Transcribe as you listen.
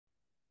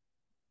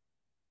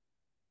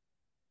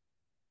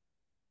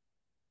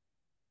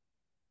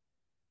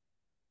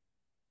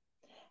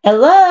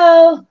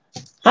Hello.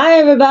 Hi,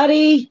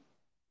 everybody.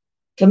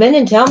 Come in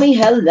and tell me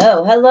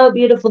hello. Hello,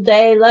 beautiful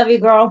day. Love you,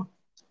 girl.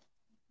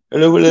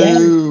 Hello, Yes.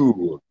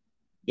 hello.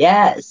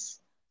 Yes.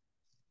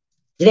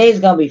 Today's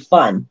going to be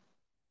fun.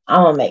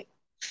 I'm going to make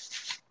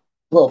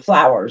little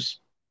flowers.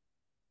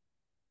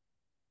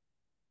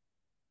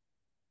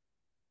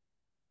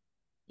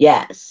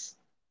 Yes.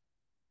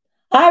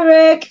 Hi,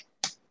 Rick.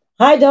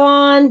 Hi,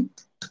 Dawn.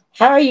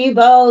 How are you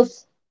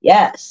both?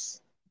 Yes.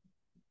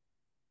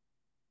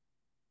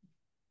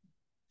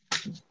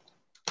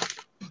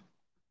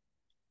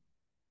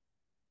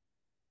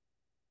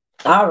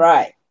 All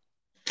right.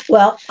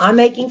 Well, I'm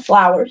making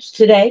flowers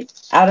today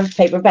out of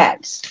paper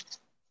bags.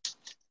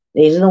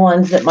 These are the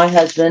ones that my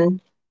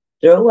husband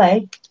threw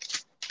away.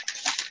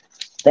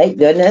 Thank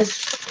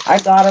goodness. I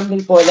got them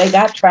before they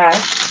got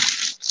trashed.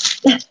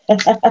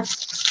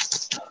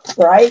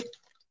 Right?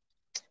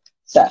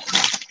 So,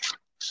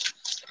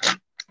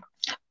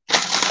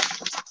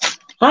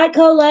 hi,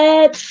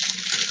 Colette.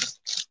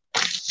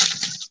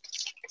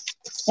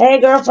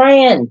 Hey,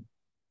 girlfriend.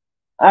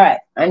 All right,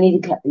 I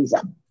need to cut these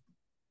up.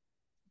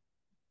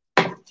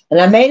 And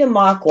I made a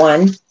mock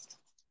one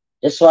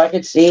just so I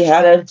could see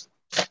how to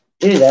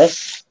do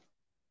this.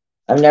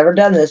 I've never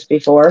done this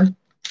before.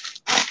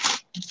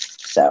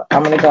 So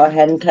I'm going to go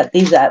ahead and cut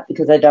these up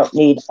because I don't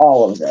need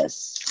all of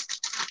this.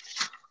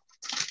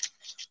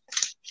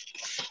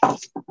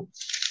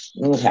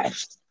 Okay.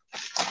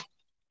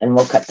 And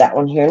we'll cut that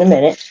one here in a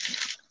minute.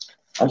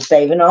 I'm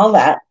saving all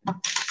that.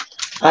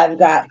 I've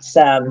got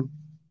some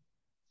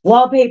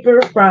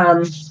wallpaper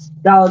from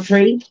Dollar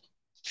Tree.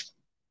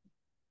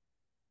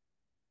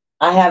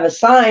 I have a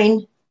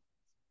sign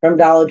from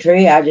Dollar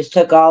Tree. I just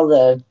took all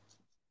the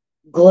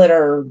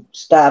glitter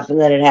stuff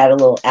and then it had a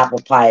little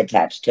apple pie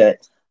attached to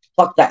it.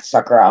 Pluck that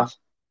sucker off.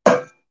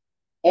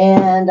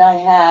 And I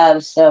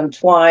have some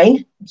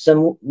twine,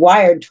 some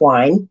wired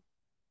twine.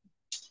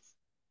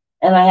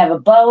 And I have a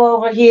bow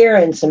over here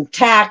and some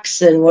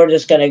tacks, and we're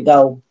just going to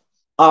go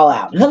all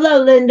out.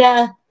 Hello,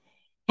 Linda.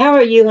 How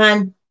are you,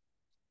 hon?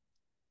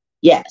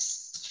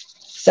 Yes.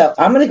 So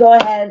I'm going to go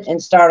ahead and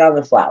start on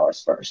the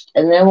flowers first,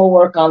 and then we'll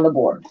work on the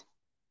board.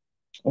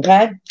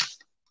 Okay?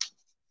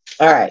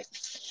 All right.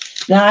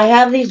 Now I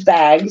have these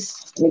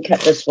bags. Let me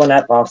cut this one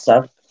up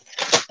also.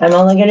 I'm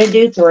only going to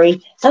do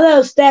 3.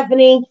 Hello,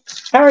 Stephanie.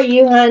 How are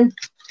you, hon?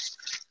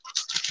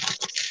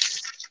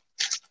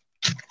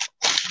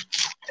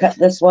 Cut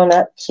this one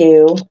up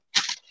too.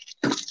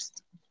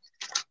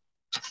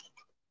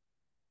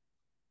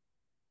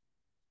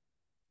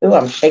 Ooh,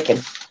 I'm shaking.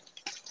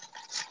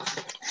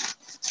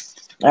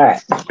 All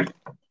right.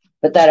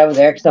 Put that over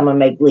there because I'm going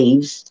to make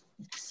leaves.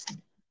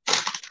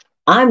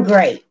 I'm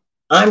great.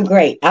 I'm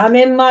great. I'm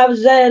in my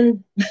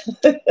zen.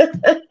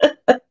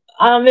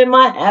 I'm in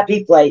my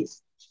happy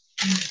place.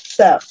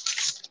 So,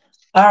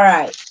 all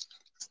right.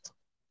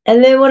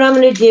 And then what I'm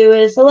going to do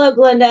is, hello,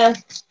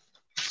 Glenda.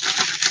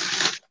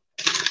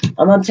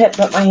 I'm going to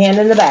put my hand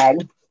in the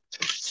bag.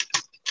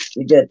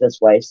 We do it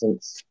this way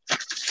since,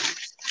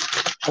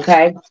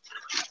 okay.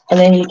 And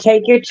then you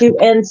take your 2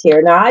 ends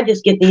here. Now, I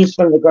just get these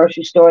from the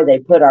grocery store. They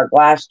put our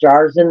glass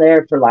jars in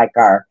there for like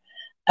our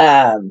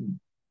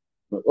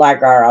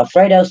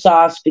Alfredo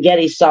sauce,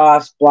 spaghetti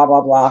sauce, blah,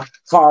 blah, blah,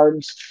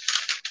 cards.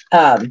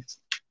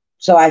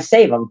 So I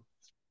save them.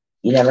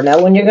 You never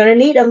know when you're going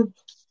to need them.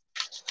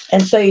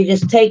 And so you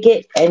just take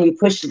it and you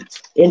push it,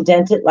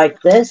 indent it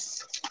like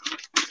this.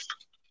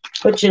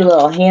 Put your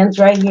little hands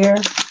right here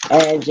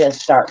and just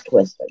start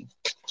twisting.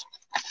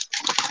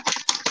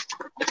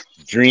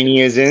 Drini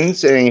is in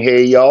saying,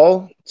 hey,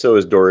 y'all. So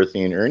is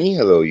Dorothy and Ernie.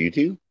 Hello, you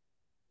two.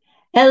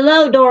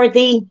 Hello,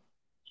 Dorothy.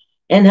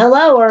 And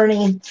hello,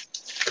 Ernie.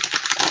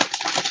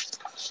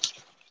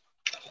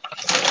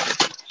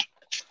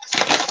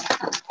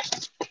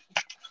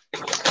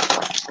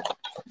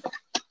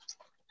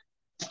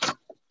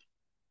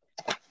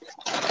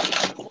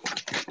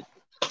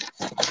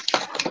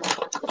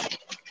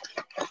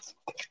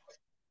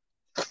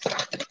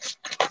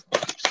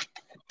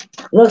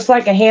 Looks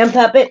like a hand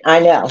puppet.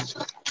 I know.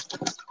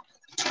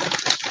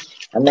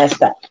 I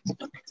messed up.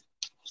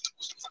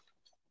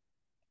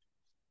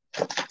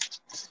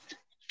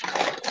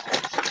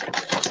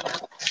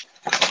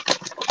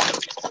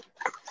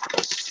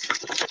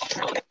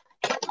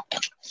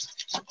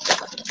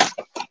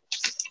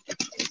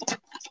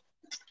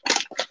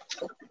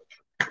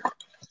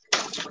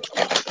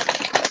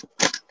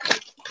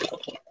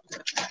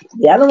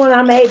 The other one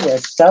I made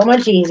was so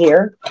much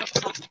easier.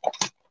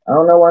 I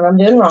don't know what I'm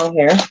doing wrong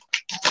here.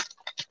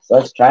 So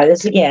let's try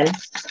this again.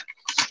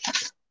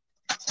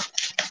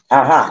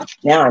 Aha.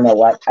 Now I know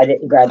what. I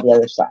didn't grab the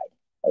other side.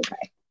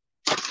 Okay.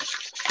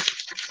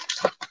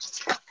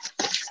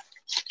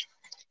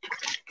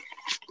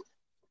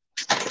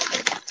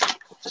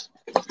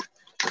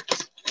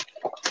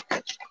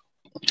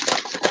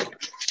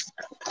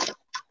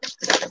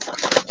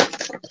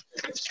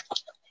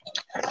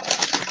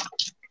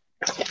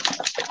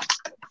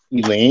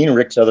 Elaine,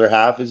 Rick's other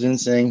half, is in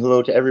saying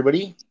hello to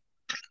everybody.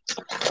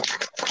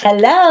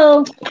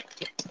 Hello.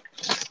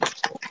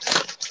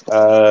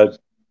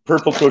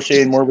 Purple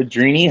Crochet and More with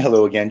Dreeny.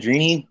 Hello again,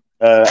 Dreeny.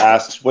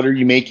 Asks, what are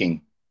you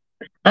making?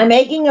 I'm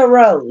making a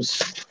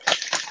rose.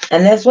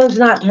 And this one's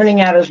not turning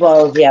out as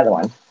well as the other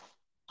one.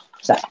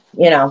 So,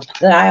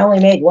 I only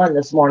made one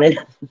this morning.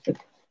 I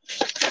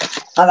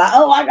thought,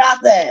 oh, I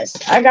got this.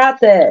 I got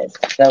this.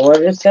 So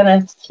we're just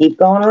going to keep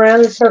going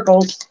around in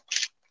circles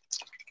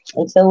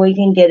until we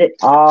can get it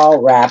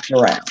all wrapped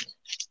around.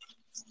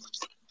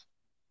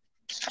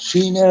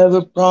 She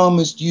never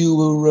promised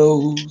you a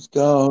rose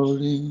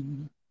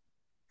garden.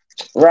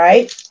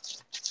 Right?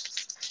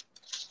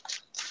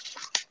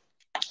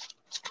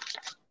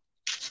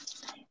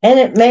 And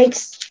it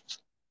makes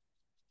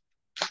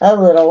a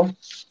little,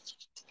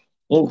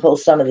 you can pull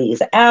some of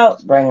these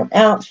out, bring them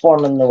out,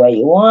 form them the way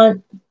you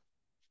want.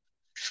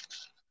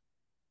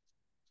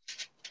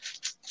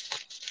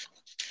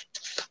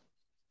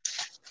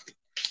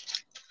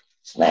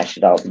 Smash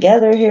it all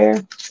together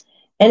here.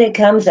 And it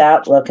comes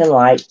out looking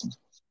like,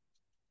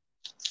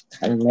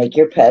 and make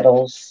your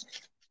petals,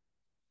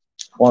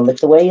 form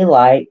it the way you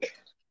like.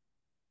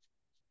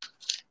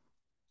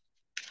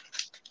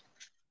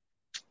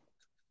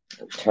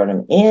 Turn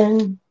them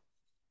in,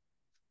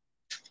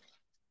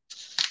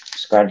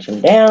 scrunch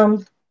them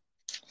down.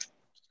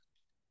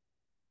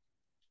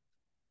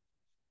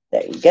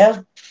 There you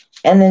go.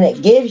 And then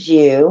it gives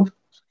you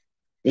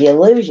the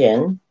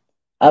illusion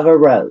of a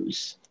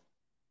rose.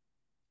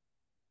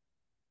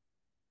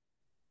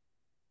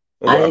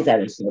 Oh, wow. I think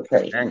that is so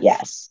pretty. Dang.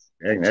 Yes.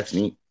 Dang, that's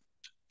neat.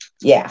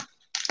 Yeah.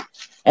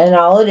 And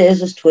all it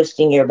is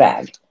twisting your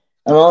bag.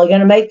 I'm only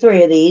going to make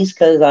 3 of these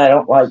because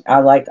I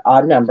like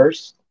odd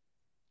numbers.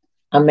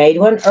 I made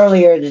one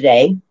earlier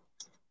today.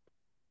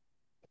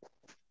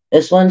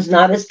 This one's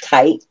not as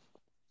tight.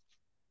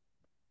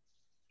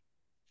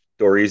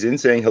 Dory's in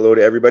saying hello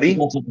to everybody.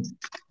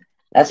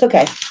 That's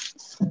okay.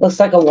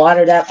 Looks like a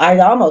watered up. I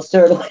almost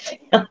threw it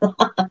away.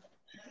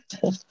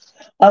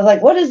 I was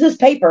like, what is this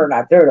paper? And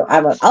I threw it.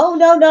 I went, oh,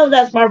 no,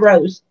 that's my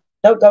rose.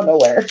 Don't go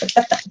nowhere.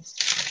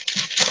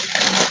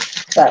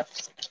 So,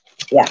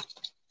 yeah.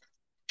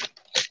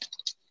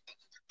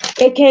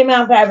 It came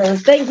out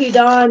fabulous. Thank you,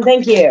 Dawn.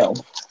 Thank you.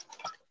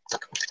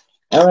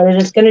 And we're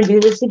just going to do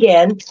this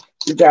again.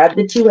 You grab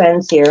the 2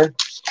 ends here,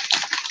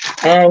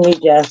 and you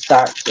just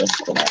start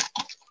twisting it.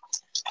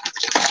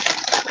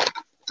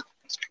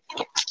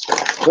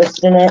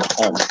 Twisting it,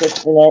 and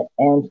twisting it,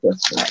 and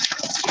twisting it.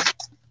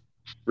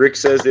 Rick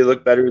says they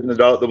look better than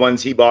the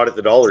ones he bought at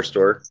the dollar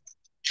store.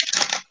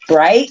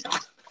 Right?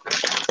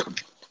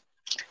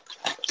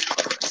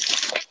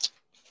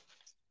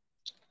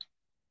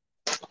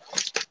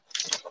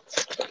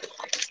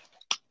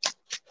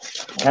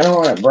 I don't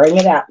want to bring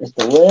it out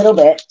just a little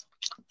bit.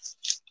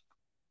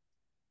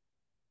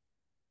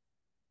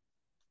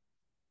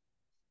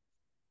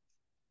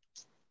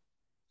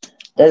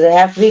 Does it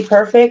have to be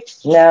perfect?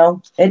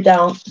 No, it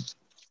don't.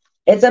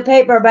 It's a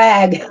paper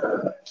bag.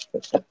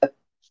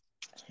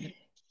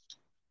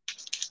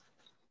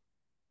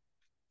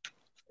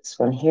 This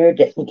one here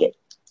didn't get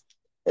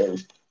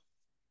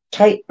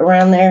tight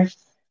around there,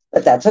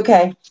 but that's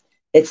okay.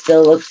 It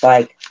still looks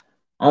like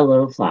a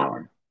little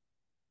flower.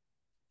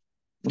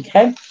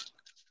 Okay.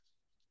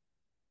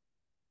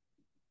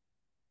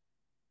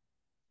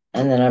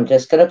 And then I'm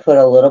just going to put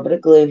a little bit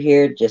of glue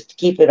here just to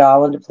keep it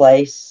all into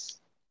place.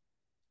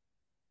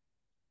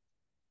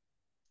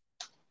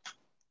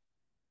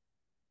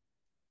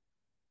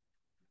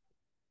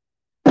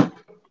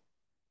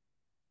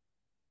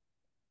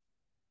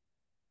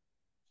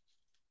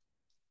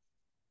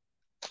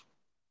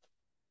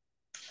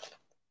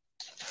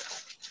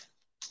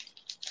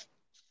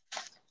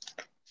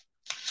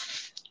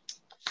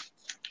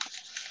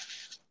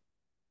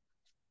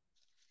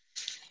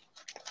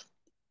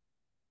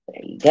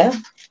 There you go.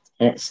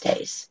 And it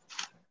stays.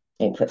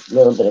 Let me put a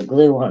little bit of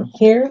glue on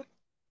here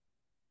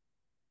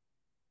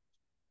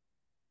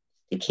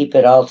to keep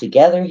it all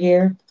together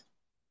here.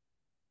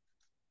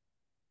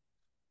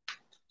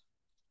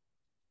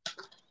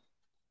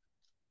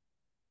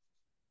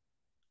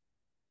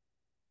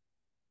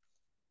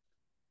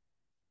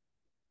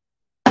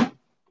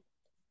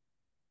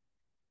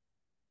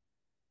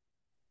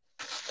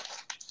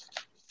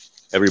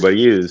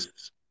 Everybody is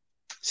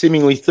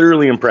seemingly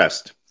thoroughly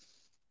impressed.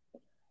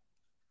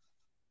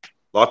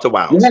 Lots of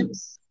wows.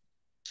 Yes.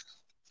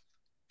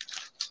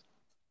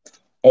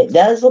 It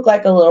does look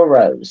like a little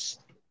rose.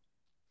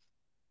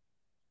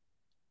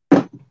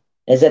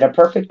 Is it a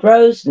perfect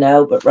rose?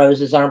 No, but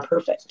roses aren't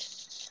perfect.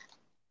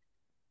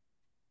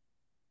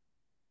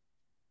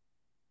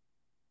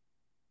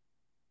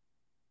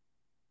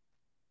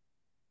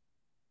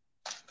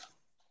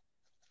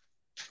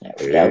 There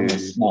we go.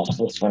 Let's smash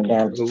this one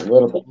down just a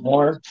little bit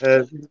more.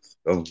 There we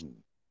go.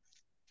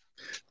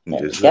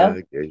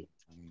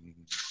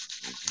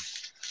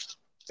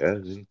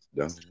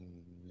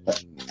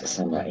 Put this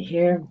one right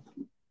here.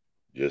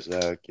 Just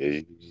like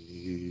a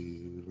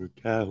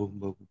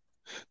cowboy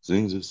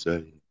sings a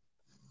sad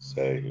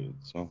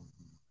song.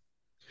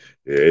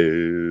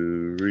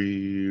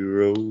 Every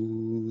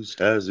rose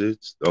has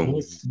its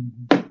thorn.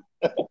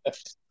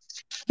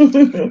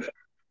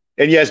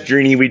 And yes,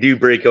 Dreeny, we do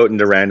break out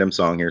into random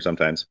song here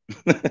sometimes.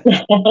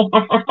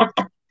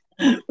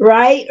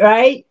 Right,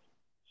 right.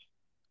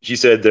 She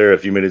said there a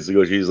few minutes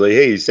ago, she's like,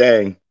 hey, you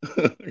sang.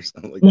 Or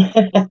something like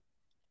that.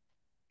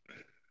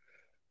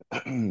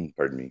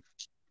 Pardon me.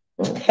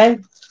 Okay.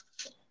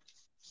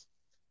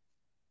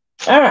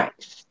 All right.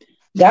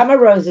 Got my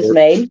roses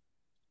made.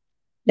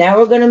 Now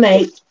we're going to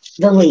make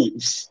the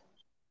leaves.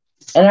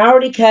 And I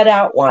already cut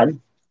out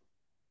one.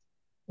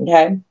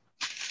 Okay.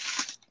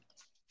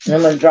 And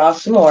I'm going to draw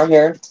some more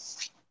here.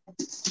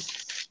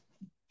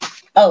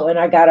 Oh, and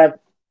I got a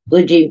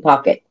blue jean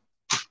pocket.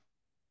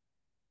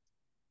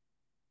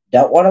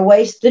 Don't want to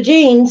waste the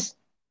jeans.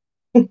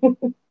 All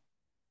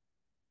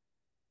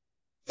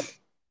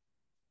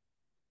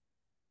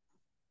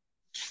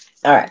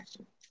right.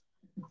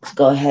 Let's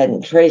go ahead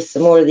and trace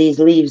some more of these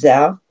leaves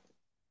out.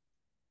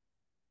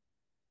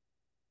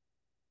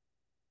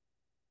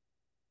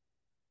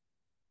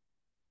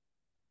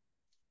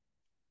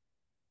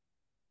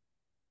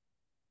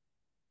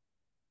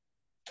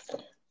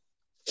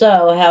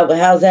 So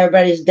how's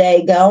everybody's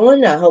day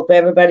going? I hope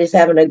everybody's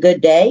having a good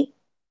day.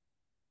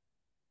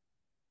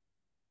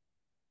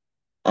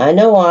 I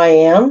know I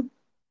am.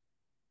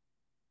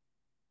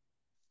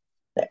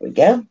 There we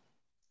go.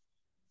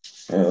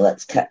 And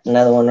let's cut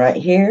another one right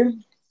here.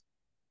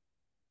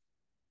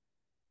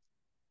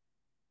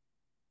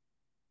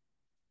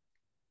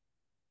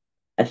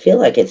 I feel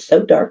like it's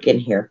so dark in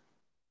here.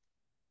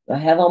 Do I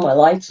have all my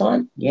lights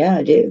on? Yeah,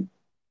 I do.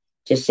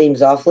 Just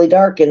seems awfully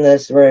dark in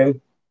this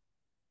room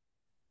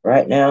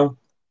right now.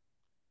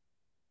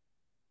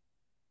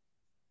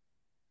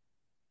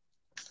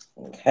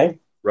 Okay.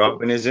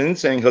 Robin is in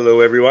saying hello,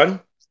 everyone.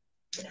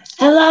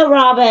 Hello,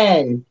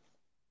 Robin.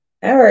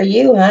 How are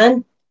you,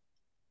 hon?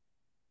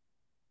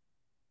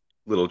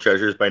 Little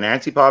Treasures by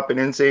Nancy popping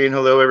in saying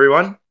hello,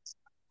 everyone.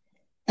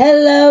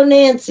 Hello,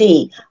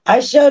 Nancy. I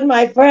showed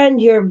my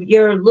friend your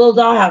little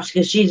dollhouse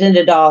because she's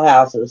into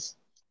dollhouses.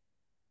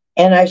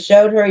 And I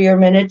showed her your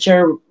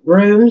miniature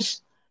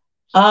rooms.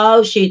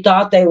 Oh, she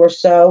thought they were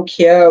so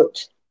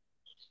cute.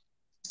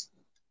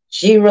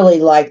 She really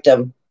liked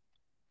them.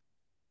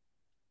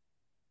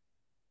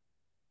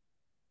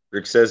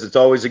 Rick says it's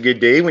always a good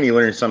day when you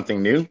learn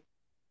something new.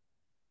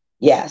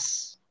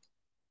 Yes.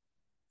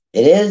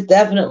 It is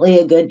definitely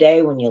a good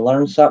day when you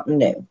learn something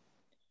new.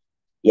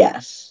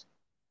 Yes.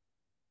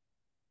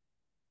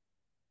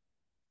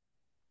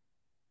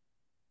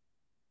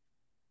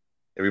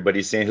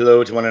 Everybody's saying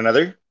hello to one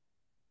another.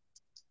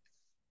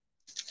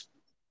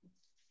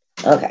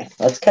 Okay,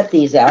 let's cut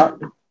these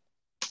out.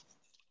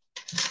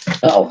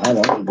 Oh, I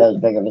don't need those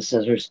big of a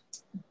scissors.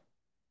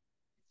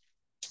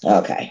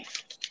 Okay.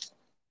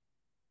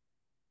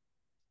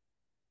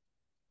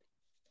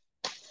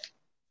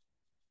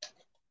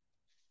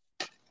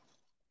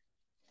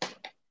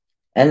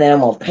 And then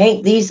I'm going to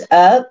paint these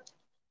up,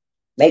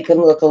 make them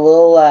look a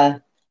little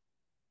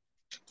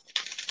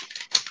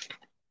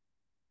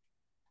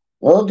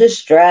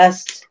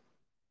distressed.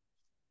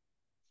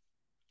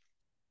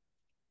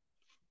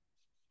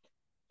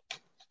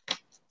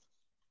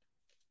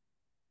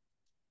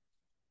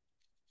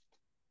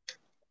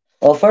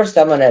 Well, first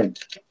I'm going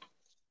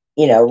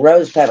to,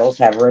 rose petals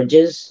have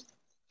ridges.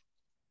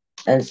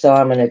 And so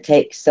I'm going to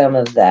take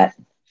some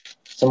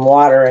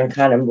water and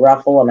kind of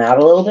ruffle them out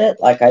a little bit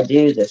like I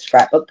do the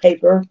scrapbook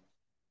paper.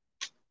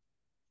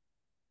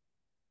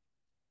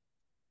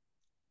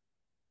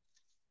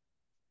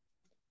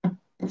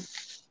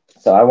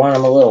 So I want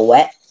them a little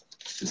wet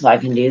so I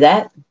can do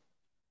that.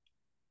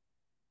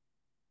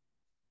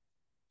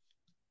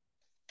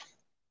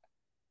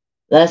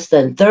 Less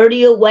than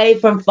 30 away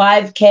from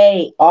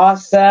 5K.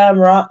 Awesome.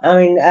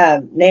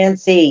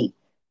 Nancy,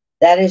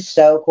 that is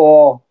so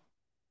cool.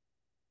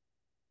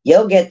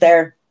 You'll get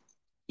there.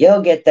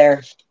 You'll get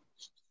there.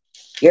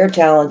 You're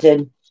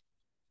talented.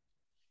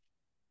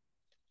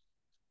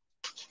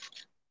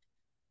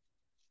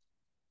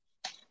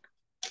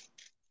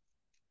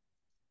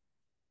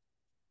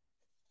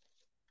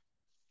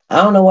 I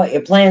don't know what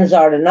your plans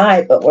are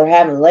tonight, but we're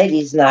having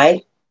ladies'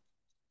 night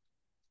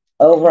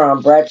over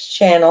on Brett's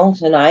channel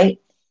tonight.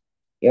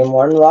 You're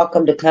more than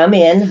welcome to come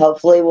in.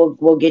 Hopefully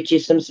we'll get you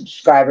some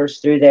subscribers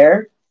through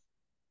there.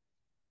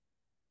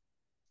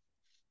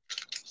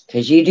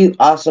 Because you do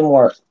awesome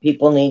work.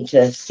 People need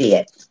to see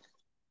it.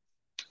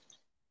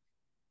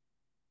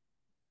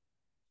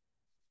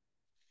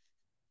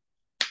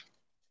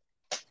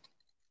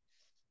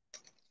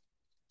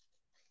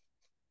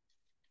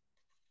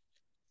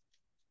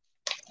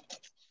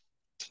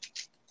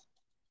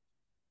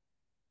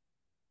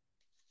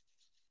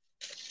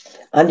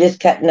 I'm just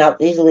cutting out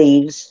these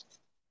leaves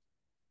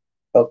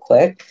real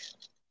quick.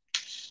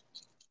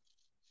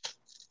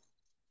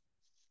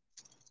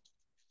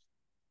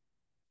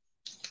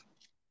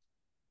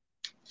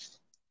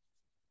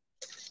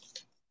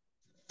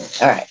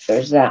 All right,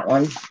 there's that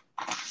one.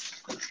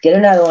 Let's get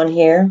another one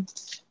here.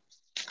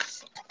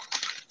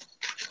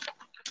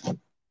 I'd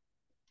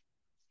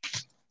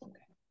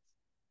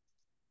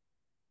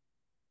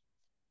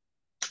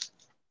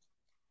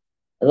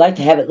like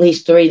to have at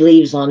least 3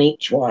 leaves on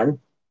each one.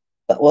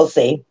 But we'll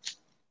see.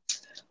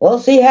 We'll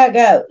see how it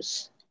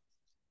goes.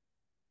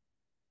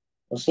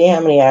 We'll see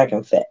how many I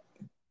can fit.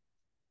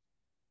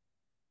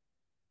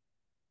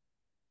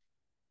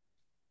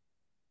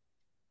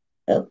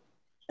 Oh.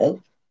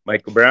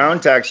 Michael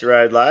Brown, Taxi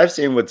Ride Live,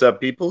 saying, "What's up,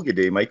 people? Good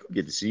day, Michael.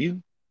 Good to see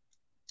you."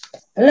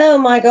 Hello,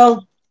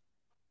 Michael.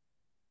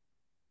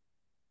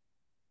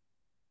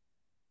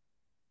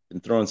 Been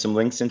throwing some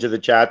links into the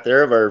chat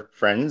there of our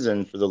friends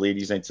and for the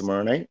ladies' night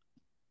tomorrow night.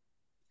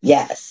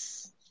 Yes.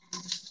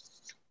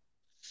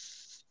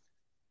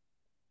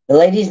 The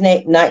ladies'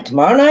 night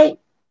tomorrow night?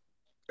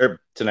 Or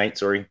tonight,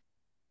 sorry.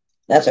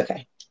 That's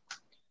okay.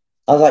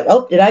 I was like,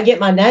 oh, did I get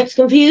my nights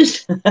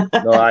confused?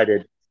 No, I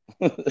did.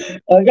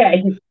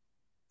 Okay.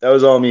 That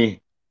was all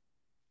me.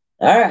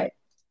 All right.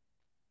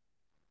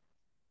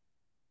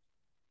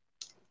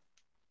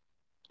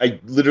 I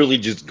literally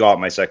just got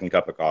my second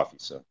cup of coffee,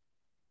 so.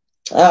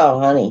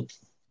 Oh, honey.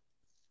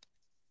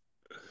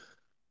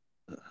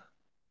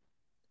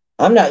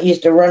 I'm not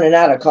used to running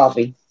out of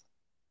coffee.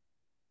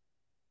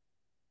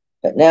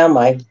 But now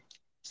my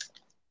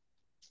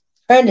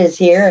friend is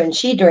here and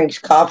she drinks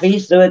coffee,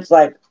 so it's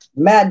like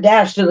mad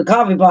dash to the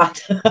coffee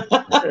pot.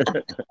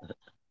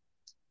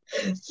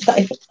 It's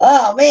like,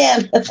 oh,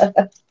 man.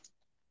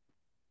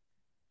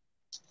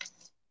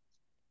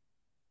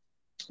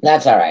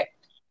 That's all right.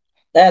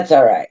 That's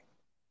all right.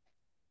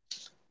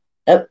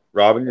 Oh,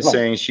 Robin is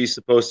saying she's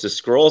supposed to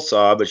scroll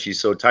saw, but she's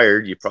so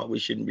tired. You probably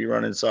shouldn't be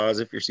running saws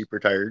if you're super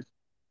tired.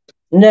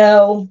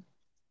 No.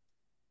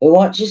 We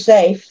want you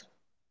safe.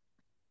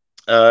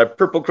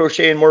 Purple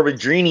Crochet and Morbid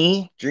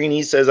Dreeny.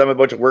 Dreeny says, I'm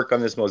about to work on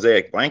this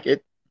mosaic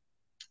blanket.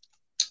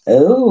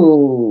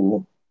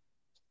 Oh.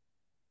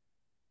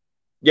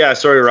 Yeah,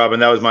 sorry,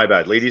 Robin. That was my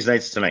bad. Ladies'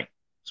 night's tonight.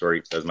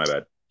 Sorry, that was my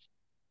bad.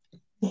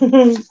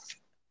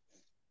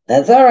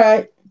 That's all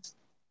right.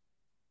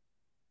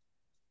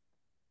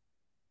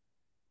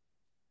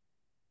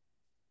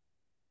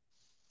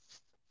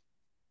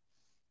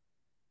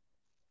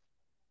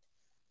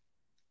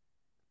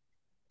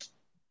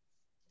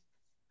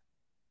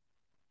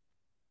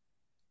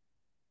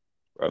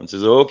 Robin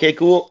says, okay,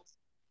 cool.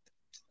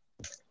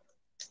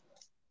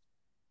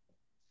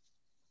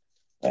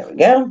 There we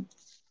go.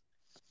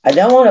 I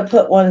don't want to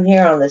put one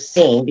here on the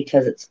seam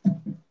because it's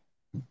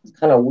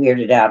kind of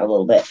weirded out a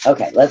little bit.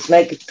 Okay, let's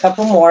make a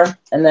couple more,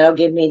 and that'll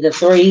give me the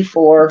 3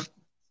 for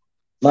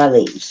my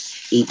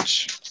leaves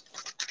each.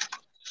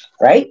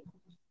 Right?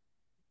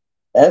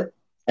 Oh,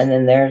 and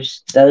then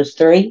there's those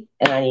 3,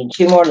 and I need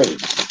 2 more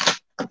leaves.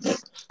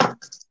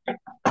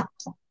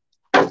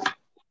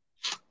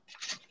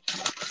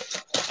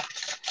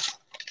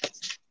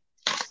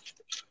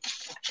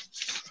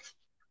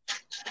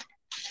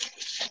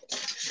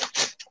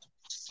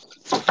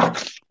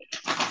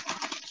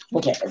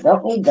 Okay, I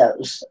don't need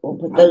those. We'll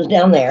put those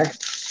down there.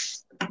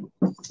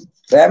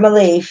 Grab my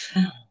leaf.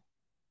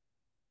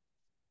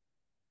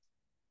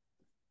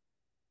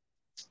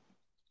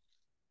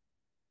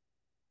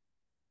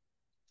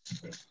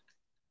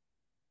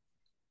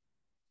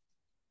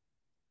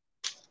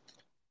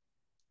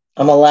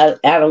 I'm gonna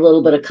add a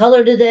little bit of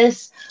color to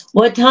this.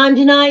 What time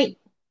tonight?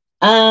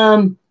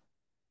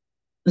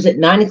 Was it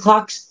 9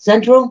 o'clock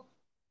Central?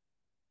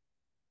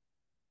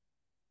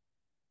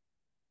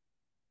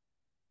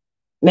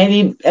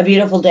 Maybe A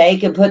Beautiful Day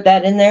could put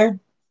that in there.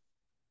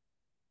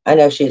 I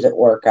know she's at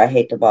work. I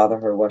hate to bother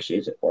her while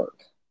she's at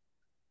work.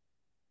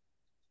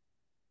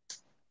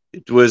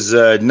 It was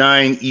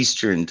 9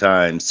 Eastern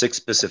time, 6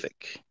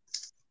 Pacific.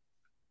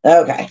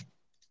 Okay.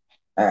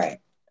 All right.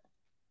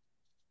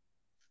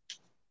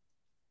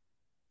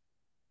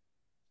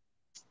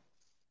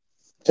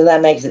 So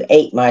that makes it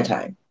 8 my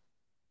time.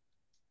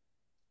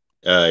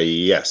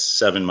 Yes,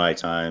 7 my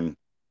time,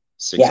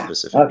 6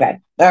 Pacific. Okay.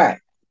 All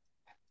right.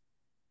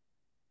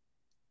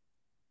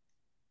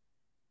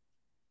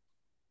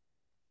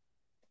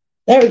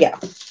 There we go.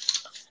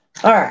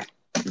 All right.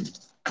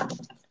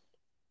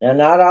 Now,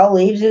 not all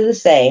leaves are the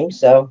same,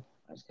 so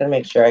I'm just going to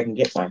make sure I can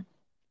get mine.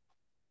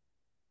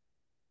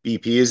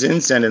 BP is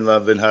in, sending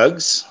love and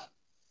hugs.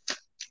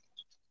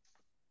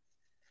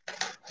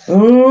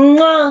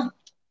 Mwah.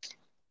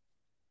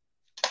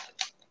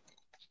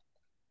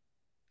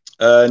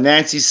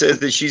 Nancy says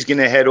that she's going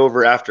to head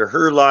over after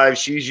her live.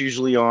 She's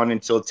usually on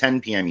until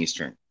 10 p.m.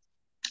 Eastern.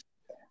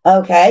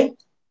 Okay.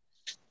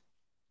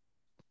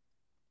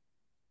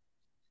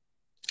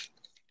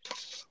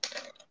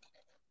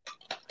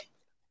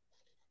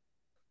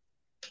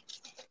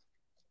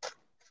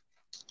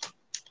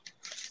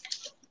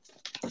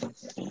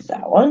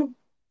 That one.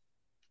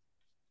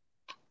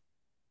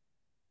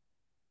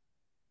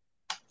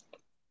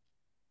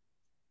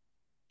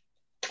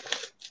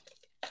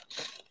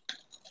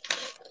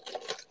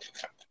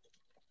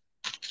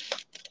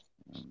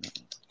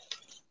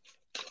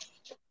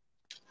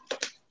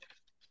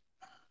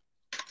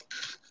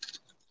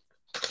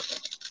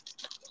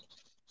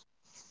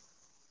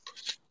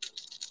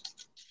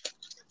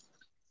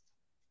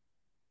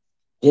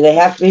 Do they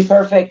have to be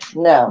perfect?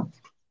 No.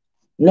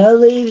 No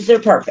leaves are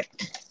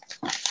perfect.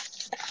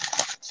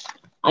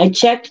 I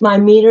checked my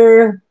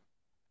meter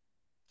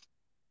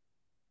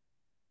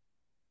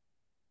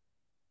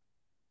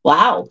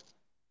Wow.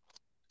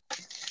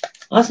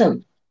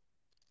 Awesome.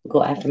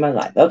 Go after my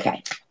life.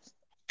 Okay.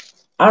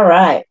 All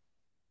right.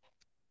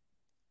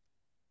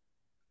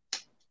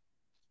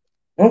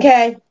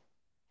 Okay.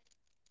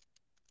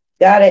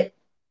 Got it.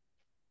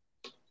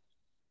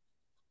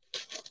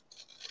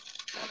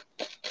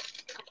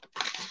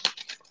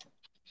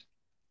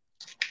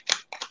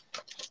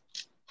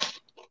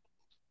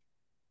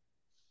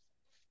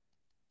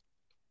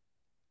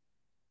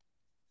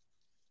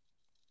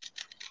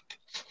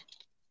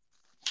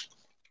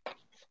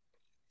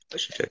 I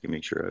should check and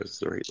make sure I was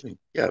the right link.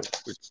 Yeah,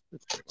 it's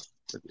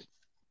good.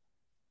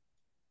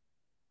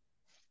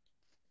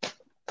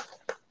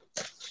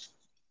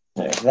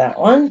 There's that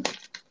one.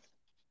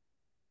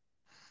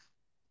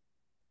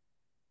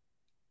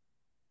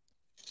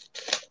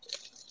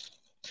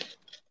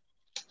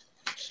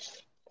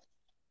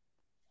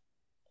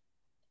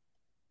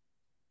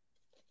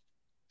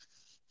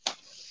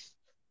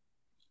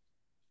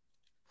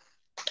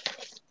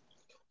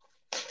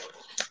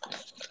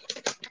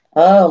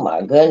 Oh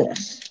my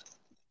goodness.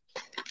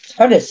 It's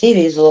hard to see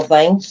these little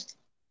things,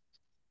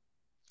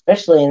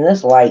 especially in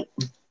this light.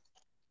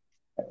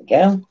 There we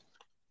go.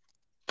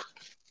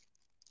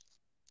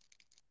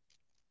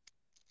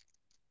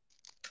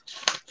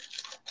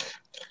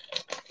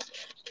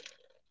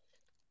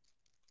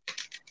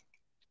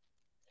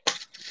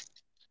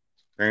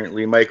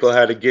 Apparently, Michael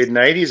had a good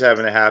night. He's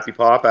having a happy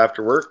pop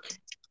after work.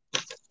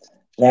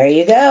 There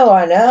you go.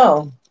 I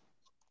know.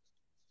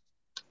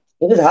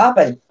 He was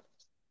hopping.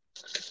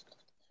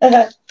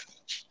 There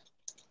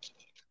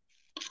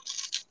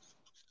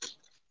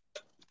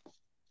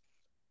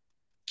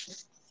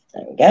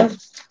we go.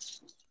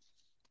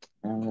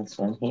 And this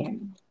one here.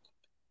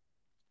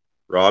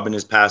 Robin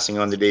is passing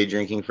on the day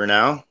drinking for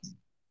now.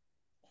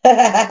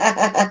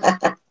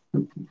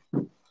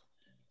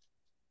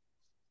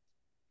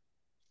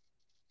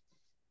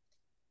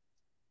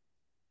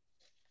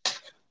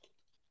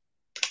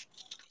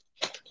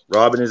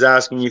 Robin is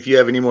asking if you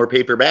have any more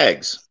paper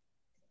bags.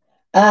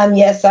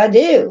 Yes, I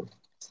do.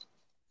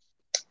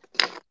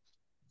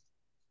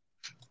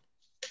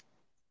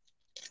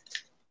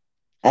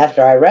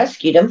 After I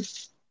rescued him.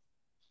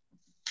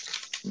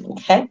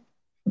 Okay.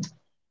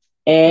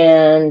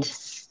 And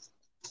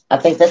I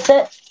think that's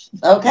it.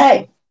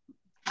 Okay.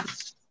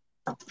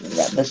 We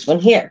got this one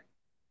here.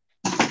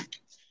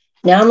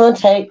 Now I'm going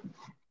to take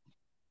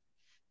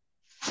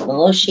a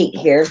little sheet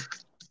here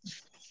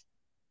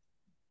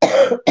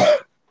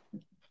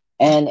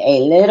and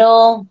a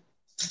little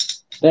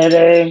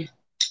bitty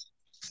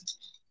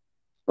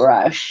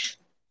brush.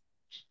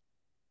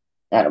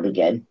 That'll be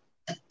good.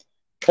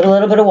 Put a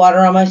little bit of water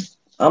on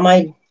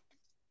my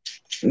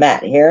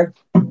mat here.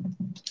 And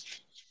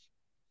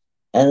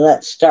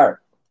let's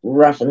start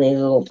roughing these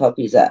little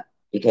puppies up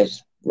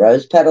because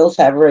rose petals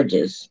have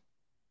ridges.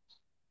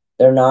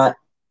 They're not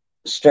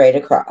straight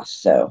across.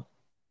 So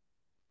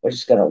we're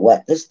just going to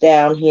wet this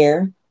down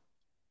here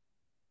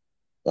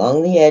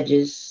along the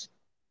edges.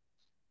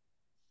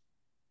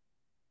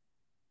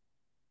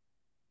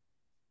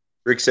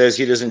 Rick says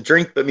he doesn't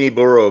drink, but me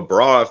borrow a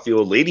bra off the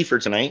old lady for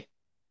tonight.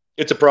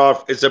 It's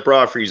a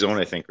bra free zone,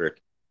 I think,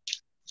 Rick.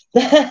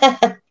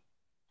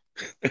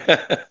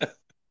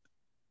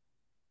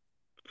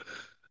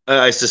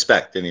 I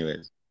suspect,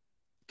 anyways.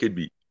 Could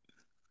be.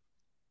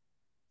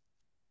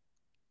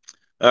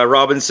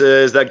 Robin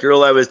says that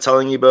girl I was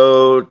telling you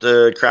about,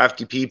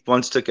 Crafty Peep,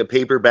 once took a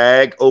paper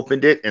bag,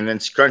 opened it, and then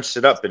scrunched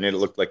it up, and it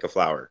looked like a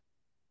flower.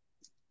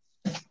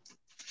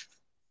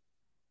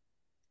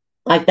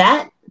 Like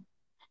that?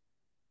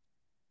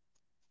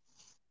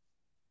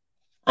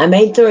 I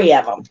made 3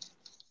 of them.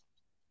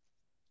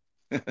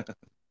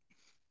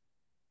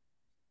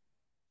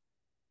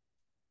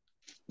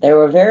 They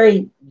were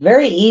very,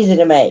 very easy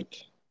to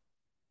make.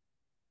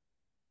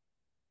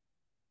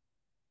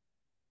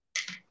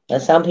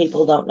 But some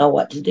people don't know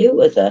what to do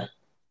with a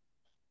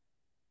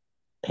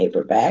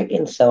paper bag,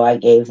 and so I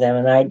gave them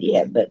an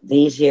idea. But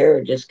these here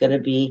are just going to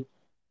be,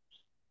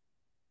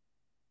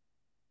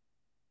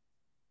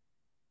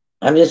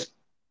 I'm just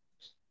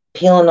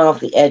peeling off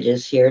the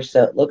edges here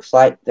so it looks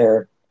like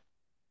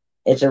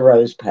it's a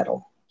rose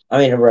petal. I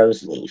mean, a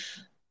rose leaf.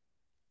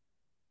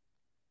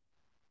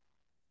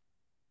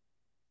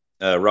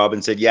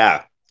 Robin said,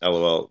 yeah,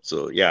 LOL.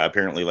 So, yeah,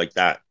 apparently like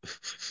that.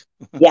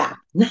 Yeah.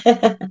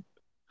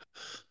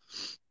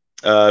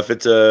 If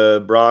it's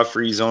a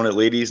bra-free zone at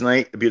ladies'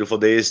 night, a beautiful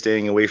day is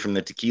staying away from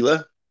the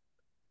tequila.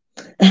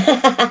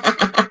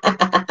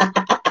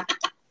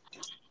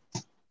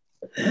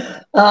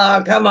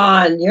 Oh, come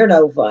on. You're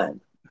no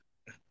fun.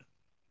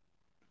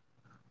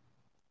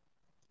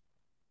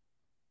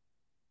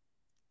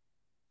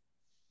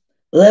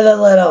 Live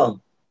a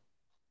little.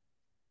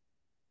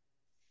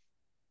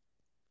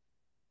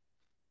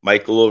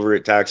 Michael over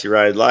at Taxi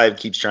Ride Live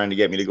keeps trying to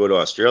get me to go to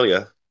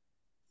Australia.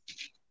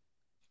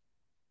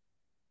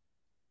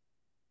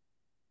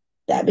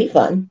 That'd be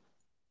fun.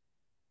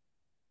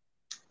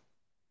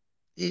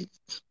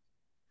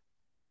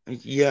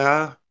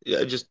 Yeah,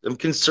 I'm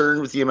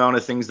concerned with the amount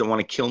of things that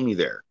want to kill me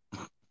there.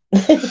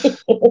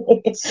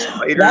 That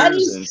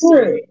Spiders is and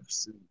true.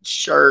 snakes and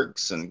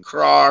sharks and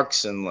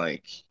crocs and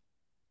like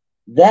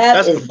That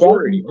that's is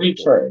before definitely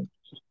anymore.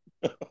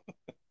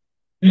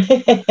 true.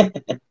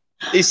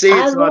 They say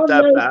I it's not love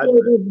that those bad,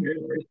 but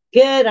babies.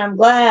 Good. I'm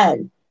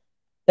glad.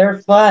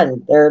 They're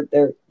fun. They're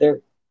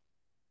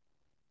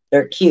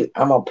cute.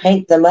 I'm gonna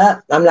paint them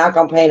up. I'm not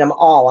gonna paint them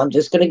all. I'm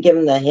just gonna give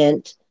them the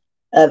hint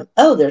of,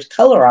 oh, there's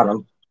color on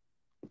them.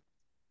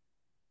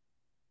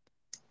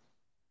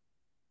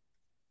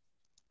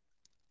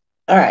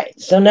 All right.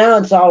 So now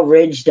it's all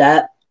ridged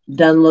up,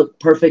 done look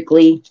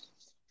perfectly,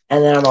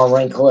 and then I'm gonna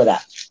wrinkle it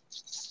up.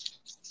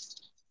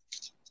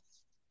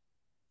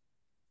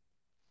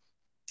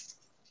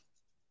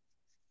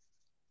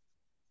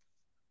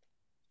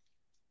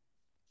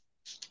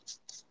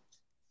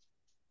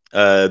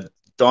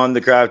 Don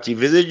the Crafty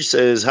Visage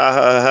says, "Ha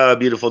ha ha!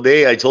 Beautiful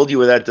day. I told you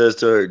what that does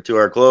to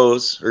our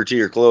clothes or to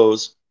your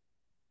clothes."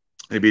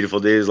 And a beautiful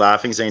day is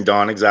laughing, saying,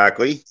 "Don,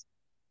 exactly."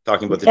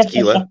 Talking about the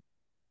tequila.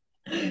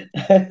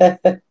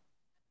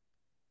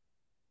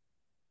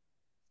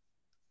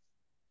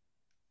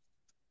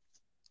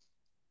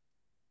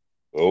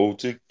 Oh,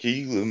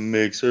 tequila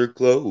makes her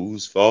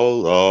clothes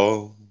fall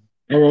off.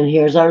 And then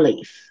here's our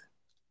leaf.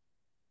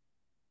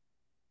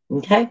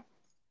 Okay.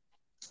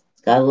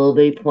 It's got a little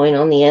bitty point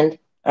on the end.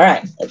 All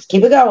right, let's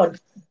keep it going.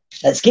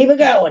 Let's keep it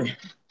going.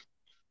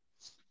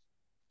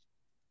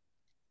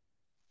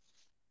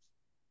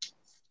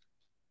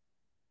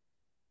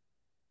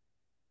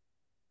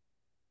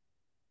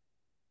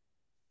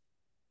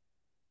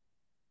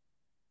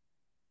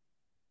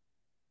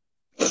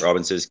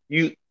 Robin says,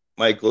 "Cute."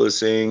 Michael is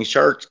saying,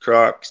 "Sharks,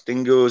 crocs,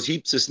 dingoes,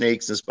 heaps of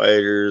snakes and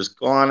spiders,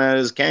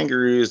 iguanas,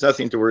 kangaroos,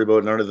 nothing to worry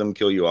about. None of them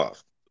kill you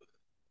off."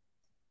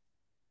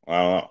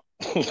 Wow.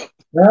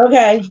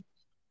 Okay.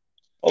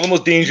 All the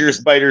most dangerous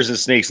spiders and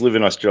snakes live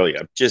in Australia.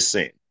 I'm just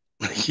saying.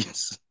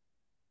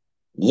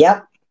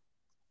 Yep.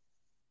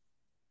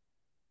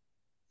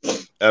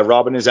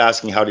 Robin is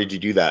asking, how did you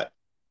do that?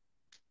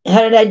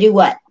 How did I do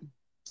what?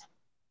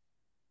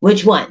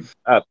 Which one?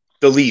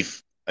 The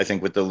leaf, I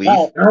think, with the leaf.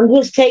 Oh, I'm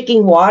just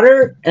taking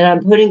water and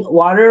I'm putting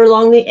water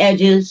along the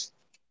edges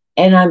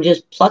and I'm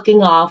just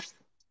plucking off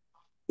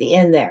the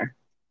end there.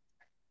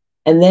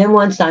 And then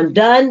once I'm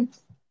done,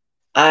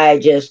 I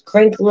just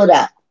crinkle it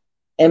up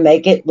and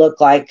make it look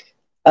like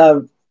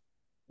a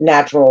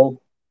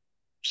natural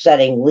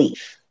setting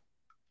leaf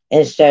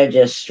instead of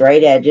just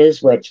straight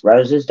edges, which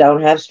roses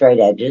don't have straight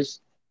edges.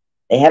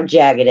 They have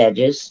jagged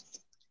edges.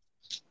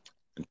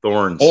 And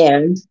thorns.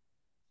 And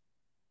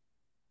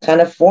kind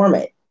of form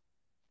it.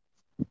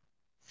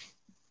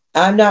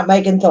 I'm not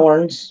making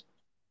thorns.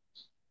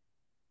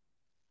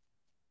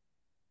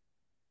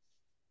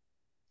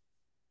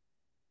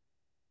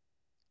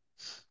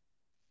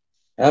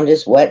 I'm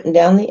just wetting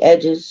down the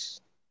edges.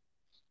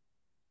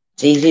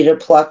 It's easy to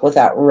pluck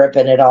without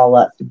ripping it all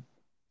up.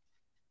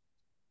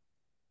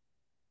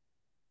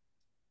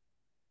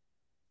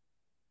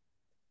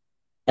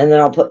 And then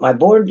I'll put my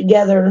board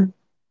together,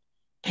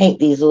 paint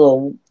these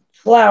little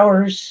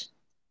flowers.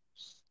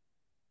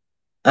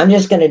 I'm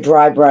just going to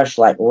dry brush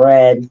like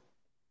red,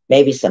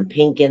 maybe some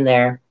pink in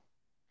there,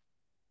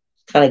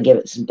 kind of give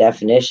it some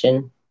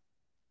definition.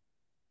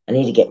 I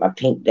need to get my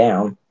pink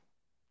down.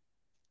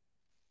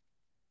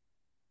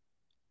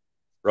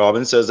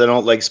 Robin says, "I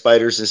don't like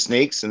spiders and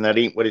snakes, and that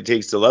ain't what it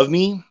takes to love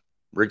me."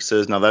 Rick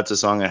says, "Now that's a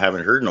song I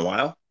haven't heard in a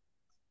while."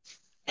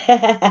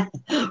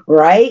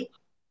 Right?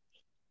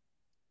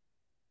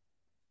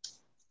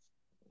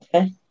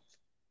 Okay.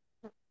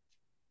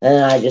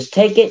 And I just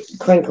take it,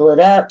 crinkle it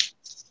up.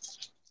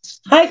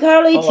 Hi,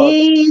 Carly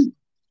T.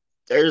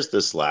 There's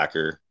the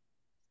slacker.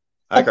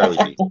 Hi, Carly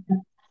T.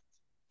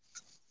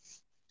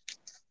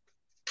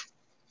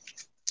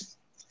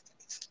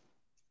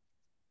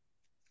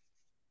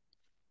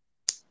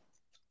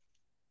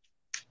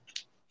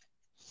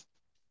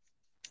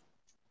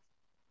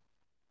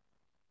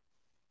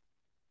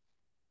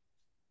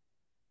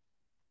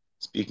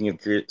 Speaking of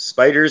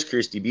spiders,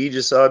 Christy B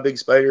just saw a big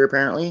spider,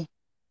 apparently.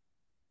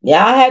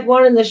 Yeah, I had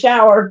one in the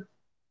shower.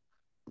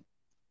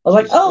 I was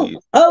like, oh,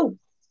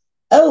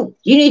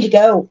 you need to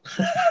go.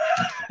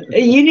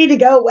 You need to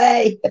go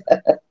away.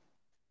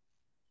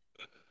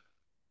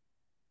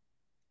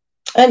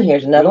 And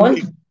here's another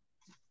one.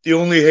 The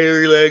only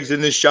hairy legs in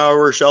the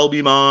shower shall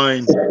be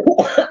mine.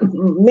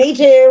 Me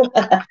too.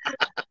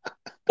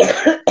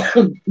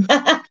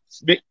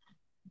 If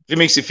it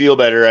makes you feel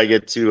better, I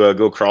get to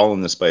go crawl in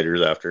the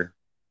spiders after.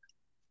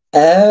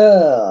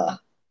 Oh.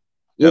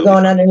 You're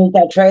going underneath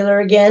that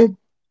trailer again?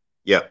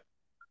 Yeah.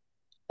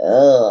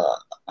 Oh.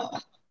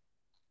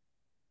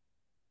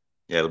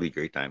 Yeah, it'll be a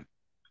great time.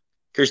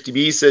 Kirsty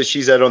B says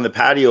she's out on the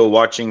patio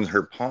watching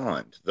the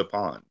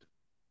pond.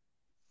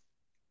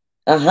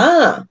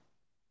 Uh-huh.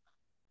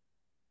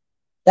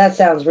 That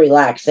sounds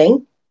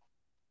relaxing.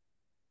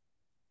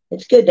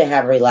 It's good to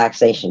have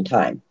relaxation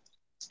time.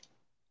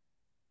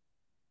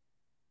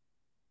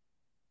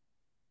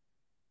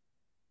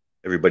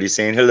 Everybody's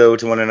saying hello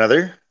to one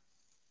another.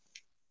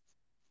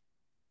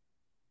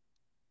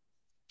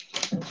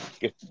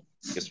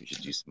 Guess we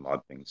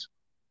odd things.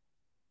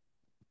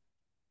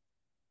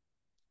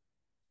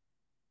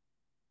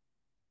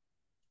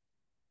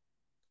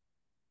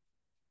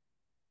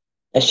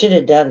 I should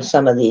have done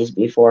some of these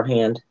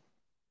beforehand.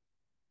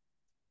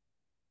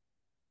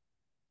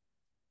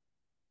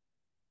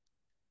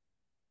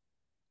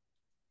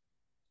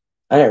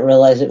 I didn't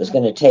realize it was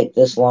going to take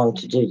this long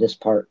to do this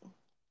part.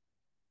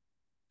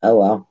 Oh,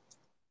 well.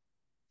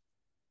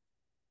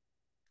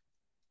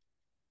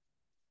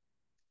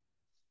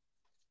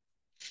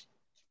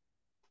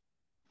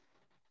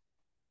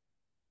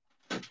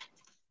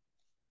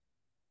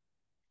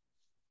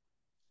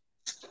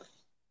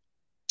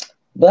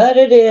 But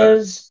it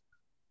is.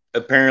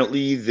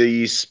 Apparently,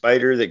 the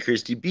spider that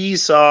Christy B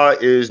saw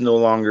is no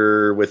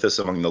longer with us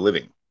among the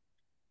living.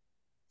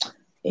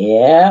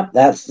 Yeah,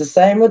 that's the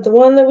same with the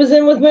one that was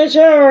in with my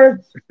shower.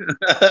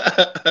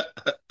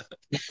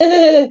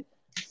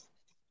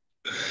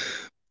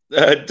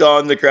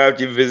 Dawn the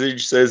Crafty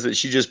Visage says that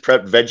she just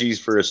prepped veggies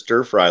for a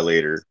stir fry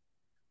later.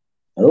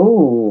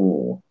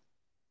 Oh.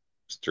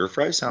 Stir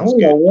fry I sounds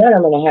don't know good. what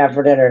I'm going to have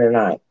for dinner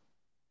tonight.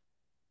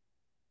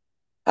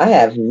 I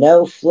have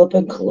no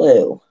flipping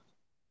clue.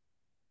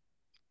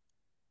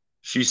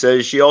 She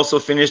says she also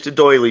finished a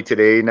doily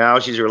today. Now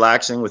she's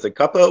relaxing with a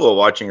cuppa while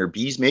watching her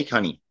bees make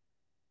honey.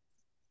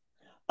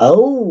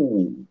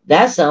 Oh,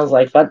 that sounds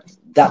like fun.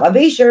 Got my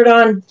bee shirt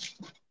on.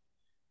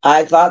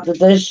 I thought that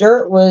this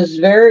shirt was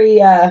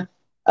very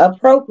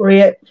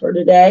appropriate for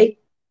today.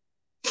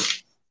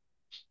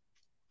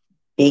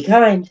 Be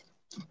kind.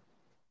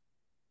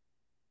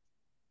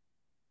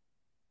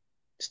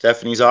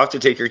 Stephanie's off to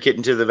take her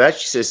kitten to the vet.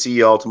 She says, see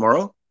you all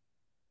tomorrow.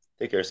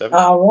 Take care, Stephanie.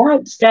 All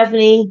right,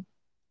 Stephanie.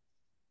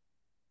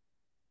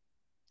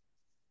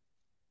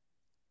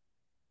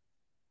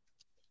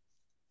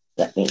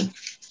 Let me.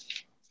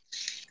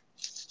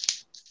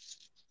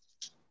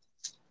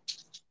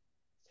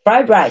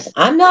 Fried rice.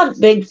 I'm not a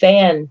big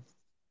fan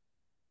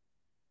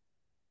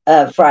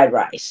of fried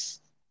rice.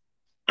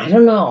 I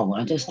don't know.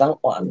 I just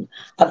don't want.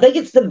 I think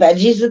it's the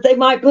veggies that they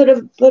might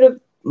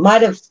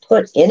might have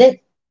put in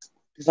it,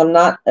 because I'm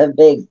not a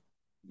big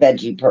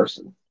veggie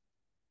person,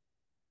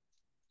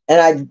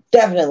 and I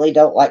definitely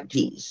don't like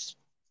peas.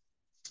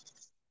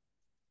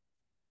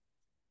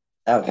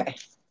 Okay,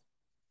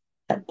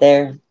 up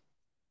there.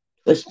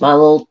 Twist my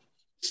little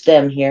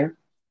stem here.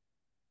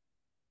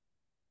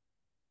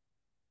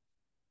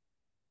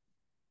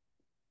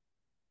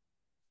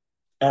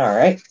 All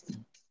right.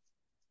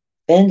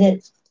 Bend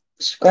it,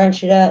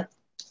 scrunch it up,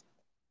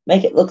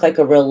 make it look like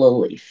a real little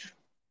leaf.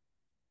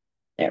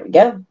 There we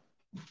go.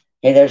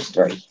 Okay, there's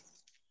 3.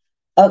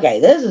 Okay,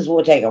 this is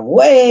will take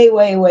way,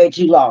 way, way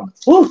too long.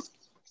 Woo!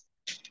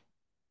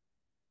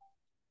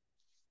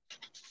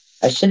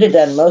 I should have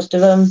done most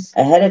of them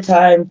ahead of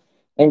time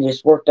and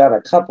just worked on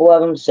a couple of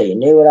them so you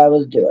knew what I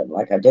was doing,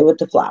 like I did with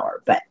the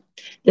flower. But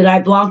did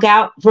I blank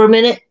out for a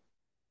minute?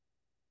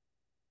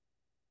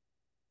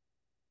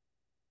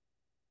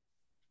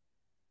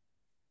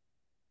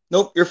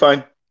 Nope, you're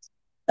fine.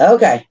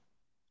 Okay.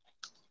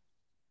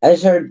 I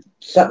just heard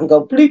something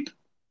go bleep.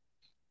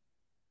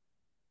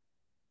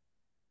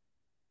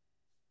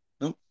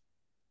 Nope.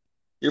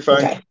 You're fine.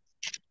 Okay.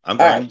 I'm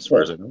fine, as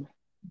far as I know.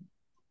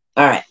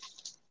 All right.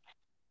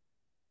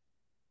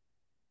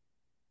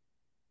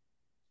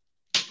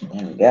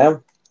 There we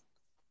go.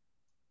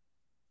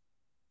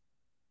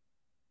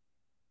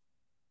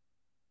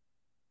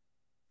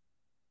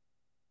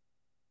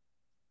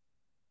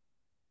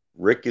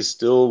 Rick is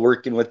still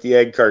working with the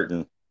egg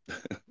carton.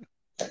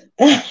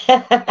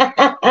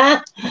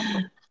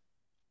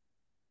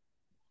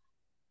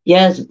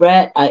 Yes,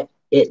 Brett,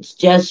 it's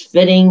just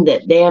fitting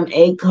that damn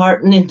egg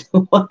carton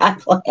into my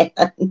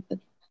plan.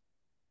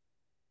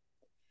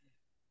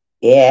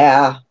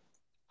 Yeah,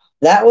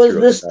 that was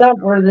the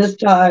stumper this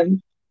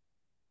time.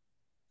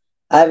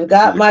 I've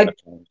got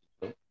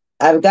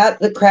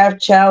the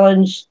craft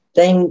challenge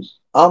thing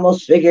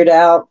almost figured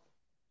out.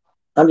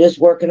 I'm just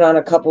working on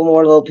a couple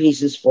more little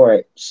pieces for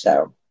it.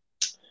 So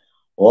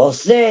we'll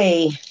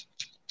see.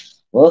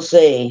 We'll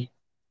see.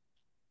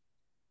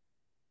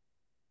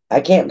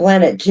 I can't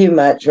plan it too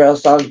much or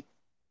else I'll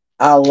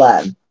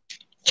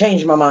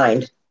change my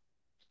mind.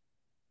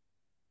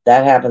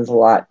 That happens a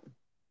lot.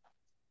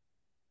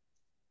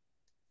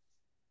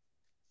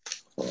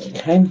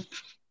 Okay.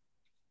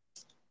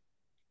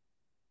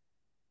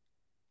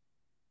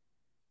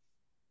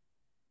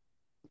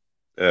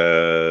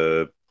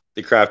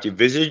 The Crafty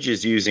Visage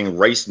is using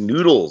rice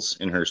noodles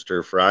in her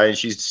stir fry, and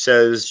she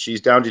says she's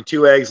down to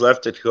 2 eggs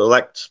left to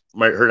collect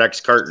her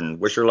next carton.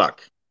 Wish her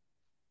luck.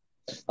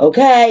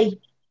 Okay.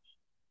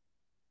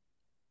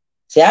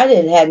 See, I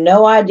had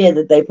no idea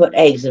that they put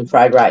eggs in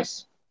fried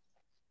rice.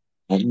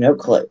 I had no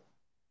clue.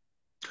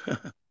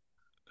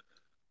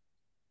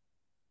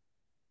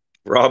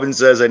 Robin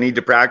says I need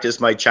to practice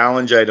my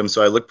challenge item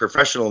so I look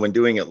professional when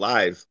doing it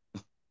live.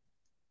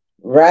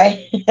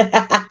 Right?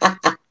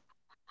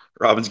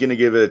 Robin's going to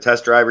give it a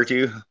test drive or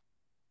two.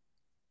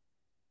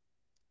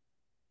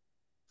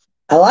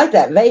 I like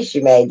that vase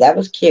you made. That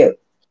was cute.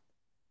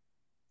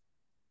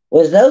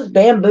 Was those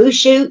bamboo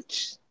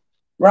shoots?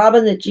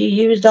 Robin, that you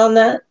used on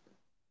that?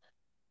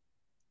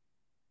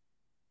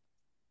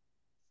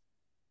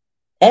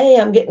 Hey,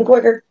 I'm getting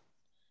quicker.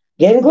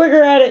 Getting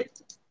quicker at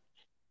it.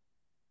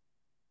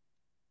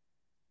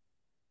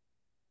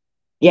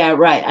 Yeah,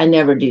 right. I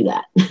never do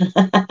that.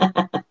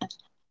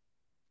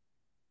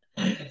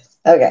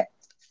 Okay.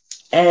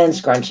 And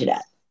scrunch it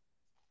up.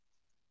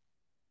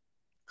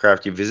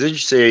 Crafty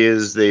Visage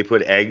says they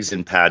put eggs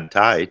in pad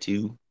thai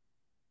too.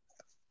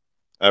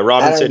 I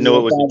Robin don't said know no,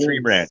 it what was a that tree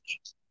is. branch.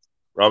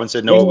 Robin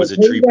said no, They it were was a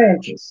tree tree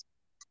branch. branches.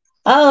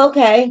 Oh,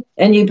 okay.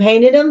 And you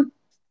painted them?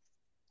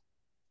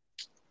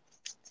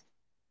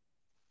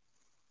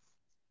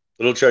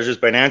 Little Treasures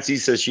by Nancy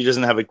says she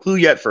doesn't have a clue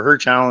yet for her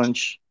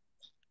challenge.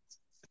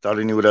 I thought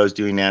I knew what I was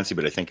doing, Nancy,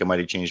 but I think I might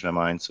have changed my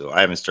mind, so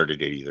I haven't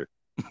started it either.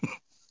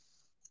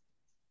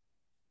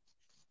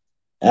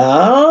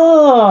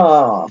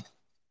 Oh.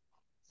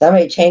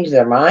 Somebody changed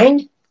their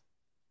mind?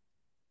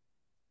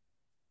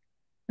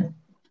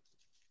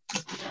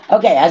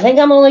 Okay, I think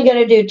I'm only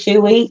going to do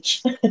 2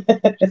 each.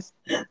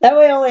 That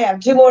way I only have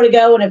 2 more to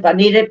go, and if I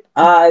need it,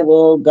 I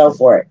will go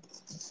for it.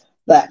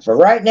 But for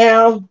right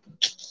now,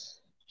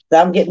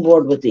 I'm getting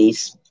bored with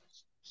these.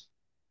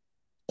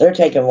 They're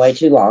taking way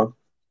too long.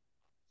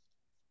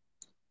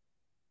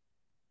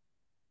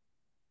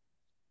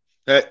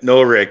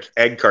 No, Rick,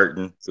 egg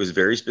carton. It was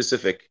very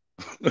specific.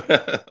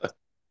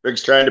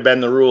 Rick's trying to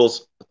bend the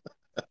rules.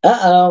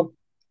 Uh-oh.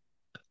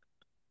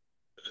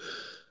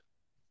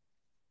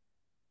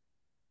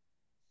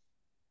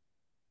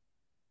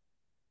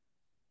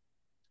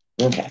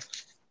 Okay.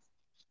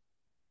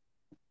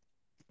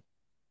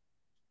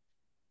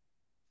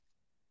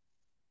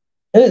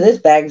 Ooh, this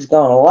bag's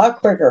going a lot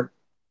quicker.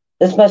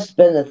 This must have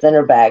been the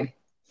thinner bag.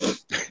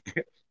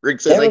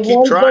 Rick says, I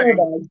keep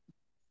trying.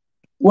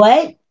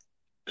 What?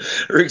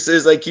 Rick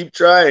says, I keep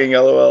trying,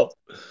 LOL.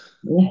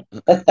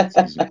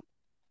 Excuse me.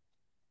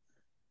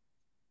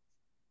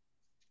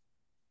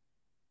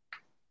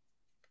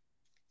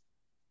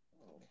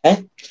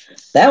 Okay.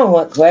 That one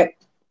went quick.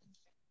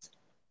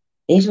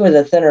 These were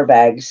the thinner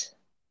bags.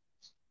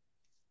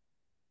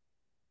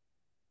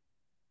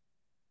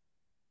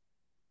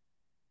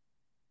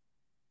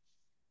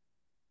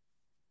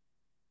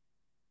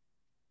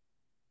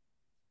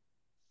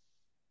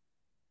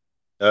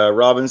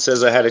 Robin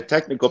says, I had a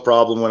technical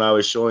problem when I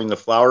was showing the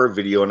flower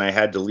video and I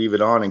had to leave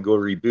it on and go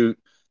reboot.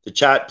 The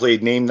chat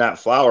played Name That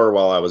Flower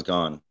while I was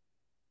gone.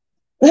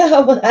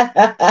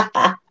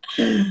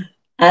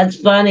 That's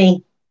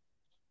funny.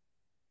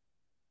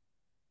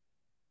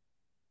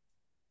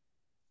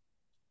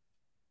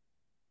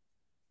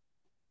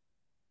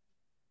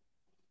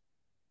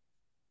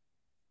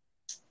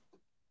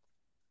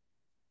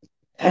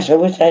 Gosh, I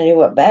wish I knew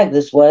what bag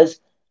this was.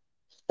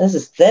 This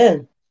is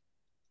thin.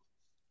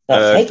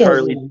 Not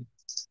taking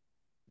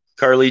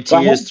Carly T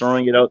is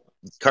throwing it out.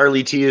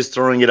 Carly T is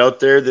throwing it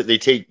out there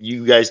that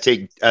you guys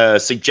take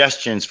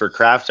suggestions for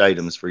craft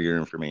items for your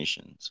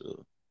information.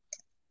 So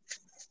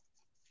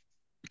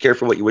be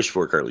careful what you wish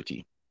for, Carly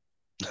T.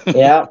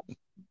 Yeah.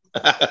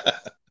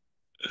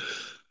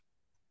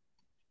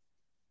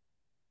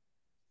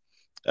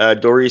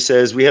 Dory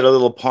says we had a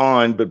little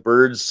pond, but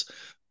birds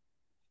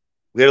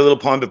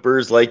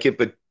like it,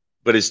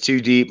 but it's too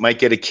deep. Might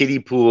get a kiddie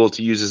pool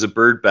to use as a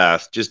bird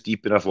bath, just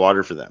deep enough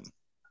water for them.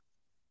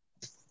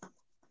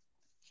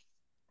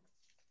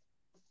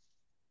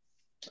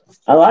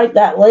 I like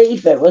that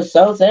leaf. It was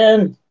so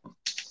thin.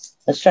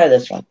 Let's try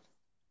this one.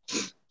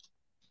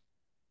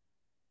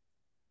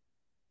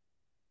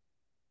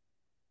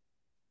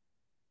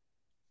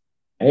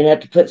 I didn't have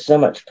to put so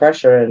much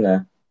pressure in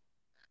the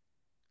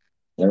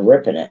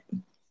ripping it.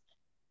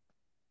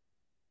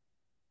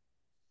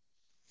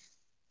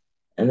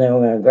 And then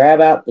we're going to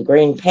grab out the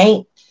green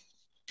paint.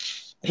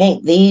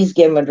 Paint these,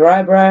 give them a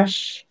dry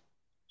brush.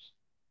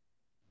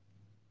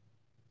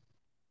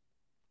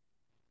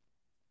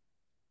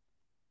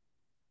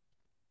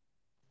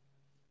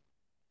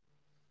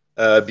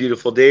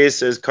 Beautiful Day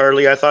says,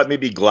 Carly, I thought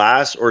maybe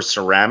glass or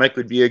ceramic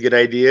would be a good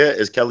idea,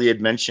 as Kelly had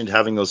mentioned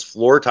having those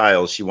floor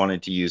tiles she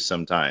wanted to use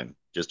sometime.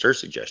 Just her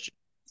suggestion.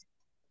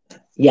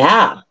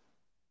 Yeah.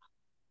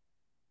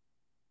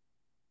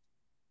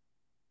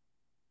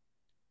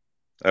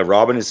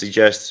 Robin is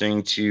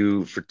suggesting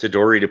to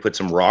Dory to put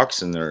some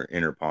rocks in their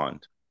inner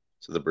pond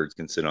so the birds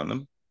can sit on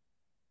them.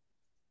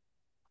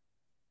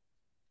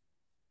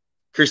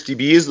 Christy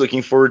B is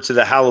looking forward to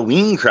the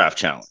Halloween craft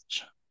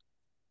challenge.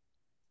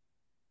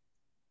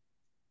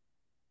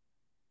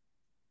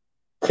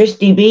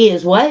 Christy B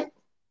is what?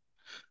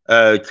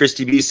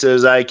 Christy B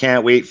says, I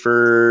can't wait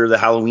for the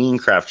Halloween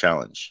craft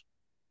challenge.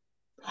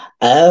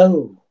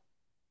 Oh.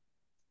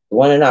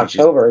 One in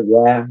October,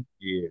 yeah.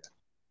 Yeah.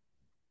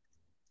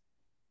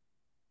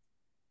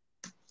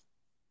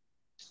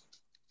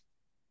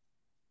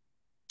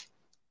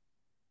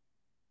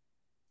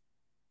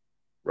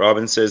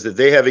 Robin says that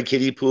they have a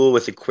kiddie pool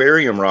with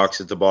aquarium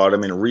rocks at the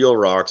bottom and real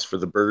rocks for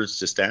the birds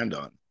to stand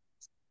on.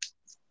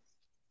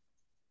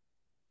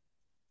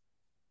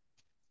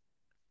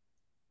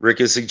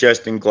 Rick is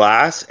suggesting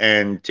glass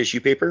and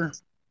tissue paper.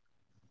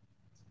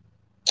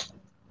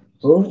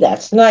 Ooh,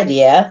 that's an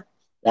idea.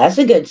 That's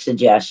a good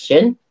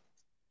suggestion.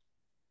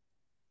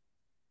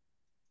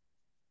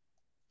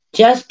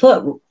 Just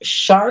put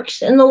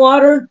sharks in the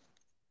water.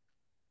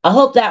 I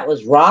hope that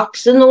was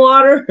rocks in the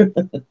water.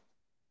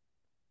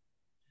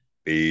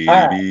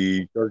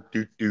 Baby shark,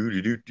 do do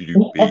do do do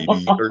do.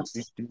 Baby shark,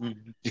 do,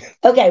 do.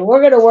 Okay, we're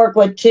going to work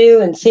with two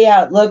and see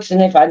how it looks.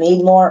 And if I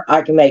need more,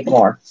 I can make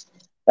more.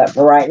 But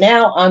for right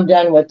now, I'm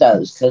done with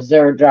those because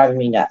they're driving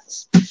me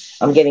nuts.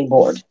 I'm getting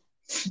bored.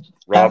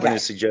 Robin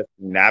is suggesting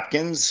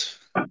napkins.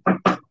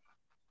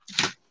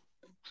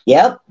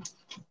 Yep.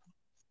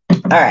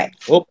 All right.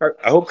 Well,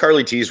 I hope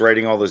Carly T is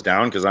writing all this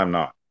down because I'm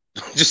not.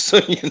 Just so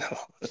you know.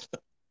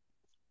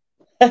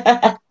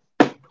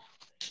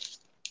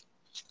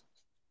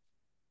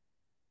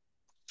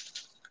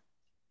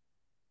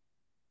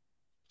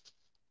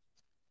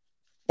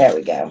 There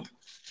we go.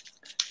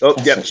 Oh,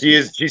 yep, she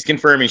is. She's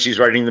confirming. She's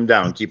writing them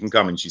down. Keep them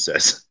coming, she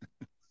says.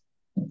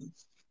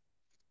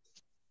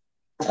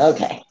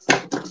 Okay.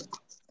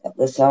 Cut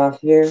this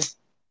off here.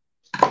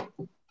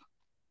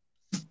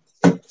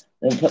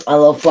 Then put my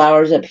little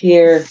flowers up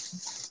here.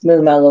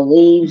 Move my little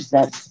leaves.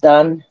 That's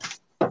done.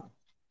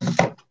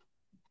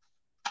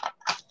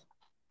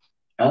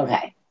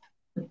 Okay.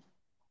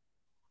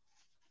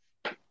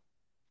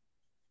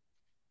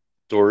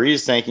 Dory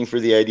is thanking for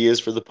the ideas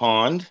for the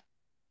pond.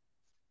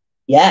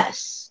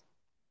 Yes.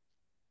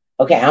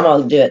 Okay, I'm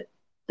going to do it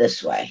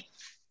this way.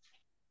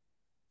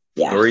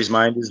 Yeah. Dory's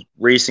mind is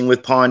racing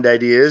with pond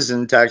ideas,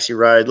 and Taxi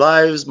Ride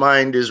Live's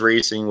mind is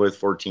racing with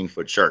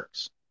 14-foot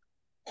sharks.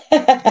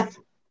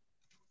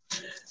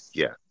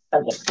 Yeah.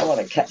 Okay, I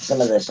want to cut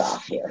some of this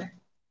off here.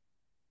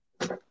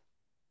 Is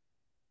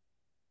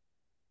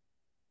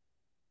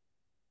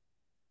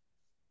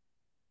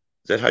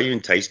that how you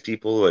entice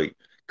people? Like,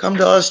 come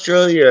to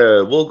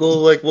Australia. We'll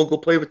go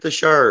play with the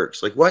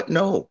sharks. Like, what?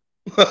 No.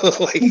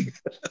 Like,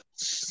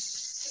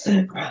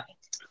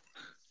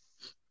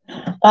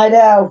 I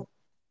know.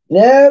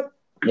 Nope.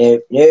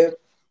 Nope. Nope.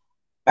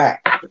 All right,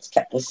 let's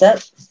cut this up.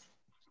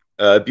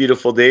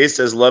 Beautiful Day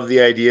says, love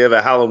the idea of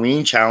a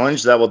Halloween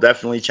challenge. That will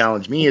definitely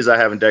challenge me as I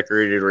haven't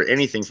decorated or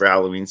anything for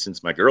Halloween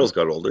since my girls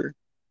got older.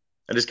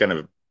 That is kind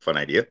of a fun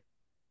idea.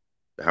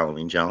 The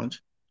Halloween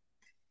challenge.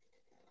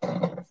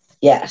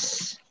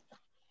 Yes.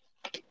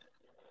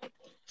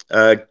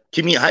 Hi,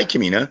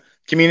 Kamina.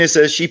 Kamina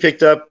says she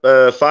picked up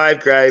 5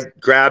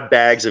 grab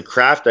bags of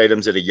craft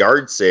items at a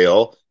yard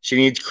sale. She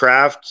needs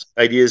craft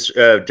ideas,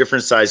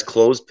 different size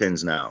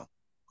clothespins now.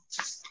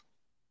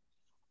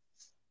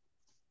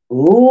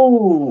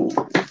 Ooh.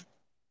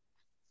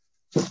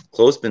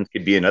 Clothespins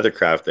could be another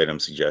craft item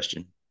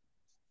suggestion.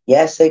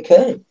 Yes, they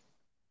could.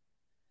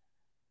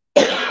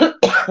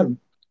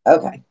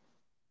 Okay.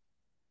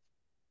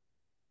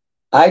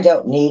 I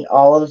don't need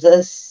all of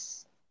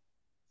this.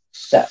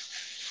 So.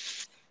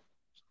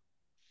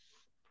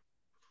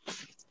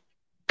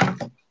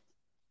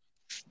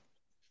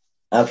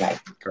 Okay.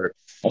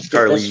 Let's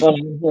get this one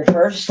in here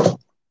first.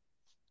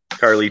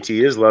 Carly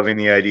T is loving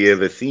the idea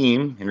of a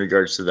theme in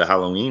regards to the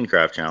Halloween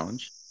craft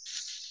challenge.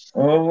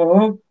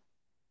 Mm-hmm.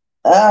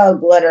 Oh,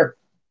 glitter.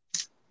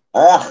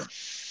 Ugh.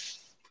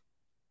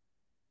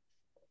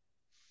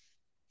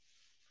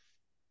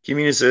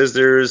 Kimina says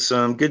there's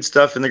some good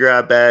stuff in the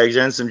grab bags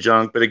and some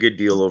junk, but a good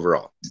deal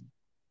overall.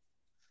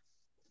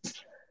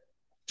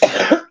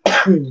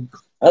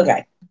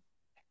 Okay.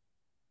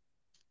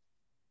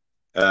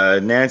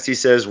 Nancy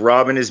says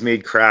Robin has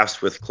made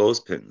crafts with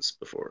clothespins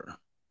before.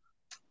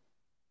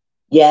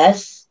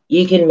 Yes,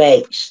 you can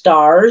make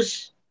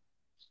stars,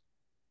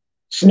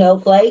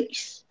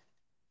 snowflakes.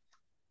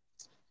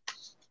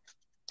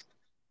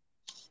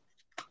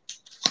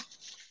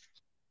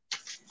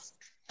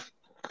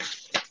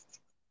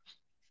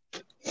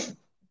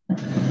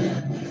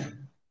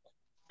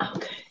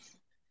 Okay.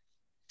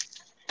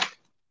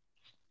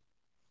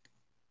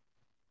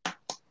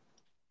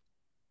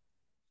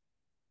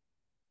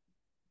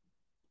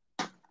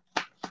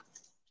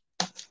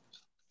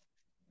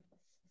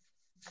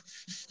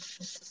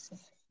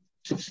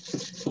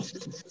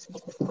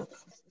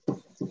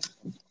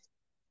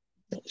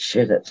 Make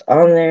sure that's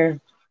on there.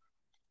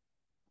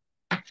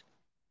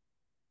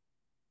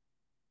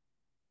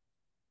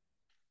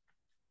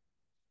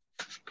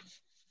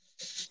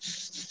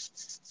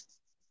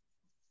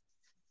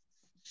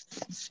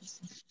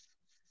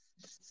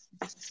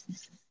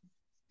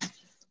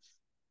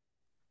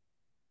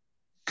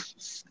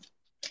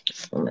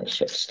 I'll make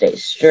sure it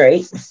stays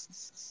straight.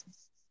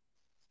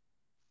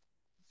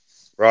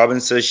 Robin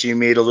says she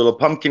made a little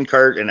pumpkin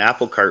cart and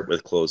apple cart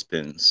with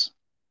clothespins.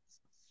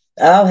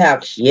 Oh, how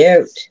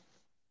cute.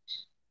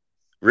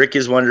 Rick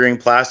is wondering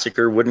plastic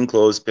or wooden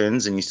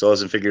clothespins, and he still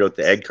hasn't figured out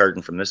the egg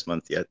carton from this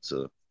month yet.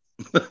 So,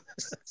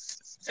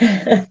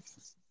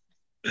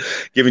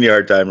 giving you a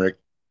hard time, Rick.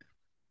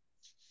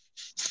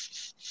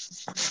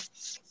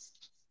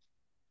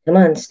 Come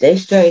on, stay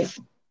straight.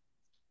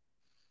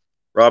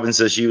 Robin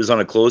says she was on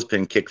a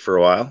clothespin kick for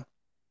a while.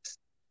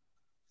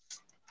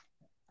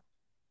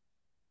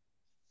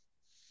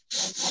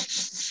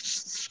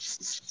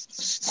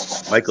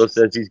 Michael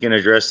says he's going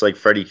to dress like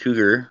Freddy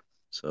Krueger,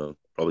 so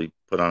probably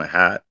put on a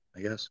hat,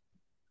 I guess.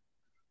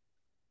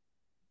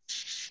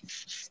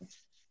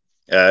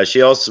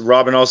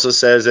 Robin also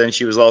says, and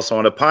she was also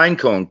on a pine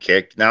cone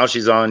kick. Now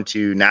she's on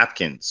to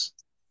napkins.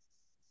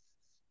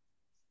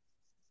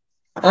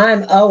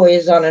 I'm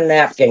always on a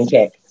napkin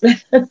kick.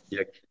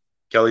 Yeah,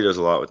 Kelly does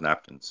a lot with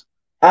napkins.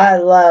 I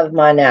love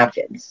my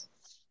napkins.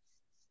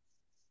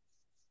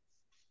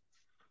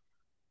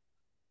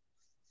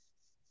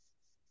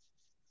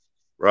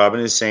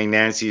 Robin is saying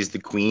Nancy is the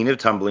queen of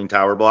tumbling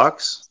tower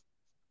blocks.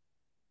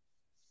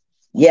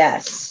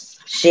 Yes,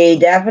 she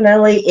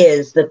definitely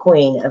is the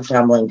queen of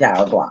tumbling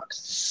tower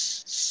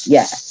blocks.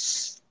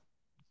 Yes.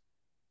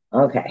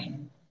 Okay.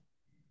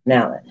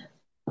 Now then.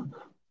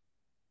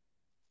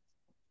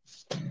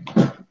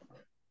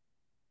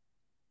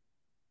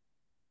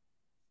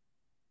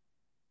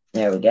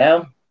 There we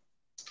go.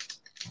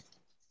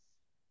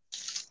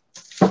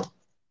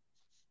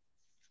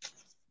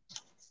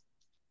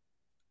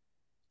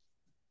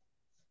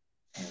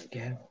 There we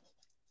go.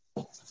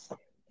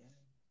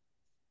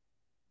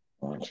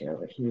 I want you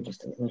over here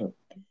just a little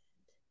bit.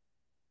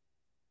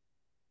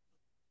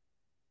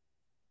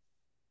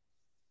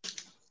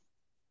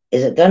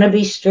 Is it going to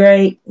be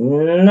straight?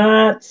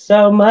 Not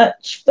so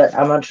much, but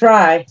I'm going to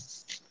try.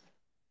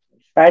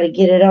 Try to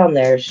get it on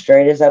there as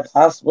straight as I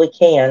possibly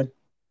can.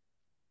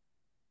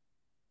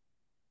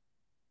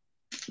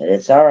 But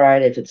it's all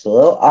right if it's a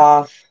little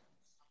off.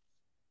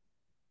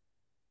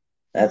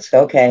 That's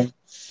okay.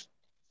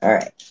 All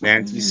right.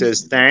 Nancy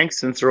says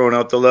thanks and throwing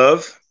out the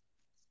love.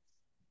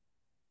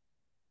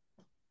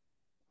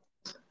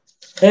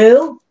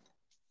 Who?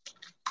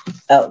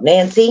 Oh,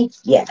 Nancy?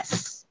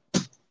 Yes.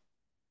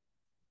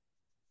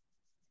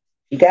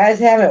 You guys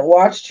haven't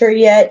watched her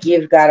yet,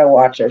 you've got to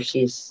watch her.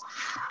 She's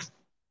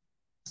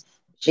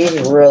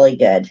really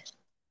good.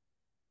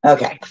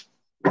 Okay.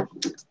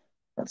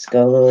 Let's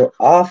go a little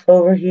off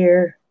over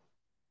here.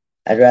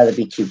 I'd rather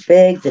be too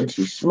big than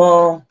too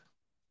small.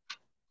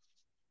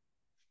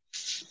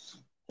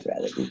 I'd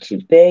rather be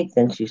too big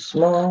than too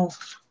small.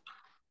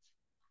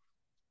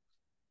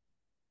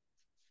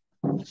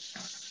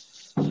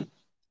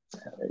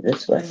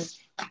 This way.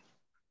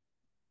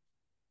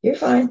 You're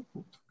fine.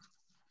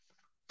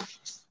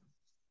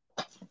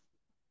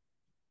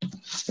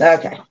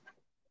 Okay.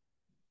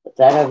 Put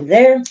that over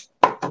there.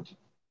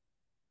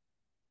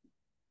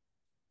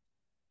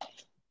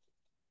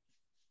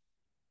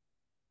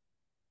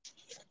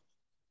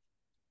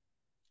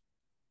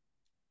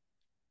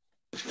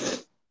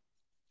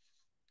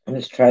 I'm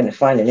just trying to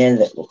find an end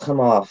that will come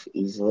off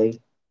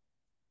easily.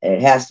 And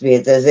it has to be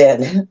at this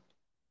end.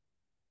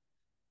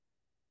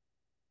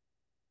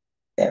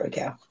 There we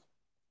go.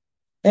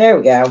 There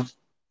we go.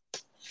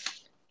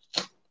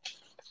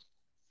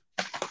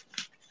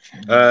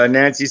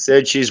 Nancy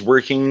said she's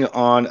working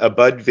on a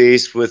bud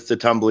vase with the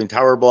tumbling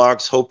tower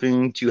blocks,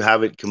 hoping to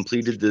have it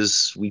completed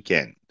this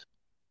weekend.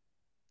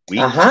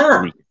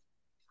 Aha.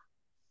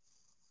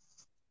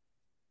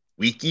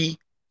 Weeky?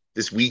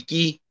 This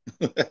weeky?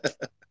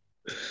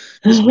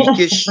 This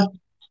weekish?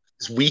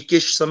 This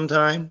weekish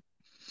sometime?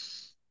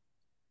 Is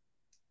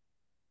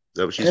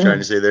that what she's trying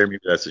to say there? Maybe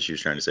that's what she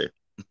was trying to say.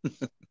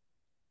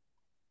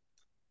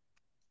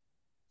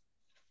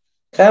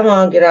 Come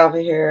on, get off of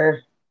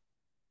here.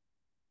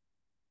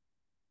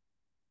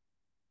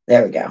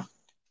 There we go.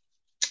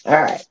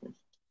 All right.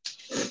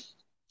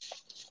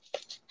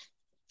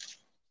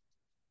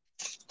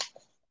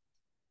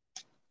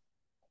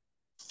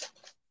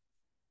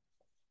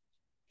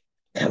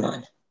 Come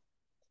on.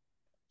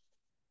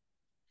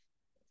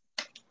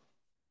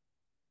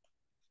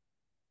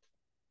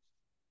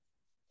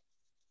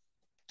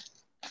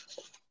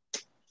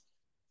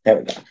 There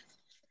we go.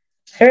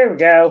 Here we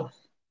go.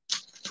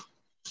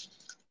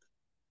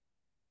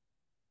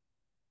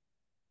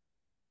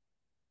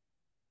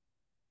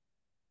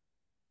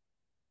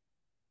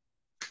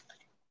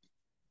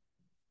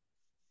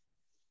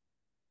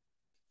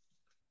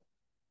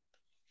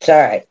 It's all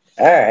right.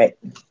 All right.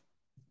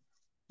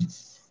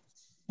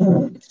 A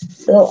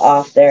little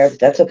off there, but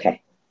that's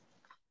okay.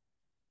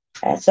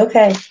 That's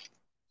okay.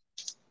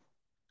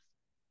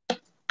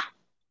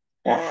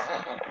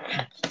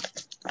 Ah.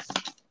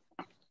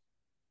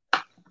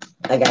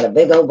 I got a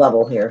big old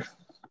bubble here.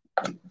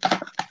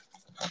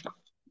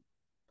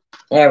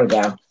 There we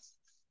go.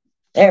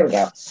 There we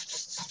go.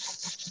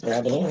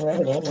 Rub it in, rub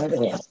it in, rub it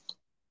in.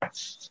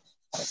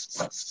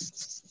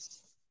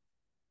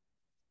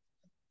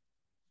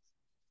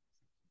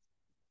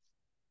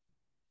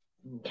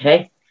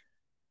 Okay.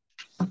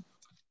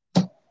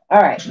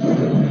 All right.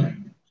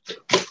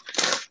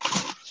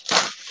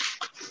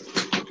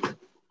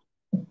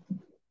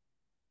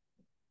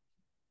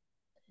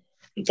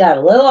 You got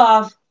a little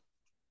off.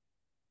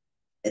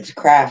 It's a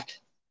craft.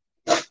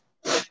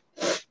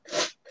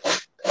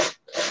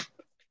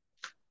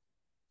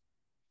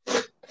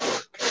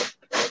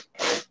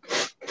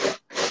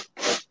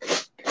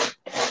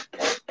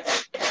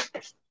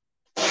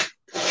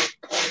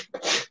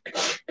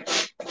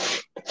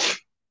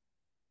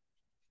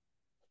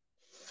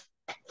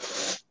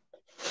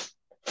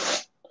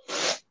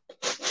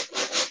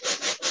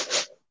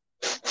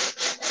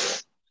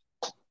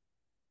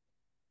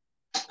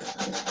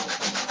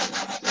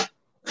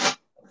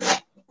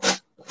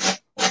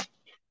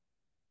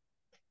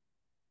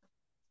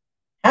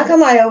 How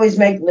come I always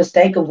make the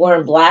mistake of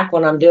wearing black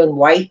when I'm doing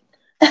white?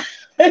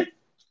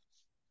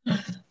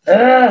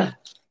 Ugh.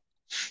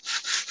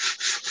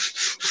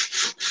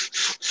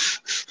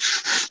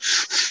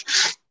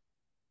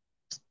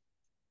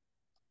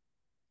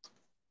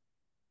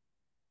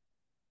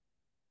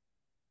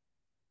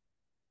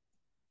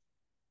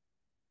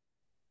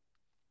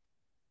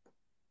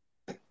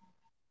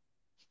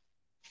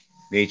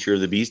 Nature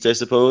of the beast, I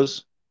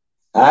suppose.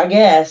 I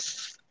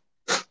guess.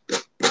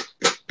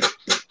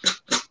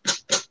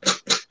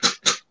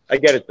 I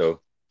get it though.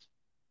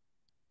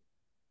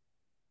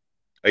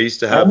 I used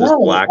to I have this know.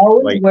 black and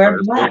Always white wear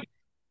carpet. black.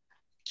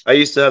 I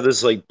used to have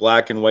this like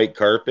black and white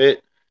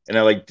carpet, and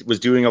I like was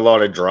doing a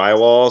lot of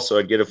drywall, so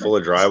I'd get it full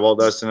of drywall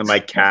dust, and then my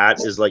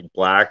cat is like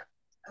black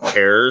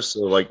hair,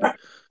 so like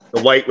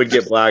the white would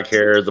get black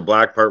hair, the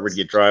black part would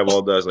get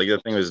drywall dust. Like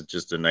that thing was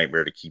just a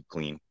nightmare to keep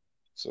clean.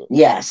 So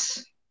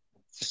Yes.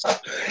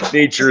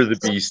 nature of the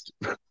beast.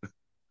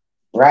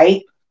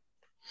 Right?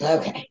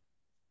 Okay.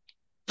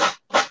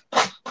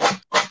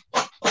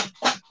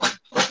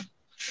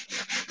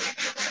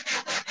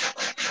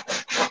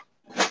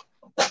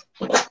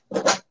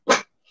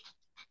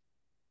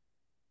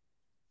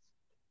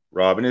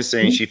 Robin is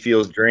saying she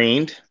feels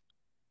drained.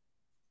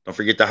 Don't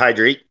forget to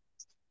hydrate.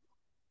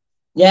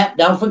 Yeah,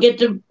 don't forget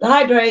to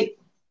hydrate.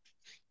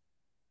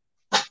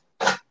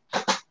 I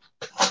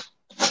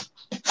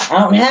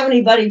don't have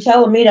anybody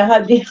telling me to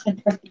hydrate.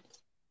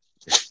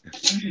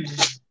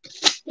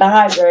 To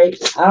hydrate.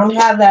 I don't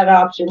have that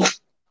option.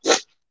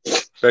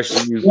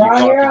 Especially you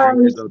coffee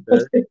drinkers out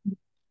there.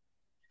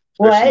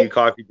 Especially you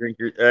coffee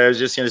drinkers. I was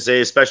just going to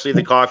say, especially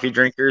the coffee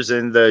drinkers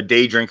and the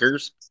day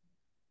drinkers.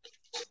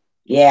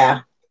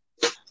 Yeah.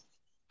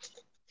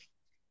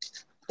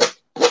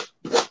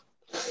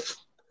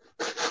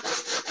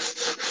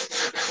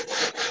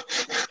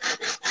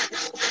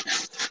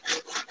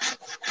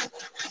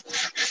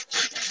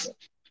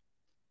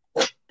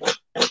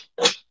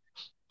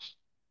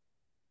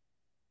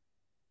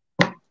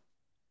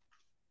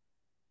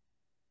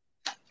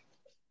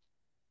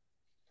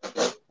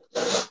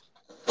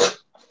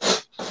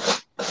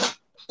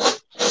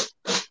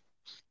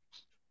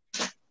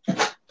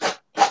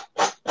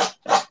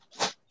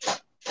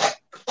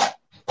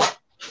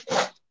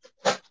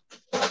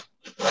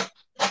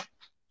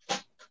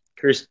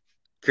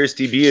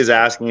 Christy B is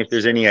asking if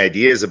there's any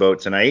ideas about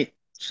tonight.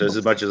 She says,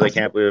 as much as I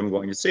can't believe I'm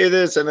going to say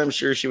this, and I'm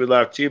sure she would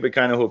laugh too, but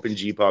kind of hoping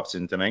G pops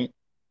in tonight.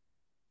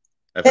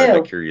 I've had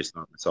that curious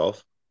thought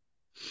myself.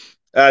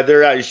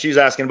 She's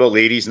asking about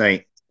ladies'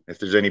 night, if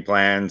there's any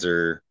plans,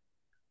 or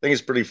I think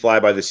it's pretty fly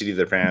by the seat of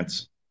their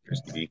pants.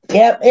 Christy B.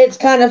 Yep, it's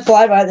kind of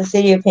fly by the seat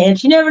of your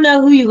pants. You never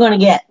know who you're going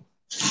to get.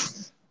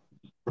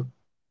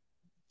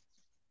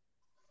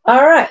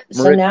 All right,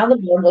 so now the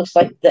board looks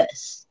like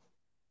this.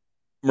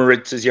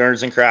 Maritz's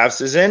Yarns and Crafts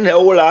is in.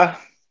 Hola.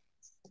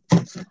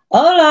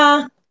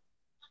 Hola.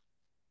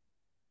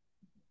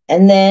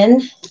 And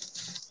then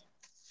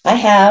I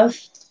have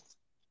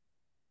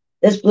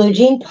this blue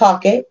jean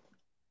pocket,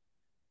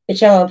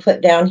 which I'm going to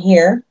put down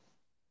here.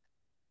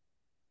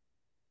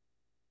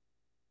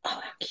 Oh,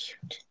 how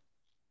cute.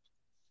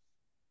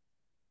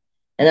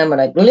 And I'm going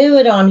to glue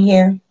it on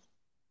here.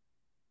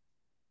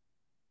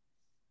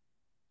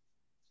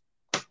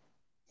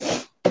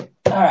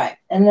 All right,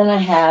 and then I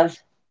have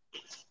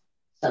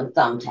some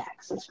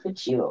thumbtacks. Let's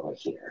put you over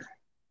here.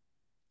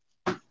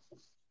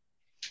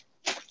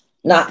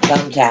 Not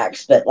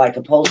thumbtacks, but like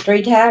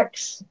upholstery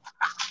tacks.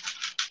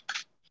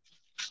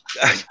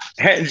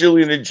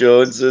 Angelina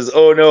Jones says,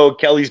 "Oh no,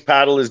 Kelly's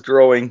paddle is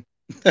growing."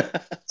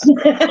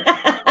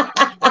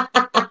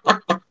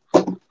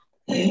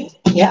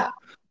 Yeah.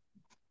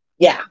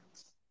 Yeah.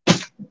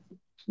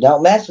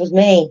 Don't mess with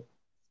me.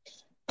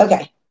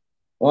 Okay.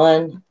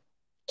 1,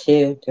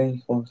 2,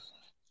 3, 4.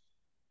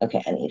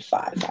 Okay, I need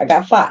 5. I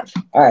got 5.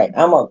 All right,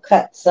 I'm going to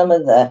cut some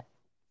of the...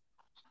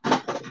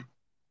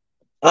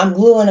 I'm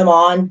gluing them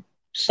on,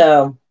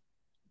 so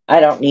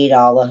I don't need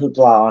all the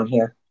hoopla on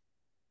here.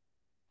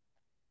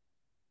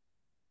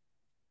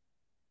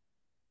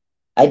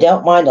 I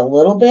don't mind a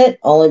little bit,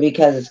 only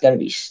because it's going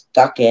to be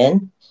stuck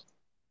in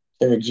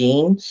to the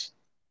jeans.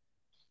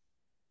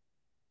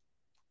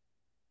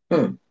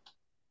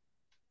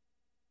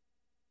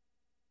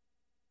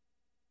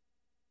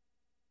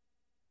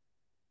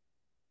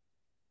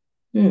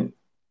 Let's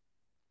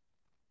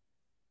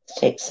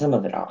take some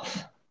of it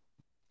off.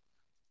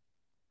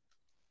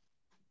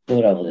 Do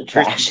it over the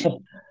trash.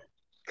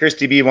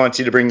 Christy B wants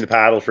you to bring the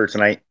paddle for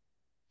tonight.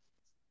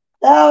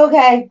 Oh,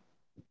 okay.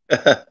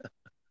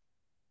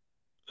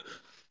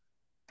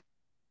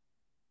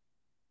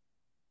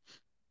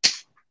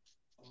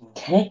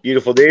 Okay.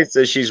 Beautiful Day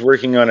says she's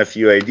working on a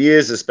few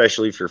ideas,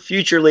 especially for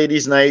future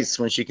ladies' nights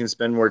when she can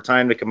spend more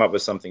time to come up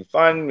with something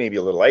fun, maybe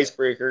a little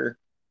icebreaker.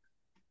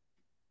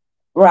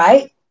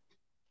 Right.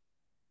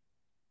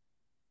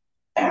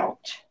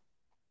 Ouch.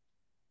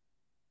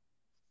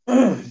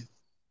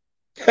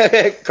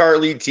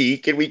 Carly T,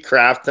 can we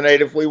craft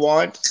tonight if we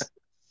want?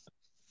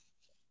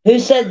 Who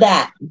said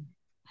that?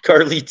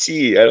 Carly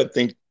T. I don't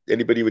think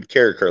anybody would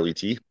care, Carly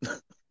T.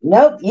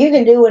 Nope, you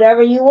can do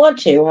whatever you want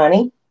to,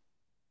 honey.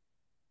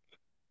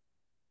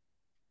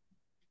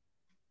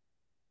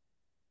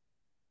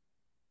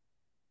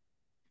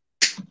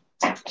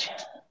 Ouch.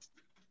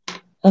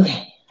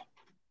 Okay.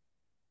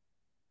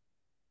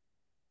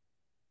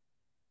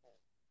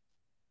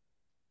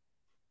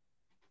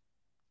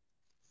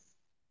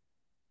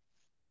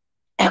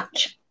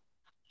 Ouch.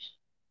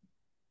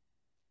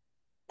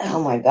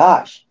 Oh my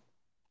gosh.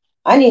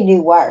 I need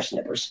new wire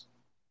snippers.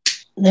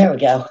 There we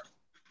go.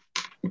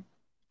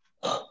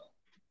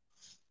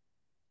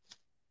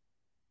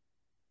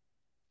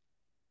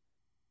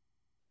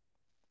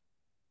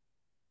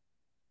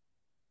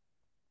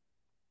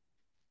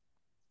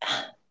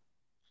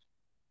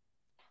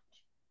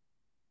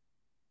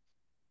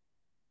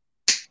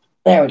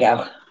 There we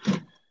go.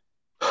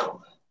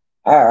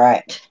 All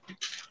right.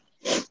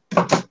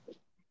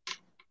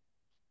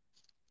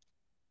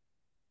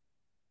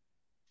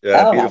 Oh,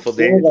 how Beautiful cool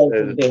days. those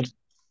would be.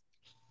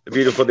 The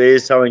beautiful day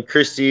is telling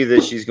Christy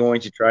that she's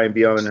going to try and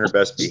be on her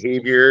best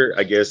behavior.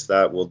 I guess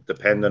that will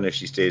depend on if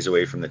she stays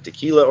away from the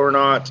tequila or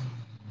not.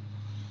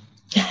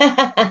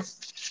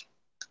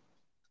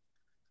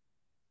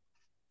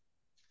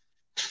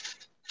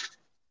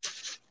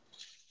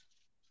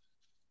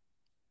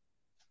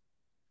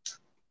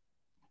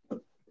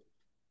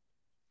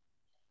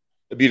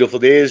 The beautiful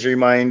day is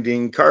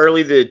reminding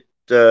Carly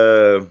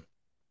that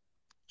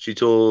she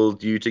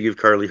told you to give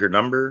Carly her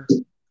number.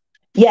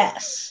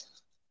 Yes.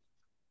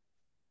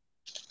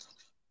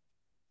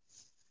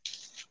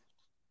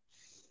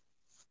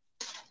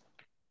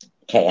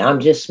 Okay, I'm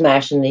just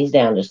smashing these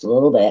down just a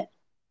little bit.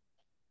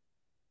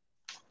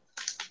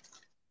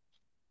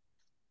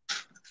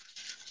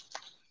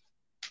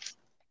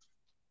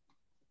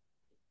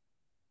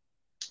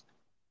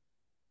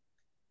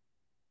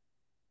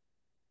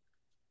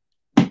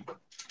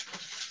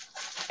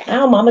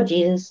 Ow, Mama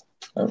Jesus.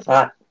 That's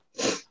hot.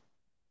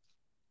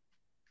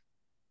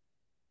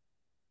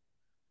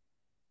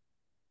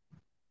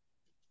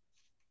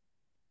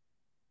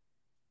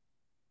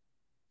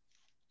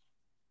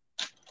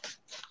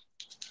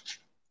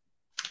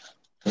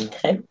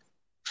 Okay.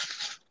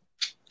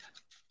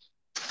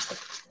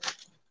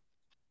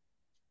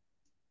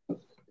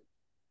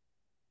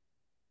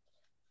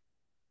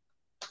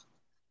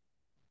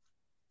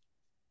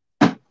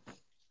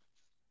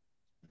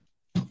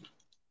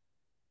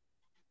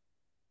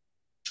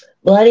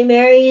 Bloody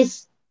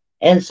Marys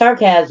and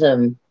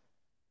sarcasm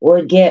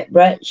would get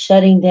Brett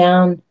shutting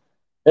down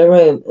the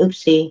room.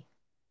 Oopsie.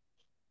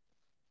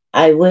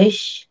 I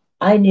wish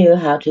I knew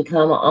how to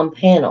come on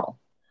panel.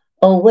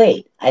 Oh,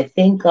 wait. I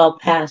think I'll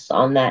pass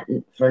on that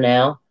for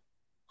now.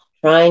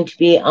 Trying to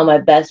be on my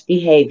best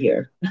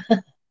behavior.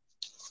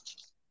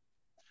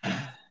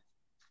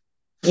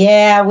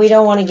 Yeah, we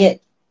don't want to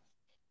get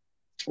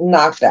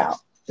knocked out.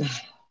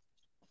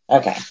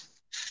 Okay.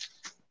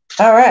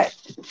 All right.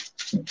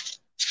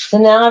 So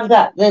now I've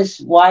got this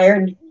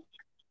wired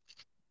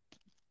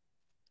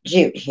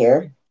jute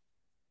here.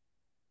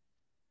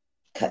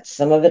 Cut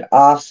some of it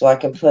off so I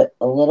can put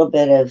a little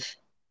bit of,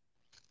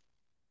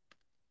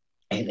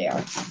 here they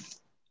are,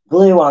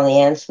 glue on the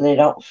end so they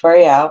don't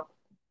fray out.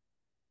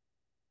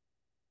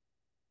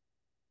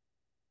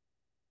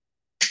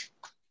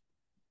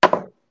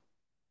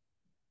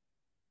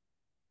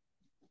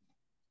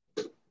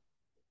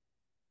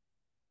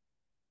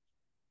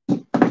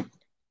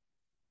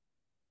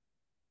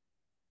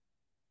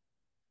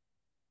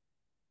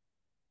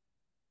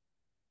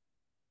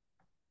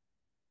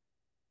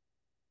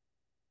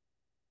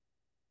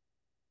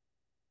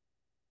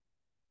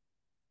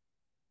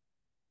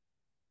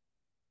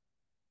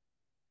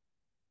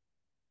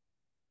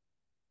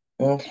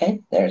 Okay,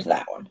 there's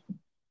that one.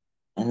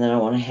 And then I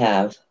want to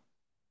have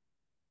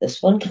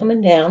this one coming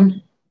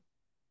down.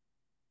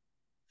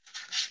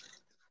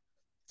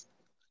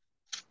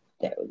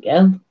 There we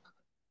go.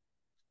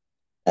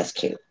 That's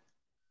cute.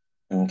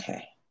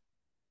 Okay.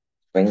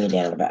 Bring you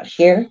down about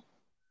here.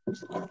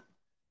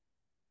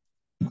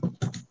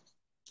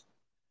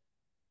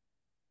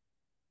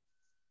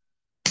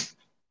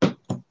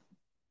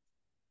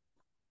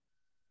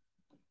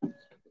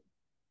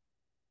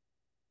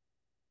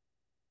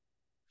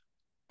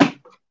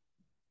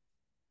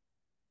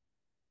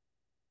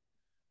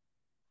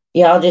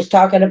 Y'all just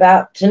talking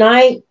about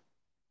tonight?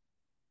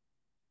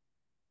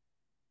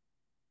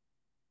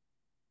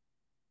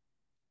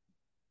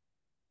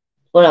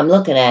 What I'm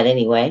looking at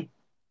anyway.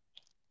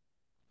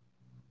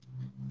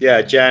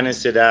 Yeah,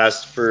 Janice had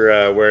asked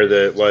for where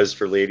the was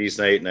for ladies'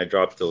 night, and I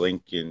dropped the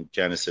link. And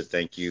Janice said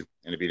thank you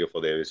and a beautiful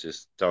day. I was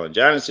just telling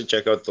Janice to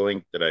check out the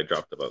link that I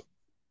dropped about.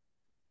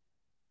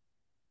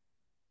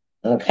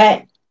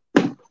 Okay.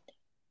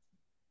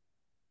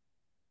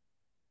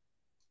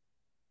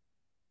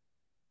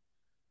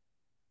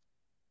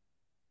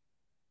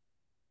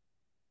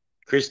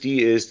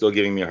 Christy is still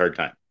giving me a hard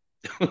time.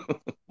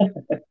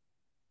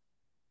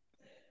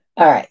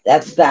 All right,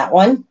 that's that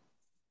one.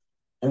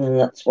 And then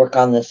let's work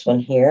on this one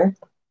here.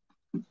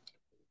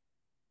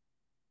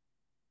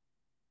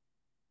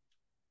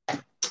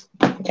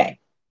 Okay.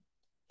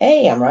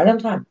 Hey, I'm right on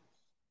time.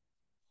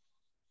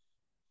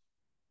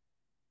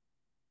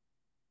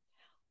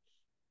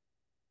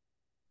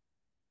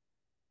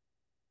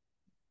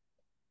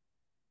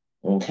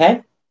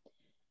 Okay.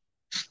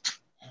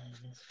 And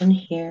this one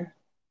here.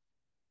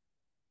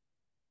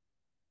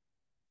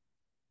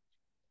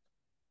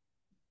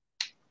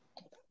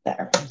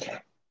 There. Okay.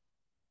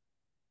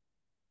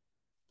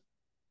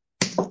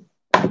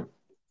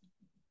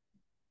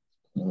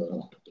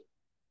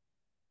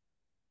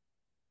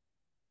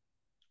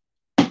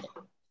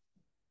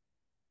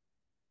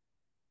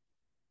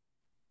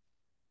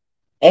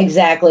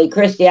 Exactly.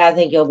 Christy, I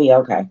think you'll be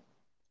okay.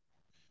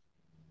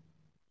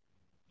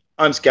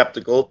 I'm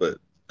skeptical, but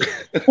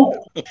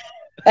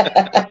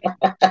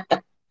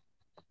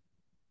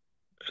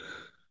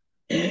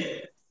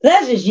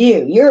that's just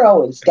you. You're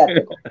always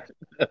skeptical.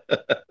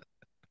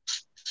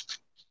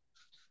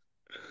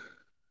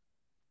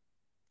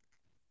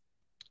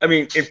 I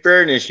mean, in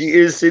fairness, she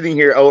is sitting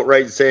here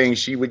outright saying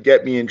she would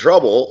get me in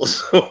trouble.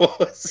 So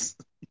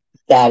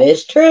that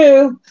is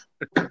true.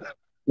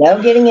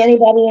 No getting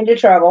anybody into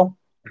trouble.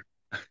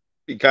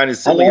 be kind of I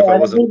silly know if I other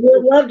wasn't. people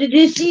would love to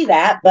do see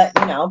that, but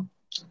you know,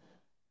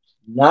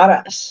 not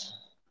us.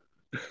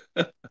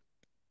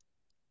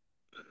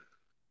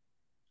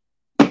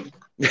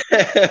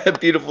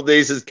 Beautiful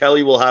Day says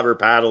Kelly will have her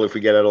paddle if we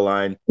get out of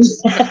line.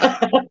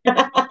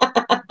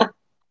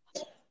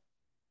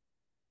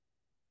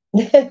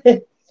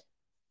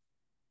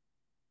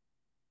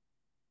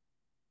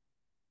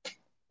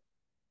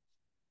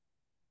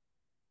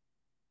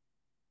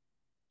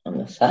 On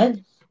the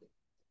side.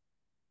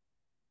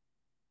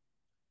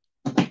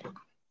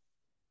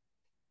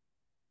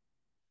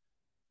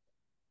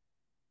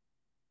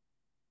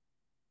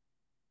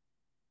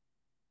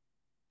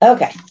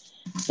 Okay,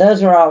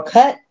 those are all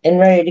cut and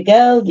ready to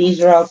go.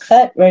 These are all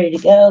cut, ready to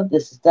go.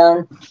 This is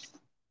done.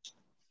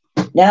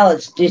 Now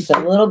let's do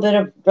some little bit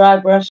of dry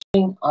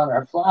brushing on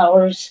our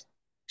flowers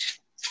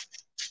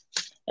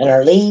and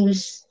our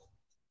leaves.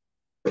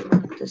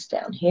 Put this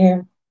down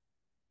here.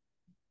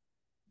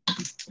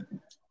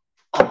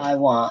 I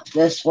want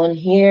this one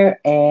here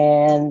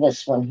and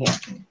this one here.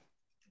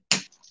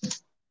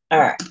 All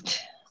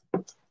right.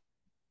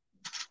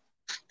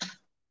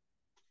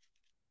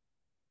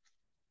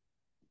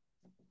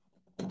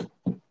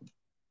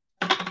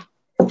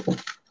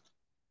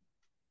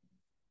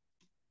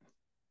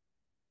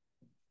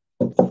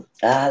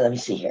 Let me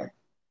see here.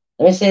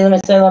 Let me see.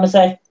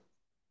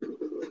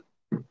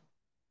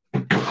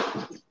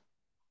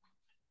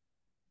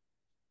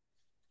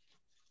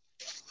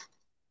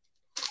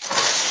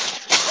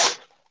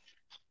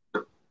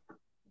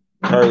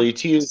 Carly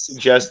T is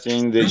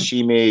suggesting that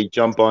she may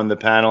jump on the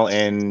panel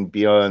and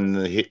be on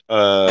the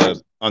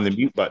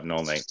mute button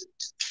all night.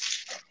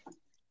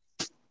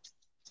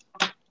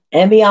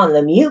 And be on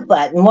the mute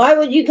button. Why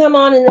would you come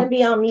on and then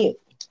be on mute?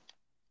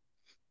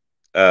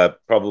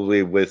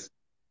 Probably with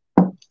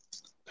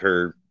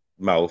her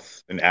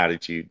mouth and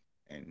attitude.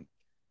 And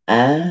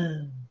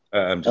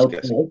I'm just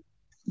guessing.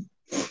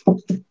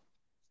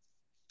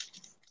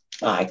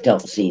 I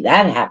don't see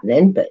that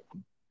happening, but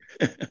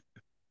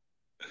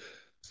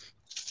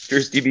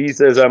Kirsty B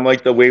says I'm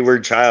like the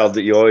wayward child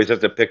that you always have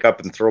to pick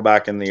up and throw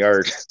back in the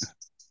yard.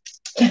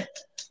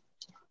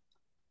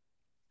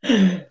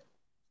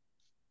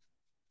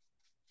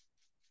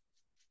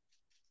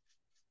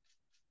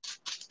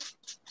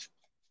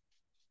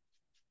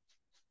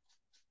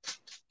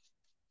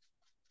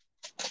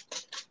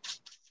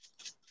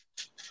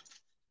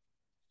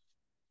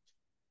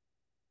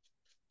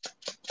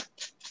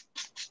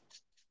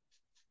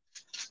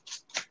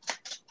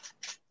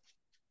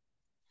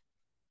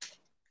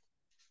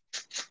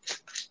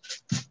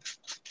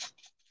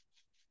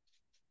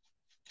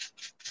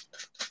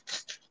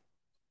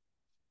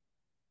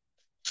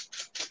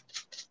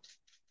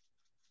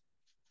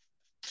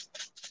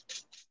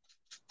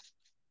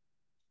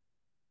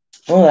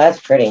 oh, that's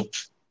pretty.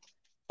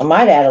 I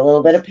might add a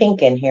little bit of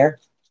pink in here.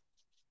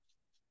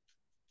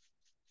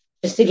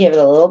 Just to give it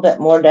a little bit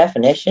more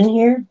definition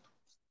here.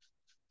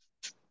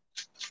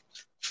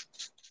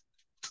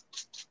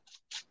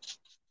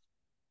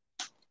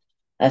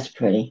 That's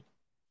pretty.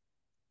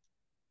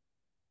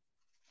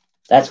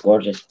 That's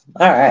gorgeous.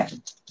 All right.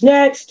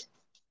 Next.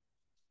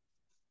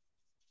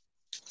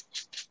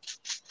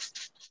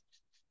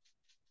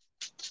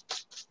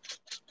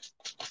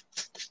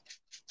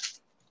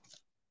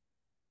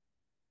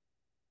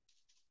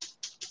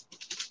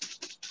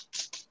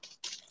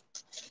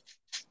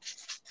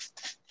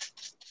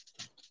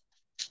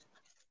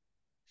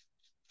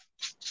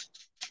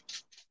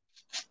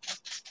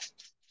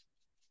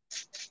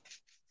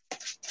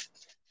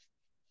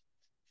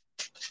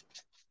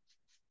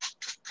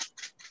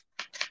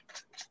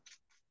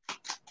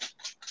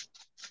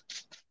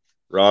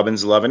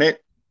 Robin's loving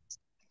it.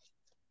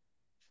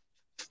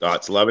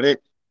 Dot's loving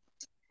it.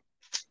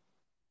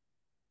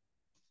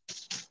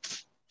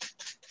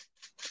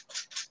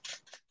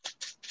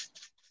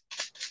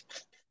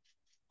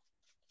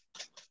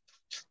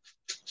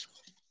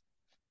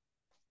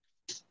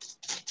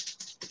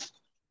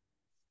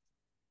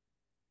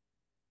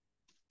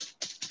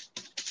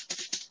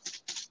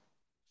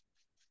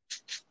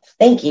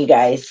 Thank you,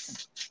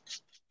 guys.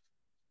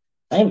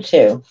 I'm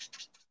too.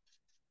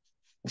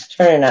 It's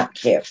turning out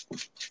cute.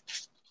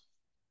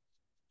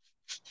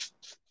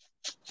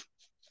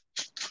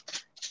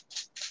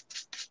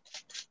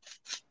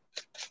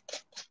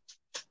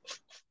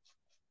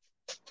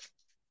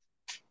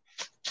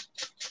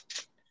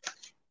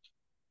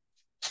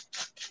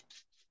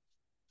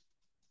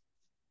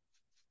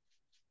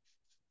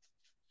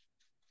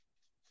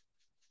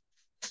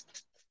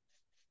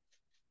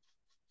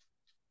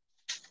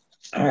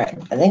 All right,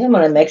 I think I'm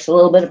going to mix a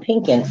little bit of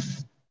pink in it.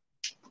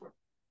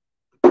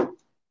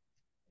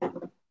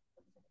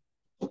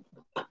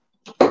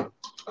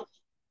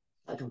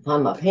 I can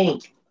find my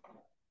pink.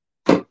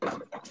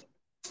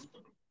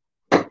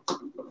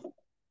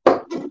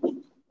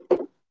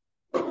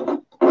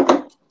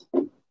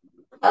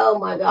 Oh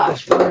my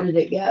gosh, where did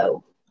it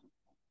go?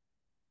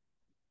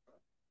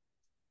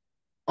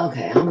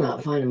 Okay, I'm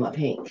not finding my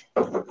pink.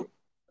 All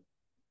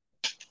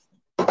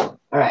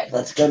right,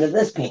 let's go to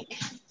this pink.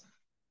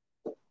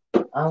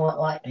 I want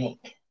light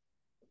pink.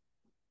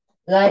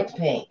 Light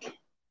pink.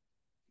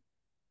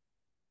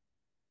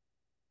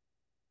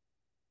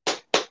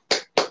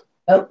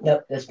 Oh,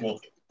 nope, this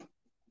pink.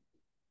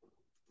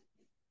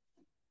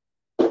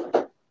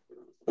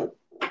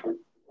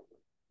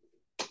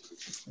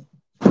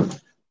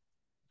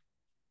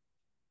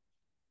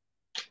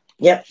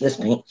 Yep, this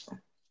pink.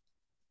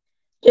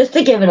 Just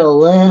to give it a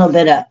little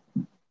bit of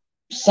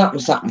something,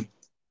 something.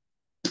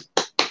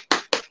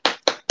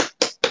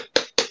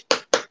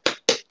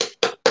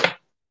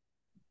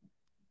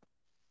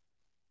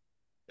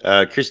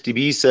 Christy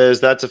B says,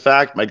 that's a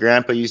fact. My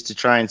grandpa used to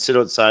try and sit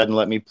outside and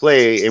let me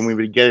play, and we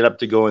would get up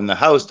to go in the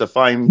house to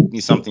find me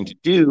something to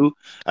do.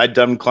 I'd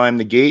dumb climb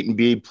the gate and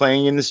be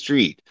playing in the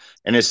street.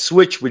 And his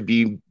switch would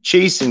be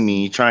chasing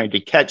me, trying to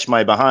catch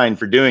my behind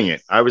for doing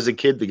it. I was a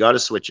kid that got a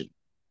switching.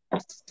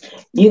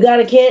 You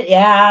got a kid?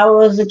 Yeah, I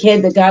was a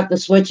kid that got the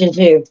switching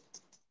too.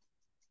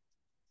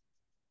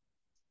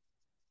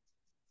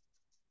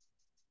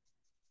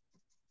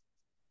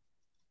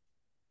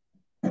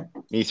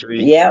 Me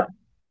three. Yep.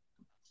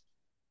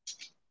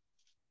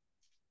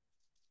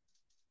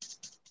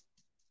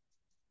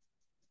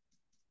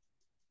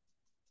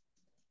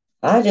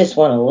 I just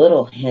want a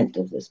little hint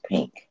of this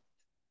pink.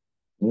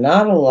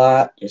 Not a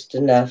lot, just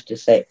enough to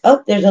say,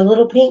 oh, there's a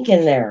little pink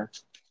in there.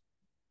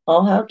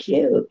 Oh, how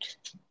cute.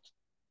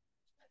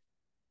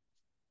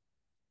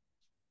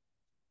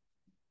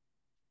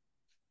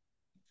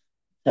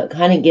 So it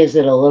kind of gives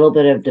it a little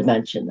bit of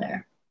dimension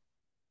there.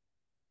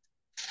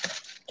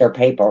 They're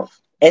paper.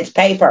 It's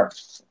paper.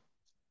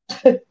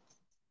 There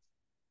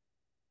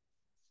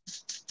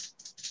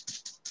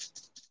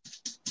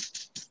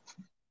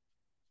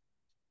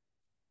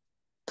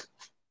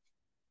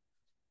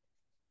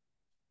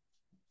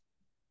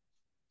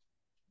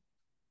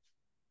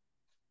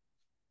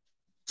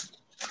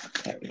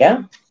we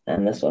go.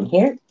 And this one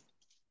here.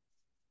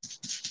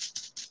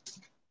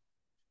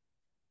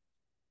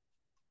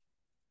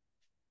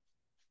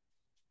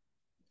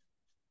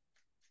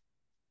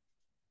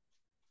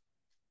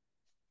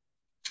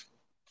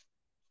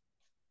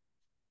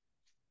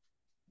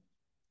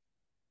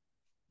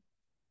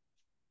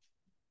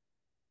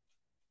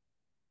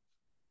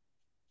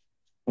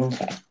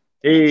 Okay.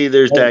 Hey,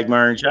 there's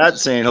Dagmar in chat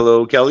saying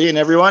hello, Kelly and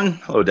everyone.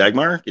 Hello,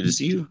 Dagmar. Good to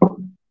see you.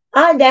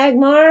 Hi,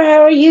 Dagmar.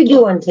 How are you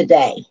doing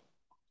today?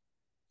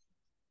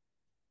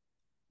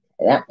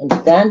 That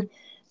one's done.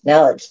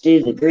 Now let's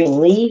do the green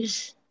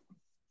leaves.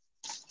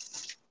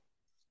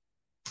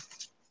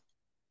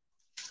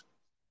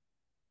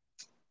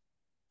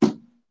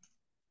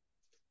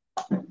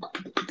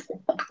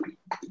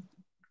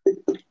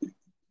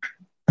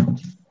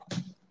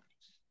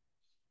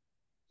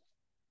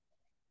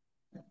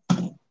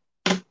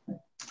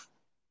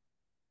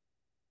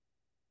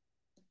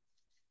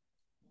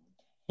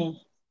 Okay.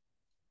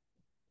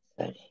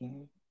 Right here.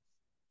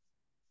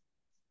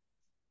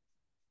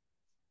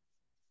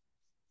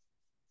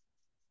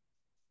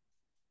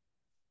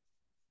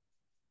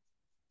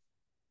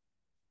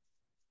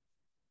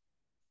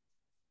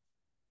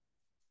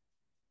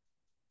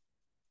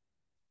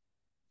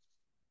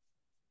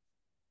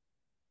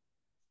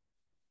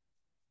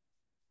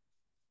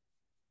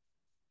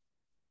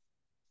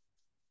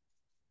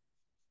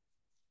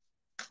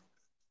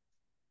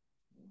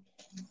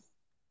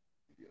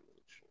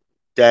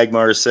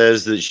 Dagmar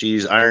says that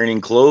she's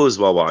ironing clothes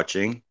while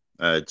watching.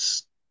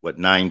 It's what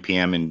 9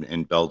 p.m.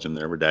 in Belgium,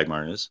 there where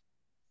Dagmar is.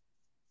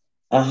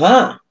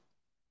 Uh-huh.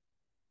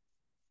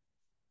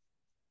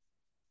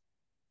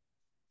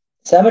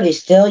 Somebody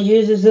still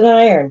uses an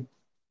iron.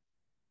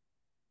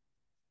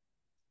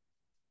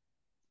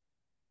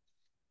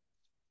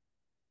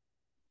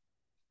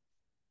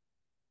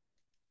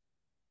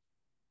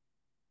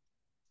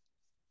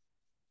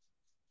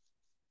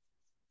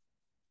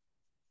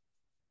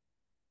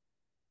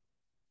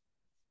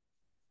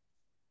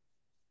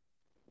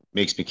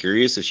 Makes me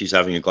curious if she's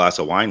having a glass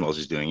of wine while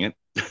she's doing it.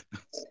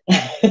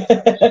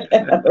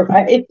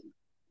 Right.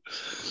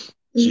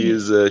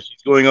 She's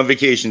going on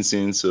vacation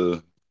soon,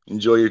 so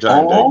enjoy your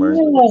time, Dagmar.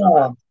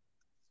 Oh.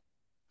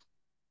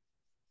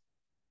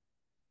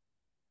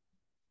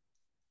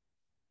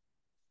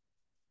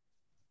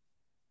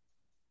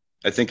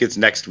 I think it's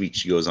next week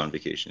she goes on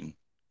vacation.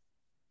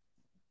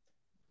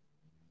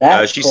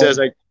 That's cool.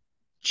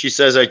 She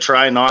says I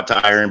try not to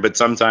iron, but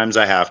sometimes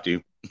I have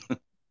to.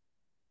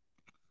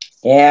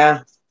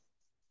 Yeah.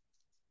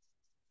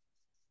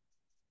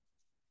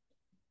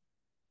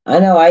 I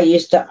know I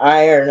used to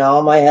iron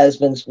all my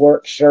husband's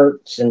work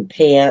shirts and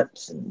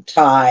pants and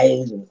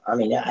ties. And, I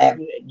mean,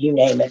 you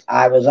name it,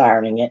 I was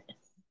ironing it.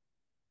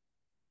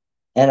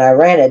 And I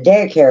ran a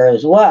daycare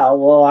as well.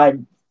 Well,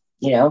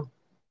 you know,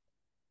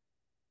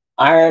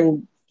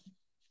 ironed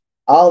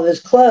all of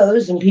his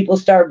clothes, and people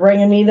started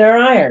bringing me their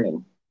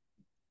ironing.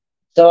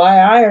 So I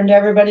ironed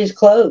everybody's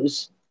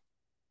clothes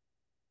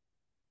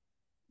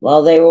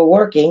while they were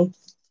working.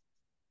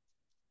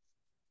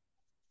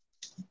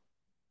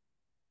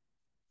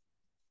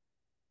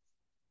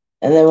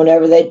 And then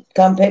whenever they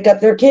come pick up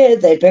their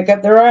kids, they pick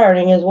up their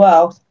ironing as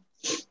well.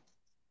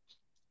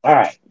 All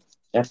right,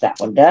 got that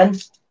one done.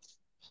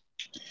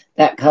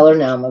 That color.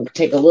 Now I'm going to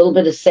take a little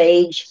bit of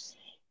sage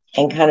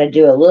and kind of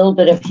do a little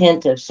bit of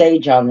hint of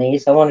sage on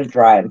these. I want to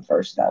dry them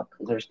first, though,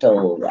 because they're still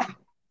a little wet.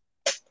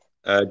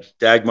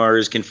 Dagmar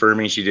is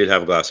confirming she did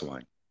have a glass of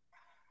wine.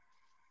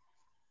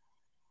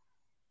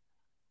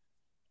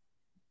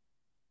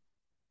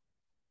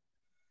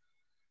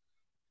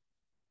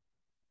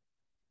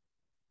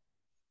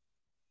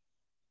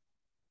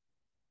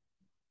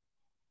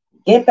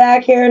 Get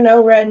back here.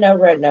 No red, no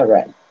red, no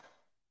red.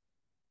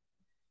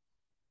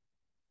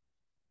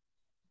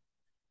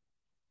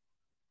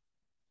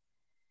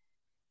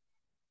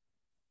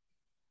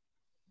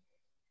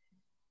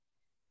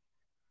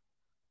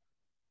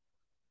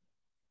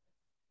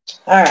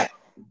 All right.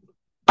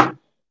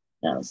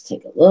 Now let's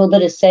take a little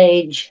bit of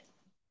sage.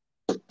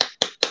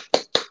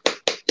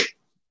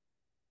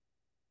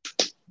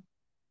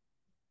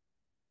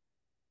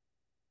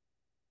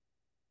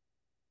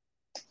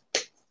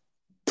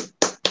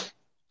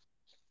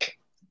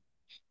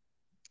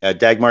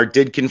 Dagmar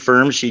did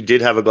confirm she did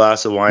have a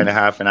glass of wine a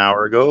half an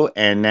hour ago,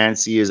 and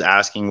Nancy is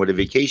asking what a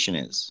vacation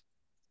is.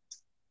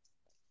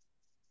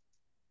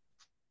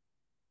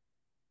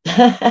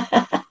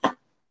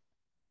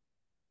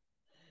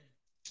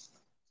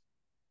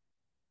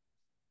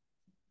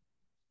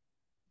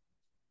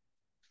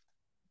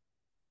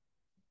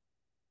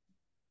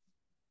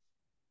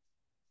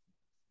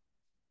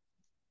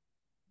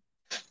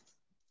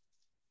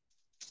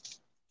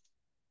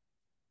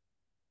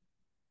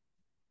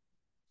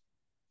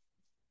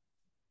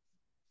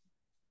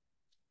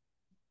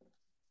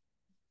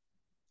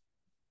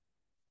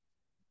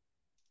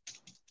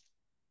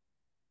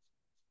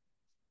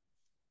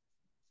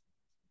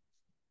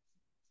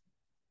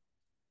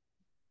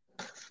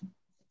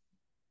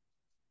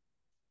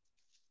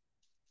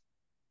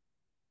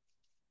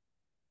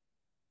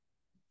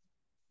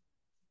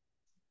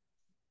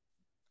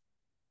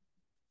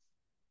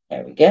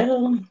 There we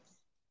go.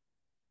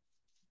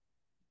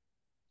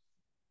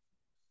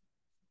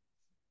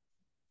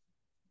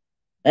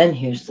 And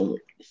here's the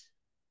leaves.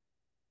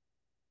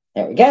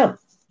 There we go.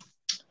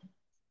 I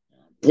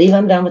believe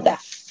I'm done with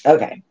that.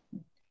 Okay.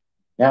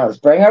 Now let's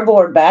bring our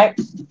board back.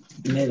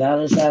 Move all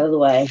this out of the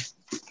way.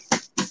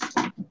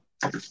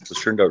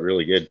 This turned out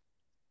really good.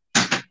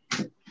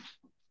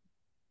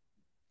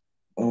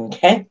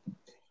 Okay.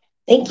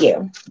 Thank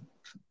you.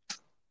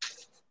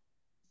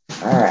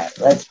 All right.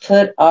 Let's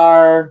put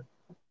our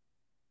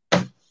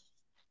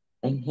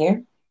in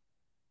here.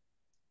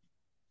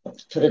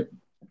 Let's put a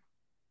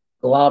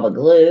glob of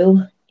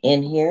glue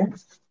in here.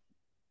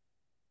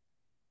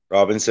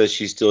 Robin says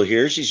she's still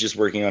here. She's just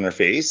working on her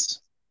face.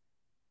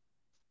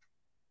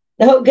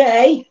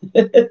 Okay.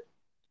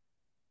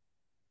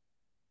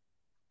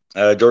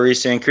 Dory's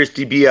saying,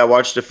 Christy B, I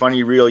watched a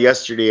funny reel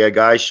yesterday, a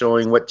guy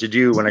showing what to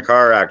do when a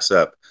car acts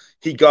up.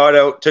 He got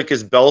out, took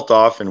his belt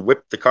off, and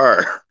whipped the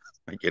car.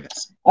 My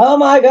goodness. Oh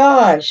my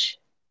gosh.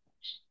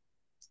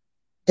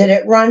 Did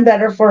it run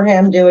better for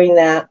him doing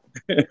that?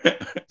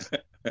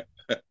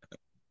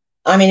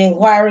 I mean,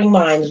 inquiring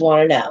minds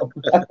want to know.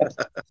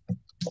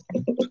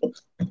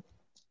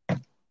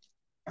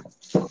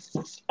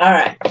 All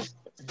right.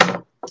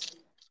 I'm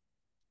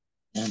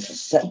going to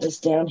set this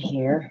down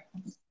here.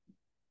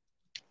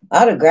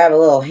 I ought to grab a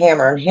little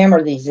hammer and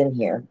hammer these in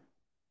here.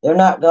 They're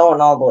not going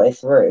all the way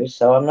through,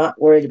 so I'm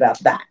not worried about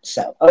that.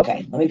 So,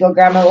 okay, let me go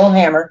grab my little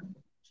hammer.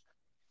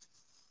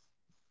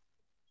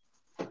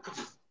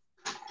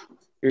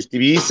 Here's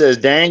TV says,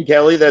 dang,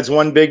 Kelly, that's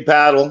one big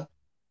paddle.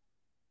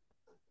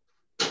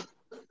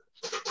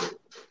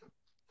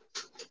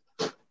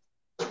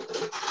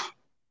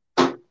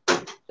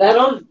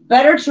 That'll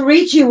better to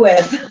reach you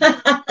with.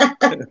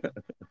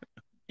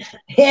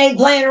 He ain't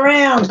playing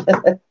around.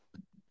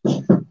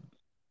 All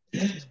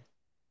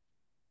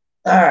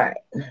right.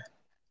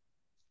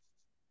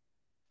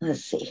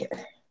 Let's see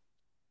here.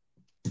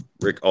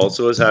 Rick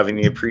also is having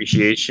the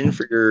appreciation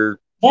for your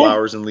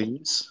flowers and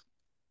leaves.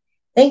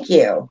 Thank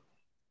you.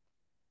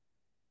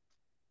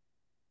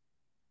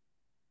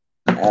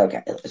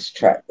 Okay, let's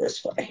try it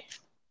this way.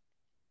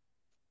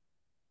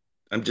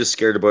 I'm just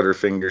scared about her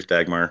fingers,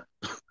 Dagmar.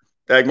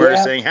 Dagmar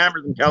is saying,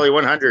 hammer them, Kelly,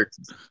 100.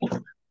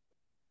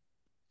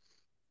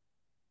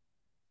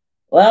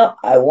 Well,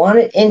 I want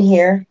it in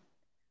here.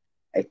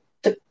 I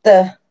took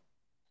the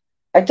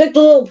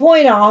little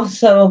point off,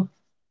 so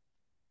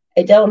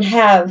I don't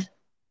have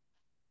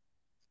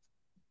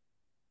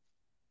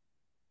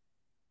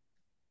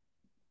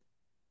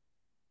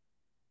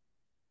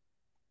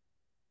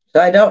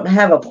So I don't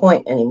have a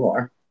point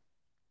anymore.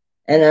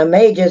 And I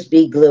may just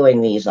be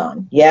gluing these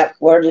on. Yep,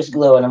 we're just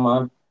gluing them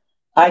on.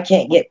 I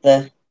can't get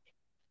the...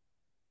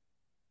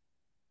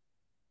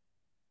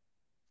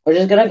 We're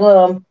just going to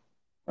glue them.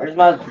 Where's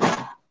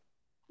my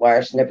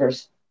wire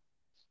snippers?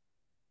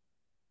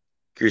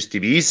 Kirsty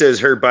B says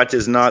her butt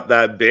is not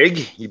that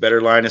big. You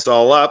better line us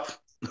all up.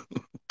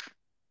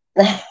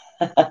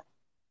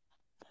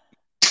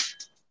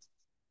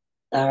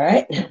 All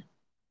right.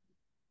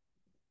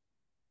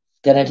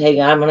 I'm going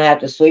to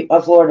have to sweep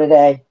my floor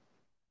today.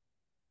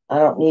 I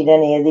don't need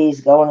any of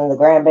these going in the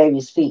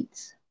grandbaby's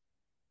feet.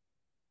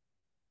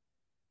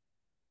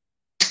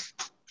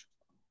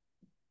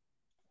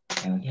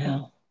 There we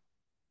go.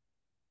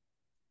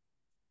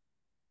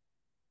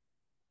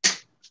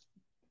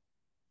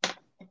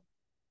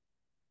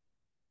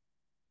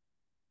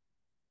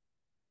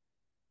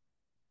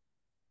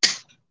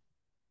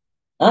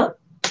 Oh,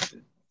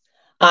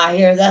 I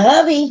hear the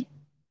hubby.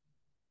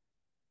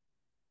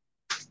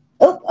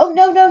 Oh,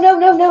 no, no, no,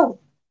 no, no.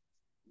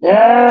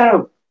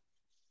 No.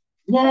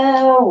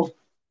 No.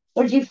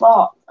 Where'd you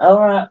fall? All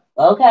right.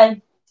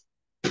 Okay.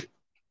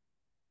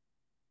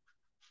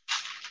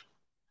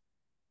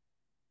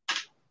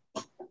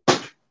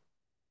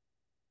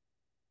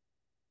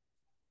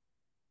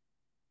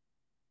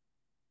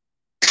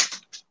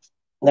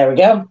 There we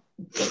go.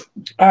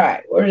 All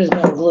right. We're just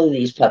going to glue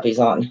these puppies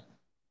on.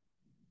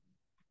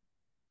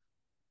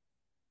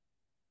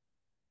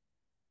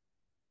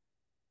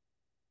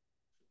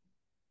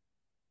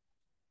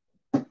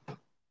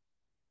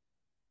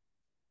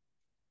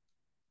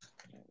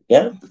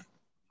 There we go.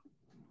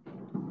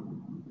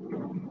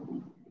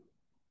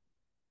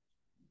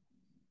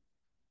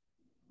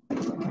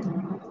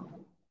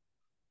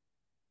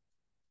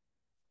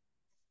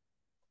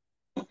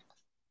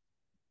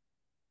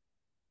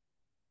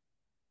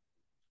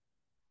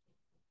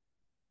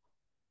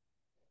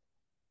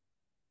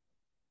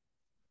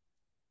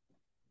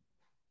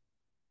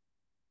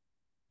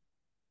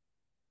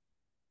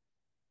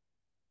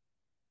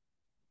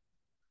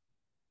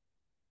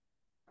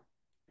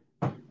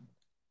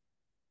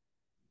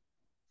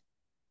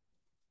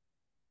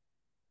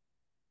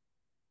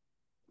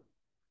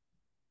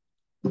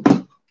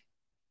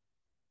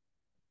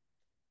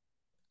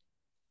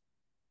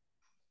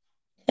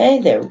 Okay,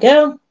 there we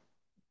go.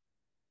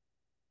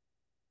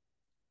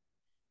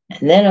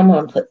 And then I'm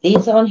going to put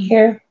these on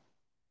here.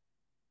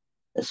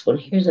 This one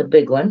here's a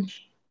big one.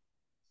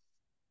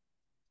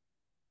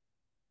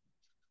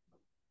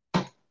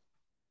 There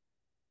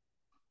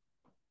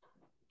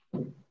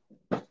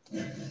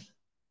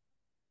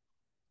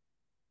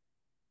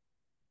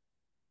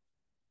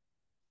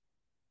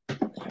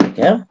we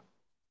go.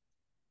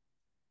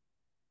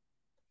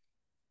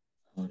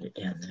 Hold it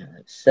down there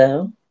like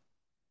so.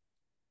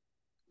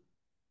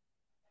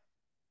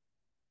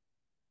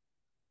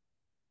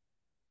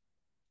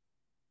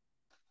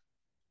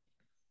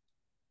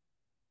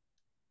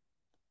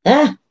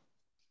 Ah,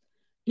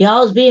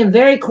 y'all's being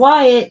very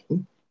quiet.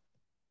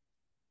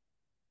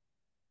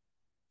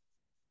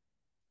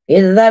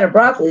 Either that or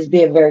broccoli's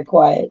being very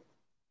quiet.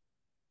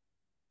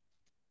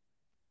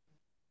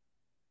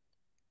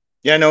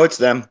 Yeah, no, it's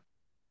them.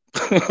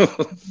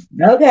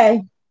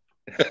 Okay.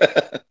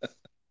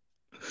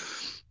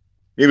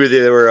 Maybe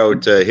they were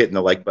out hitting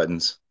the like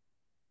buttons.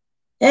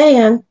 Hey,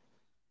 hon.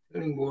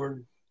 Sitting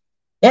board.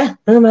 Yeah,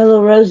 look at my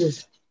little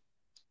roses.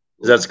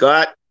 Is that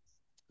Scott?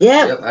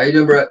 Yeah. Yep. How you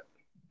doing, Brett?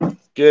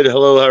 Good.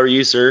 Hello. How are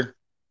you, sir?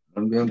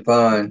 I'm doing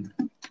fine.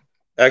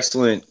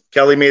 Excellent.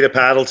 Kelly made a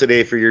paddle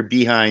today for your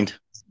behind.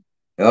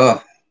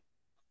 Oh,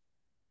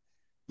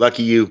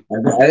 Lucky you.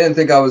 I didn't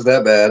think I was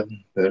that bad,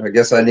 but I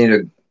guess I need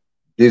to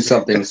do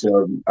something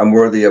so I'm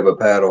worthy of a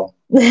paddle.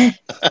 At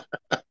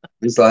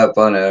least I'll have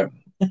fun at it.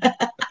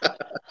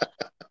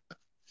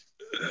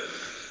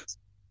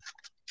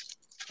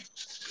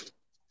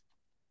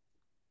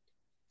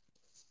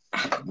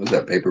 Was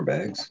that paper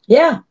bags?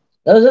 Yeah,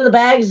 those are the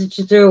bags that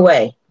you threw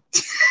away.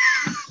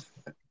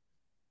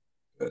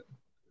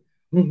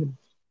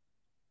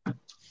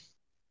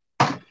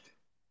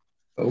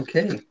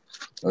 Okay.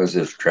 Oh, is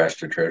this trash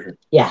to treasure?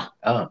 Yeah.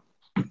 Oh.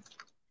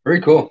 Very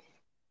cool.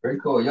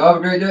 Very cool. Y'all have a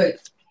great day.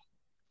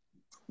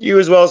 You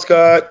as well,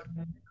 Scott.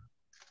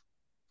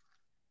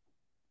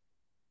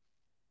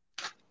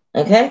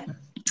 Okay.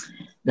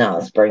 Now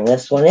let's bring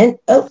this one in.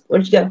 Oh,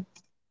 where'd you go?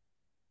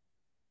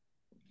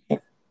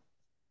 Okay.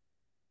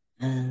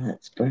 And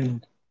let's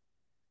bring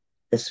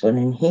this one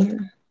in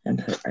here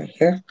and put it right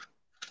here.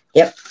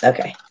 Yep.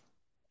 Okay.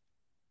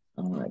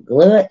 I'm going to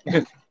glue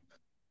it.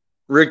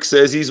 Rick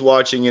says he's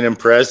watching and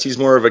impressed. He's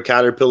more of a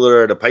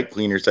caterpillar at a pipe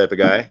cleaner type of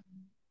guy.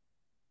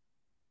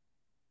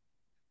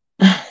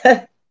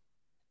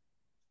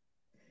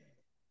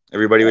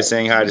 Everybody was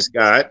saying hi to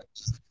Scott.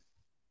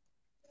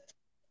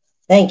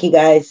 Thank you,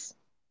 guys.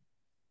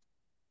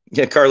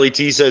 Yeah, Carly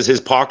T says his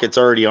pocket's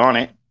already on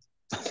it.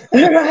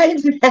 Right.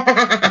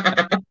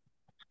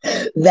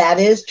 That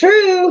is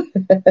true.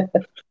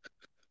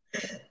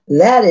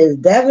 That is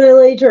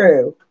definitely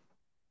true.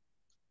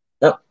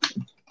 Oh.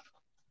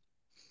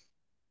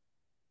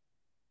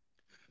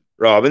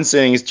 Robin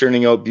saying it's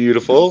turning out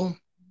beautiful.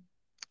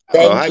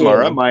 Thank Hi, you.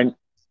 Mara.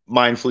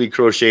 Mindfully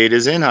Crocheted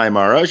is in. Hi,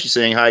 Mara. She's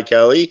saying hi,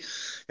 Kelly,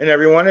 and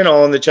everyone, and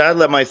all in the chat.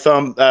 Left my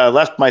thumb,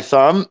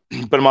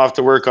 but I'm off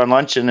to work on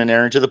lunch and an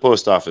errand to the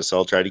post office. So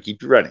I'll try to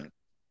keep you running.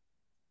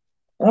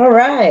 All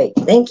right.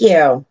 Thank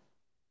you.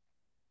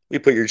 We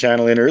put your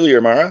channel in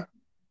earlier, Mara.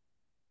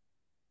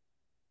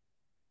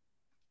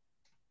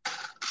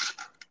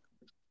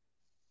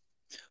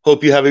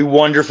 Hope you have a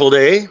wonderful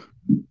day.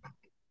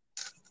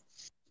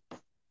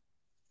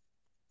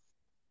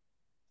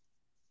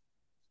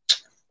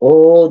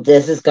 Oh,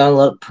 this is going to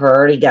look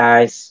pretty,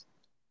 guys.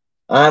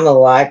 I'm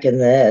liking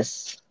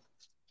this.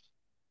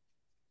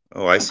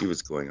 Oh, I see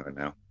what's going on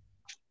now.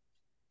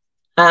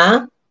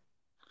 Huh?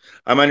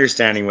 I'm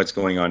understanding what's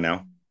going on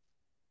now.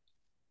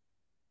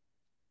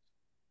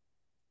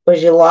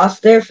 Was you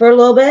lost there for a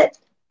little bit?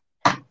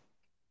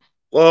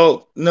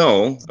 Well,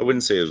 no, I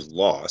wouldn't say it was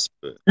lost,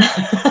 but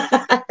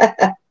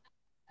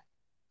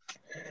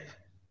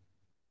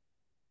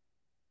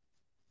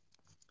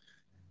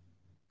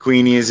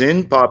Queenie is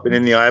in, popping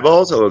in the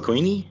eyeballs. Hello,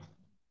 Queenie.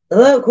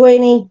 Hello,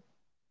 Queenie.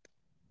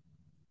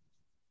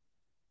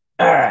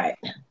 All right.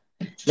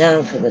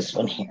 Now for this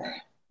one here.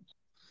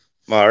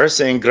 Mara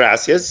saying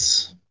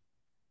gracias.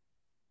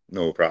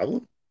 No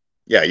problem.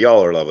 Yeah,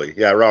 y'all are lovely.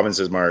 Yeah, Robin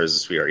says Mara is a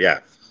sweetheart. Yeah.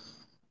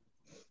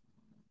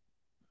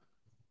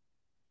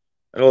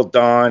 Little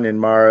Dawn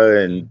and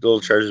Mara and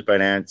Little Treasures by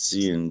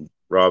Nancy and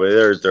Robin,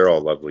 they're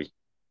all lovely.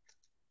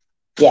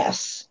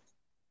 Yes.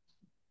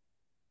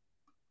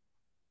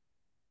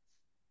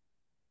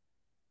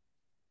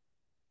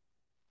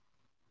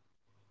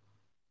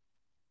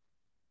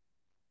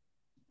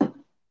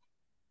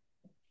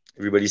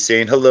 Everybody's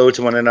saying hello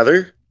to one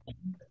another.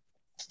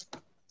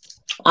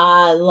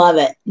 I love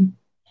it.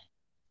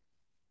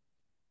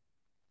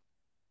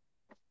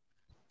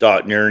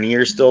 Dot and Ernie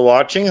are still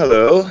watching.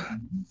 Hello.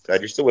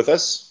 Glad you're still with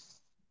us.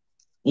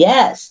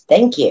 Yes.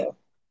 Thank you.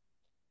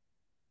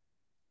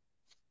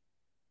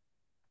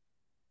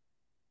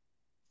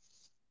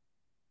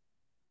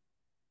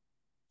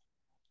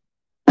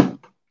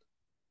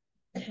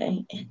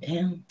 Okay. And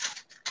down.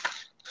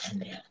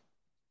 And down.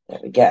 There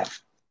we go.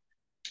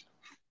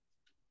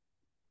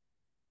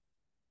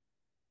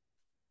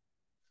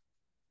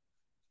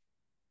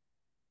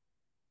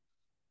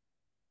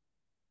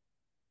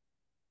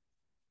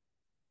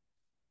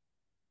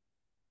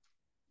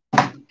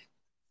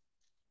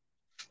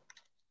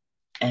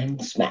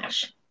 And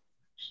smash.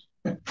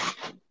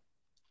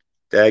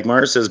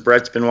 Dagmar says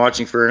Brett's been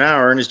watching for an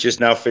hour and is just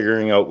now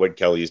figuring out what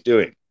Kelly is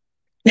doing.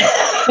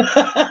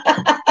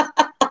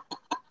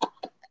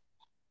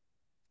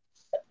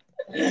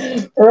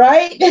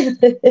 Right?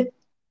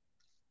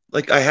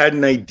 Like I had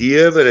an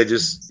idea, but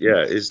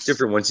it's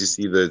different once you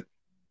see the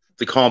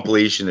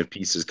compilation of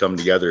pieces come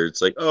together.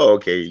 It's like, oh,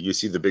 okay, you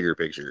see the bigger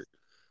picture.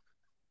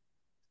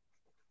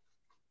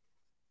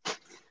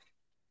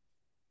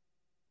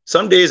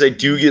 Some days I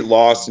do get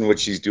lost in what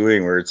she's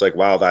doing where it's like,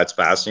 wow, that's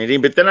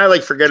fascinating. But then I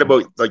forget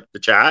about the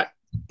chat.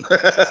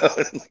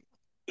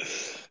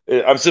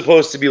 I'm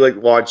supposed to be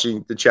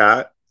watching the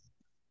chat.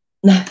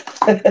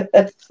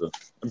 So,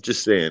 I'm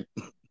just saying.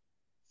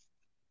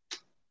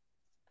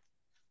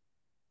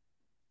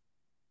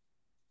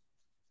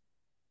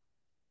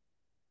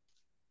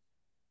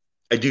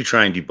 I do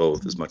try and do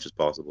both as much as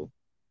possible.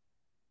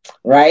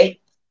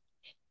 Right?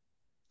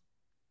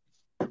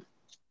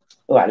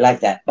 Oh, I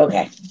like that.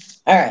 Okay.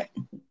 All right.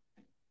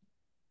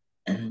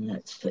 And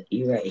let's put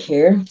you right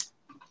here.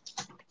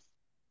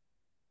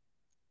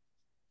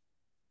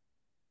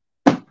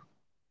 It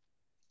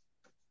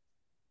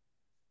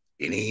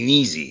ain't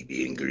easy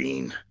being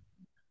green.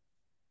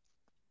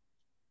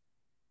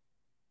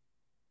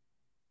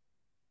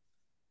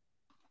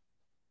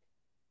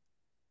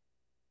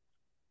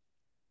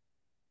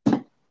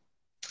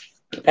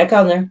 Back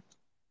on there.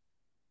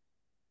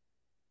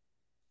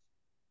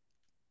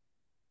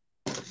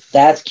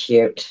 That's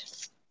cute.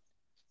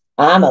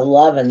 I'm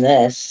loving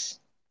this.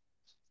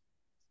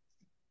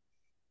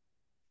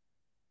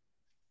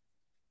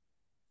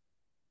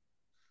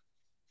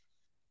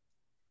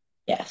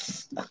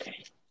 Yes.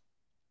 Okay.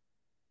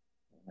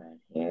 Right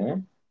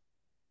here.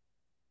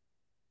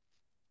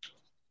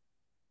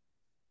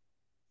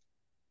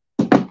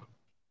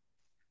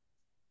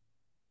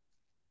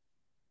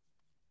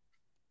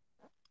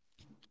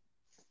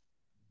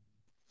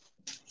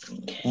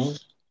 Okay.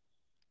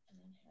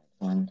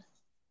 One.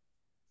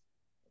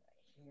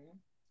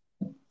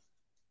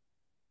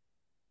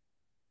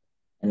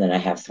 And then I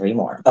have 3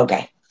 more.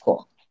 Okay,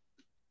 cool.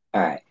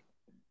 All right.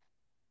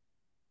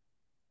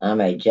 I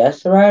made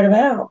just the right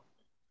amount.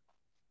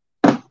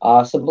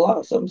 Awesome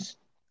blossoms.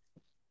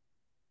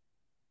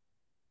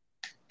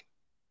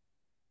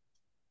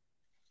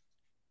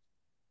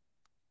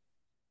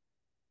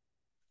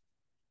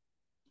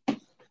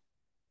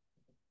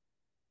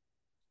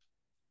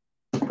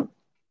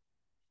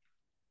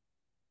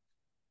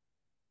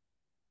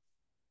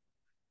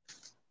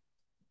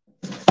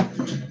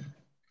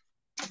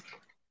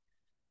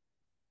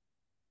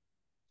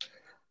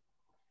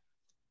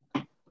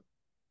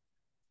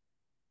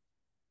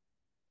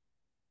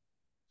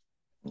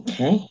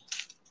 Okay.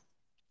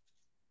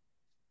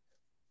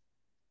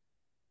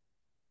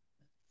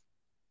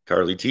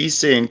 Carly T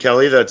saying,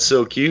 Kelly, that's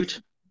so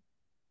cute.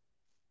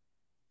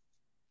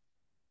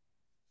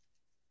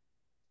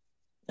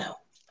 No.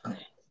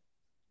 Okay.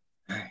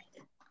 All right.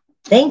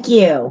 Thank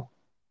you.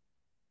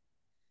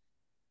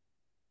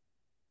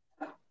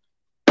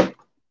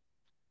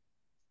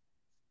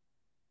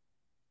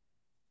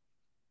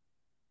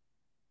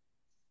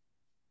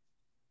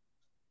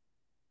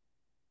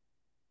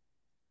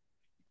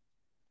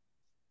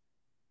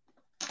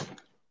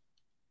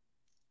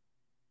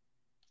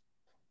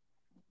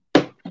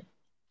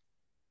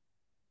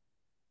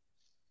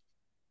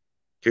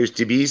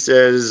 Kirsty B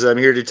says, I'm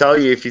here to tell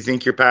you, if you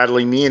think you're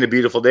paddling me in a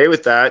beautiful day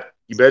with that,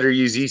 you better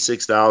use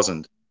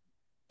E6000.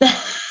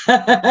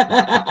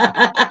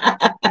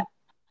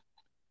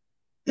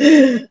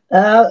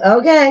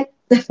 Okay.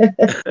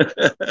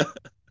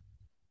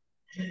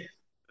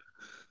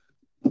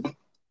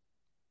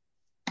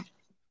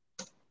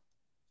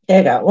 Okay,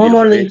 I got one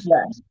more leaf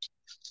left.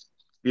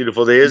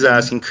 Beautiful Day is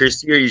asking,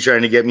 Christy, are you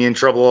trying to get me in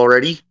trouble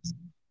already?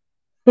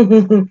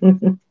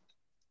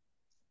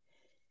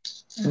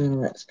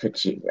 Let's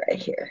put you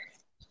right here.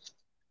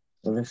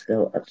 Well, let's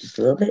go up just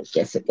a little bit.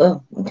 Yes, it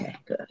will. Okay,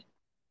 good.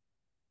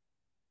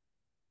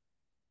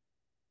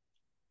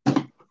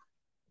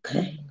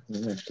 Okay,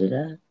 lift it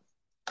up.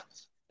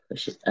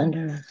 Push it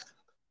under.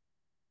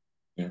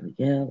 There we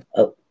go.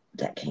 Oh,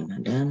 that came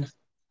undone.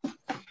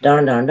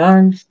 Darn, darn,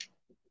 darn.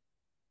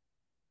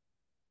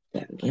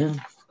 There we go.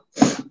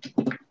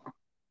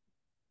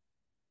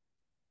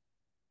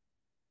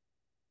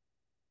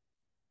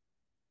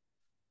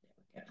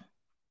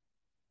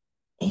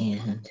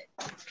 And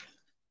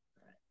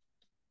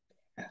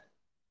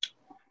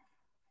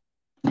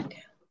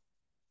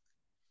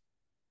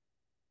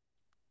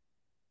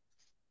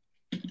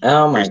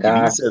oh my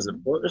God. Says,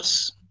 of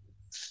course.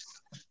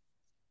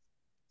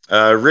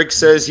 Rick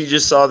says he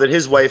just saw that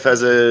his wife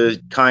has a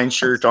kind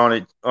shirt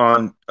on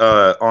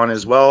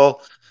as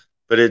well,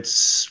 but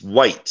it's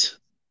white.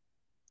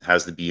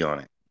 Has the B on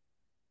it.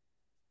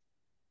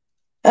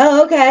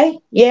 Oh, okay.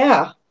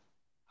 Yeah.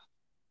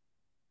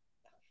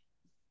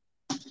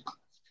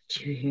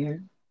 You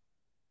here?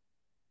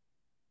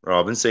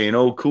 Robin saying,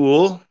 oh,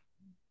 cool.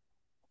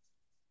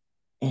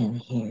 And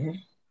here.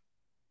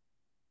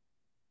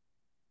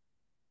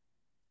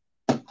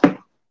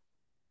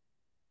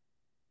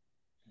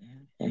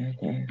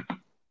 There.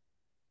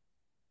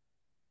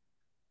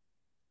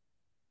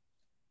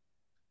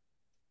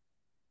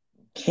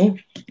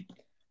 Okay.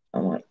 I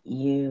want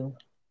you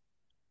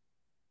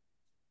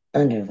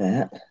under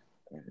that.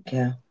 There we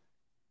go.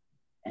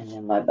 And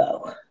then my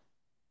bow.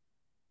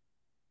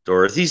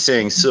 Dorothy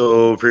saying,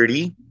 so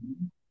pretty.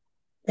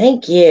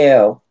 Thank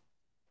you.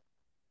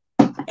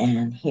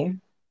 And here.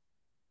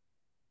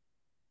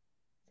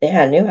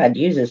 Yeah, I knew I'd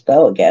use this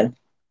bow again.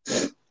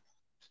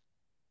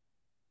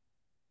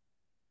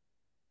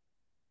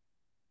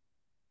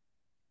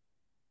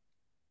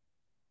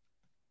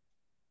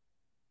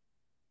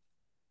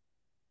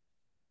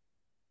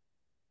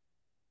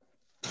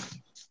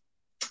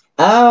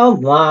 Oh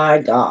my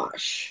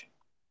gosh.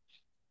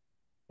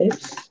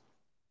 Oops.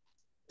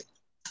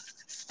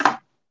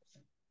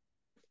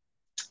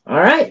 All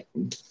right.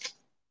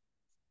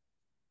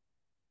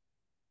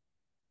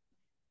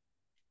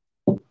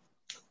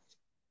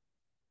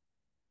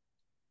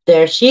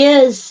 There she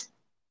is.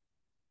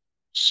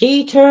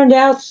 She turned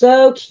out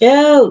so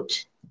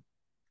cute.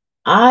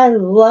 I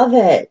love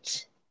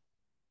it.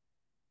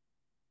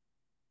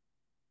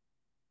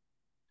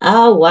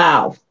 Oh,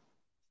 wow.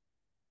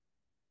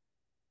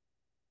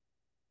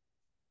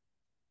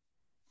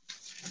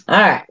 All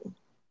right.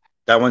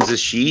 That one's a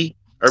she.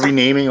 Are we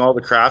naming all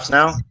the crafts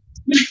now?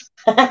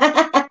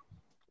 I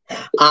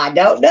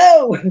don't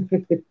know.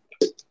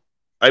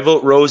 I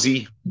vote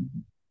Rosie.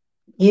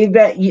 You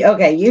bet.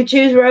 Okay, you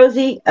choose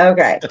Rosie.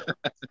 Okay.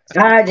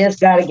 I just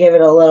got to give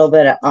it a little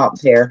bit of umph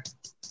here.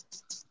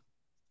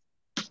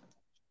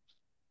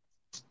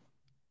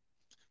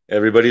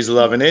 Everybody's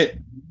loving it.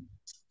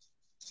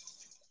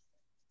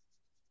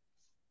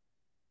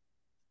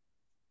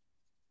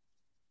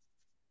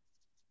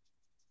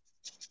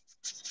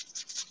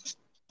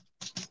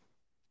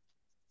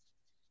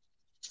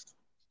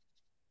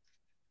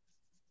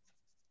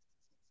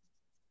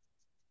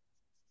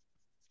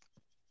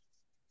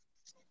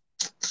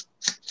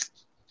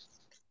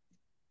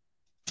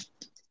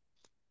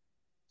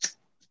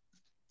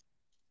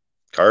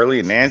 Carly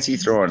and Nancy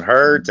throwing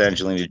hearts.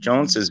 Angelina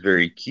Jones says,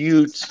 very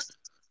cute.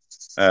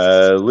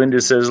 Linda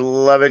says,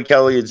 love it,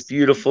 Kelly. It's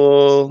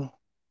beautiful.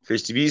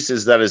 Christy B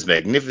says, that is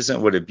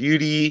magnificent. What a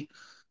beauty.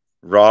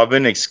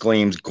 Robin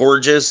exclaims,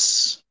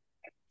 gorgeous.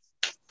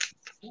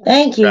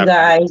 Thank you,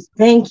 guys.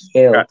 Thank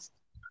you.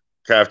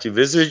 Crafty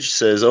Visage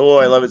says, oh,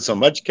 I love it so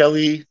much,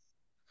 Kelly.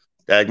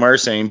 Dagmar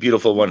saying,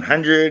 beautiful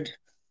 100.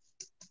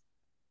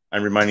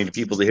 I'm reminding the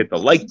people to hit the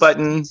like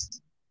button.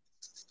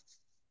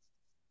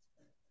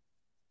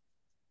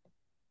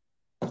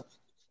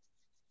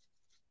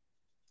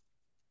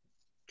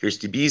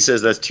 Kirsty B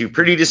says, that's too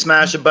pretty to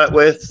smash a butt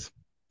with.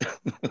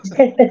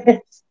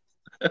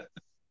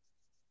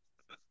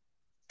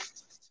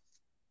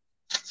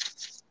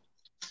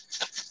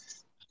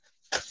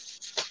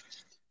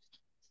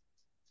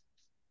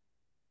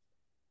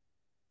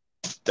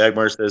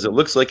 Dagmar says, it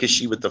looks like a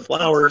she with the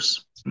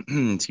flowers.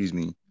 Excuse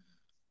me.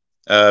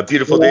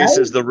 Beautiful Day Right?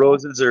 says, the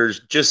roses are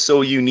just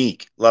so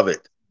unique. Love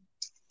it.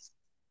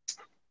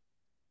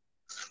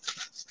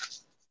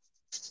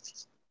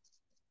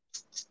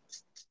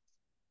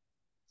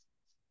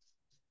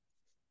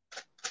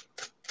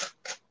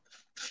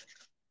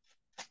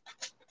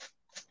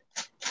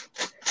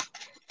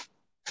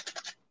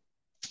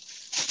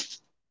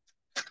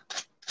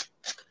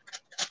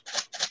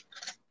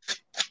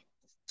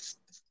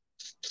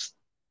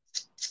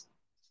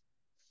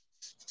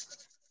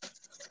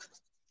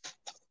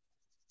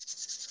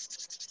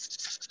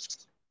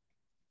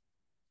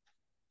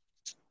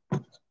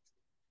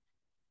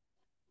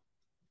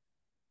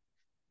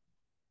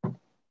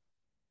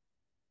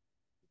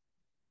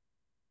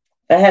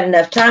 If I had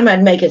enough time,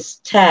 I'd make a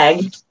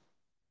tag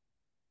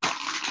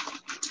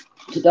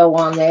to go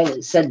on there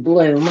that said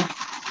bloom.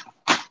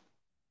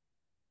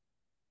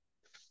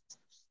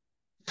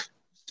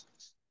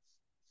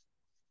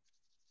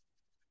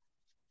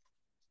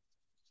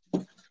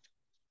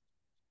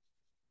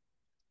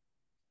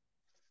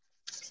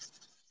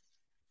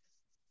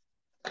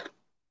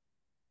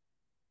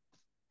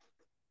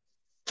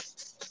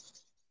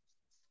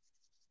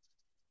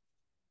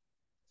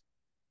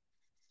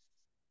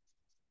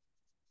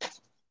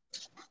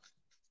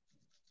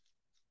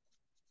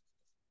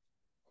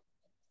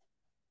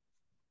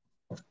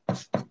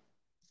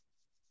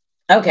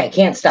 Okay,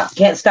 can't stop.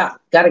 Can't stop.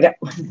 Gotta go.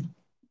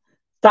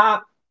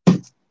 Stop.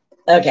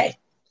 Okay.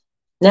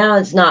 Now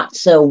it's not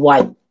so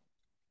white.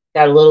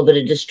 Got a little bit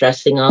of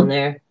distressing on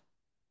there.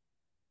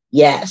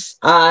 Yes,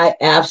 I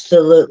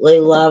absolutely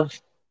love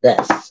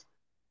this.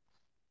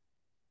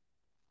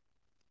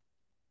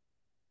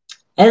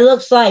 And it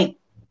looks like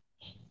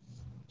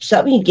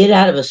something you get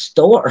out of a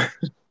store,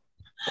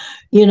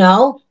 you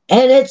know?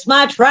 And it's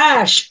my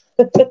trash.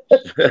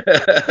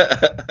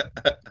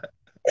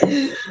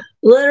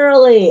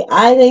 Literally,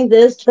 I think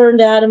this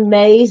turned out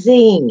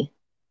amazing.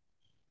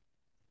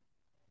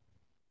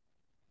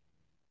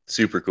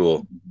 Super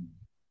cool.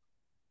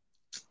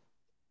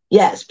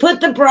 Yes, put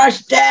the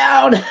brush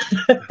down.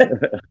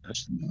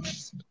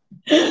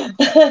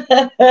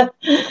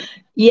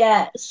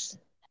 Yes.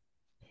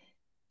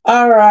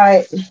 All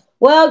right.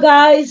 Well,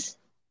 guys,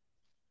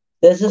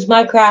 this is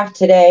my craft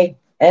today,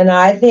 and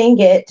I think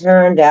it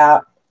turned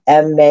out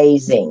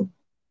amazing.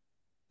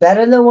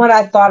 Better than what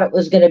I thought it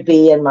was going to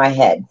be in my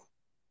head.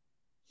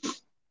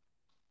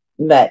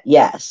 But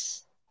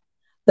yes,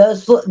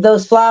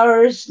 those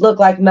flowers look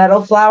like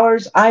metal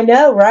flowers. I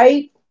know,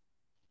 right?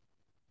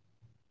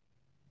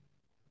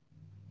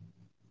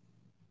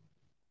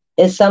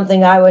 It's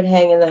something I would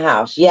hang in the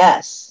house.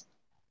 Yes,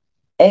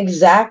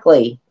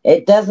 exactly.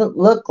 It doesn't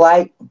look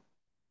like,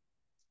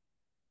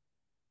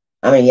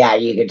 I mean, yeah,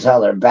 you could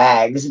tell they're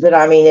bags, but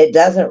I mean, it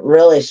doesn't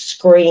really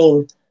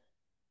scream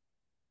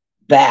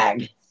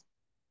bag,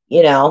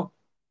 you know?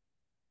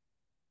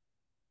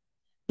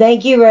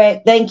 Thank you,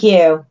 Rick. Thank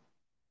you.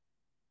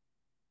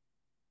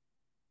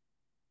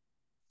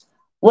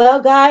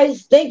 Well,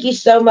 guys, thank you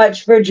so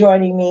much for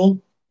joining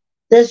me.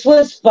 This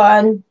was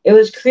fun. It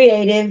was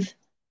creative.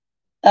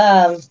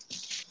 Um,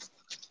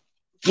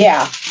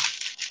 yeah,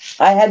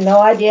 I had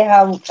no idea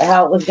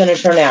how it was going to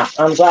turn out.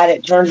 I'm glad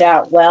it turned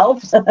out well.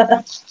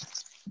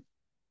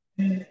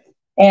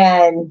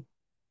 And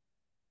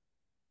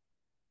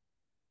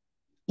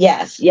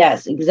yes,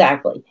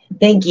 exactly.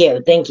 Thank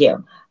you.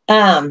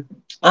 I'm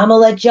gonna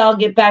let y'all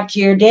get back to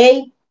your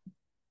day.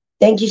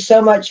 Thank you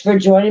so much for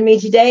joining me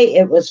today.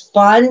 It was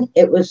fun.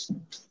 It was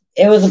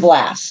a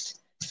blast.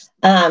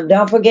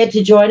 Don't forget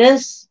to join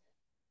us,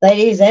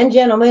 ladies and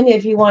gentlemen,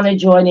 if you want to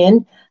join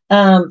in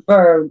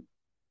for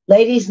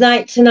ladies'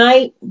 night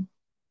tonight.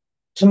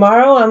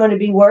 Tomorrow I'm going to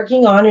be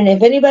working on, and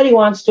if anybody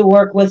wants to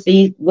work with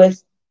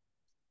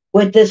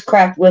this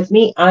craft with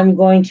me, I'm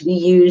going to be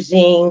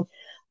using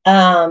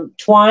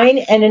twine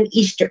and an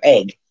Easter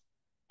egg,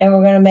 and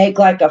we're going to make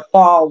like a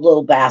fall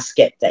little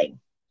basket thing.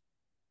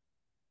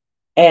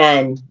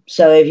 And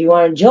so if you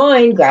want to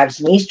join, grab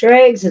some Easter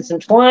eggs and some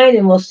twine,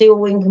 and we'll see what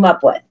we can come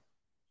up with.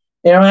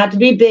 They don't have to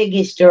be big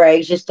Easter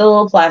eggs, just the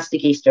little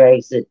plastic Easter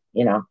eggs that,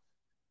 you know.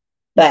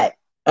 But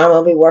I'm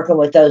going to be working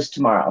with those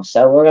tomorrow.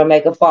 So we're going to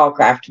make a fall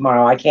craft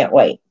tomorrow. I can't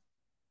wait.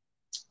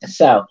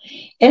 So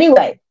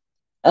anyway,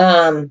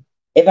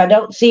 if I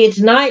don't see you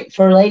tonight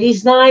for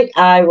ladies' night,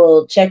 I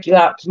will check you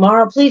out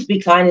tomorrow. Please be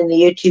kind in the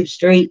YouTube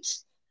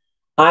streets.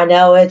 I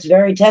know it's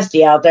very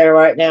testy out there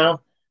right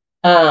now.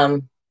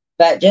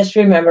 But just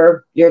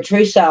remember your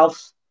true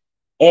self,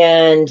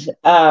 and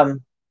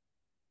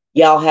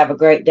y'all have a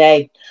great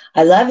day.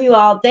 I love you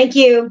all. Thank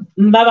you.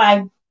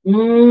 Bye-bye.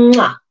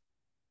 Mwah.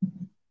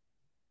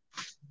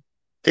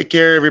 Take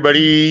care,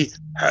 everybody.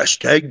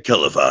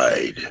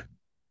 #Kellified.